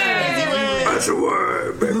a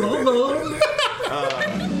word, baby.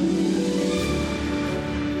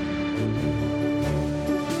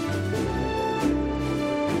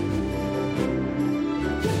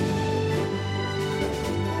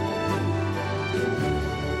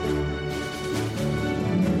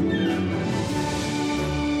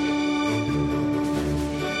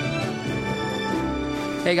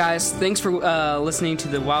 Hey guys, thanks for listening to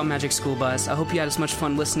the Wild Magic School Bus. I hope you had as much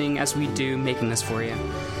fun listening as we do making this for you.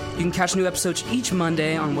 You can catch new episodes each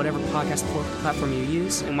Monday on whatever podcast platform you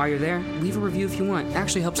use, and while you're there, leave a review if you want. It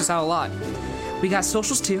actually helps us out a lot. We got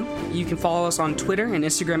socials too. You can follow us on Twitter and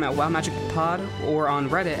Instagram at WildMagicPod or on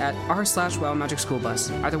Reddit at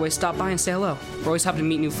r/WildMagicSchoolBus. Either way, stop by and say hello. We're always happy to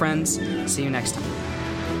meet new friends. See you next time.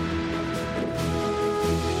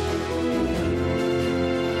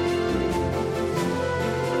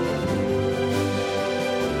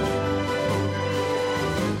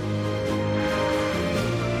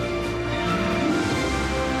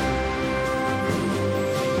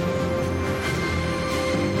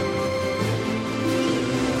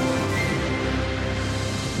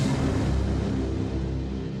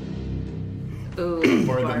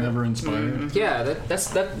 Bar that never inspired. Yeah,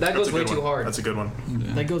 that goes way too hard. That's a good one.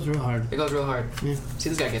 Yeah. That goes real hard. It goes real hard. Yeah. See,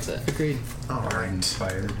 this guy gets it. Agreed. All right.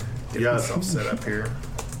 Inspired. Get myself set up here.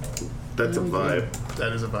 That's a vibe.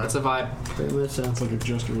 That is a vibe. That's a vibe. Very much so. It's like a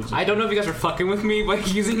gesture. I don't know if you guys are fucking with me by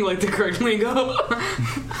using like the correct lingo.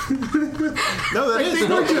 No, that is.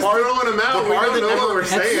 We're just throwing them out. We don't know what we're That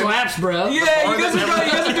saying. slaps, bro. Yeah, you guys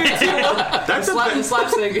are doing too. That's the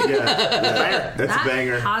slapstick. Yeah, that's a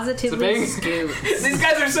banger. Positively scoops. These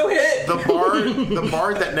guys are so hit. The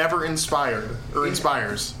bard that never inspired or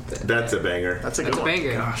inspires. That's a banger. That's a good one.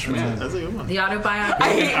 Banger. Gosh, man, that's a good one. The autobiography. I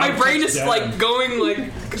hate my brain is like going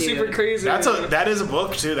like super crazy. That is a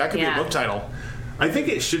book too. That could be a book title. I think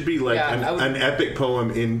it should be like Yeah, an epic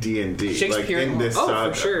poem in D&D, like in this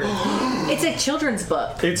saga. for sure. It's a children's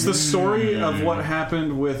book. It's the story of what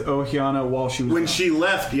happened with Ohiana while she was When she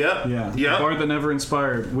left, Yeah. Yep. The Bard that never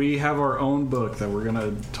inspired. We have our own book that we're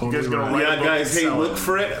gonna totally write. Yeah, guys, hey, look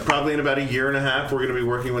for it. Probably in about a year and a half, we're going to be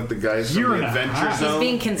working with the guys from the Adventure Zone. He's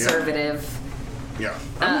being conservative. Yeah.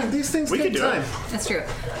 I mean, these things we take could do time. That's true.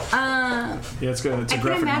 Yeah, it's good. It's a I can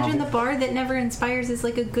graphic imagine novel. The Bard That Never Inspires is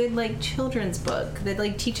like a good like children's book that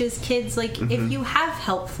like teaches kids like if you have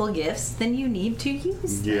helpful gifts, then you need to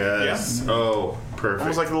use them. Yes. Oh, perfect.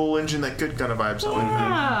 Almost like a little engine that could kind of vibe something.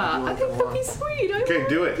 Yeah, I think that'd be sweet. Okay,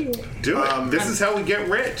 do it. Do it. This is how we get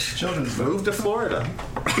rich. Children's Move to Florida.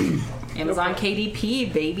 Amazon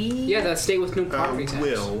KDP, baby. Yeah, that state with no property tax.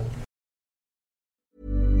 Will.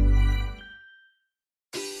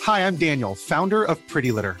 Hi, I'm Daniel, founder of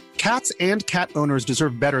Pretty Litter. Cats and cat owners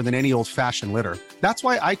deserve better than any old-fashioned litter. That's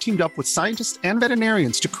why I teamed up with scientists and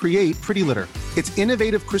veterinarians to create Pretty Litter. Its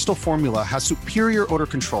innovative crystal formula has superior odor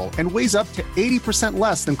control and weighs up to 80%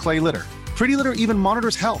 less than clay litter. Pretty Litter even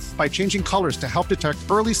monitors health by changing colors to help detect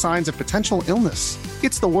early signs of potential illness.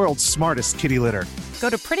 It's the world's smartest kitty litter. Go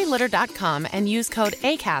to prettylitter.com and use code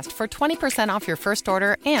ACAST for 20% off your first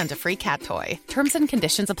order and a free cat toy. Terms and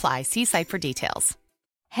conditions apply. See site for details.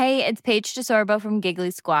 Hey, it's Paige DeSorbo from Giggly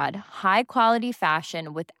Squad. High quality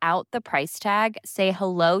fashion without the price tag. Say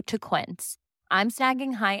hello to Quince. I'm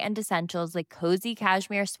snagging high-end essentials like cozy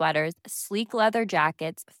cashmere sweaters, sleek leather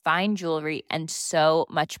jackets, fine jewelry, and so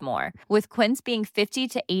much more. With Quince being 50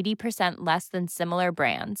 to 80% less than similar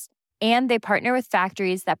brands. And they partner with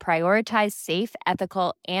factories that prioritize safe,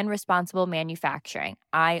 ethical, and responsible manufacturing.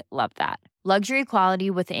 I love that. Luxury quality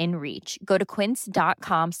within reach. Go to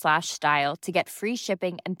quince.com/style to get free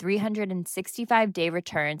shipping and 365-day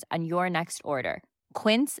returns on your next order.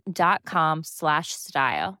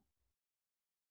 Quince.com/style.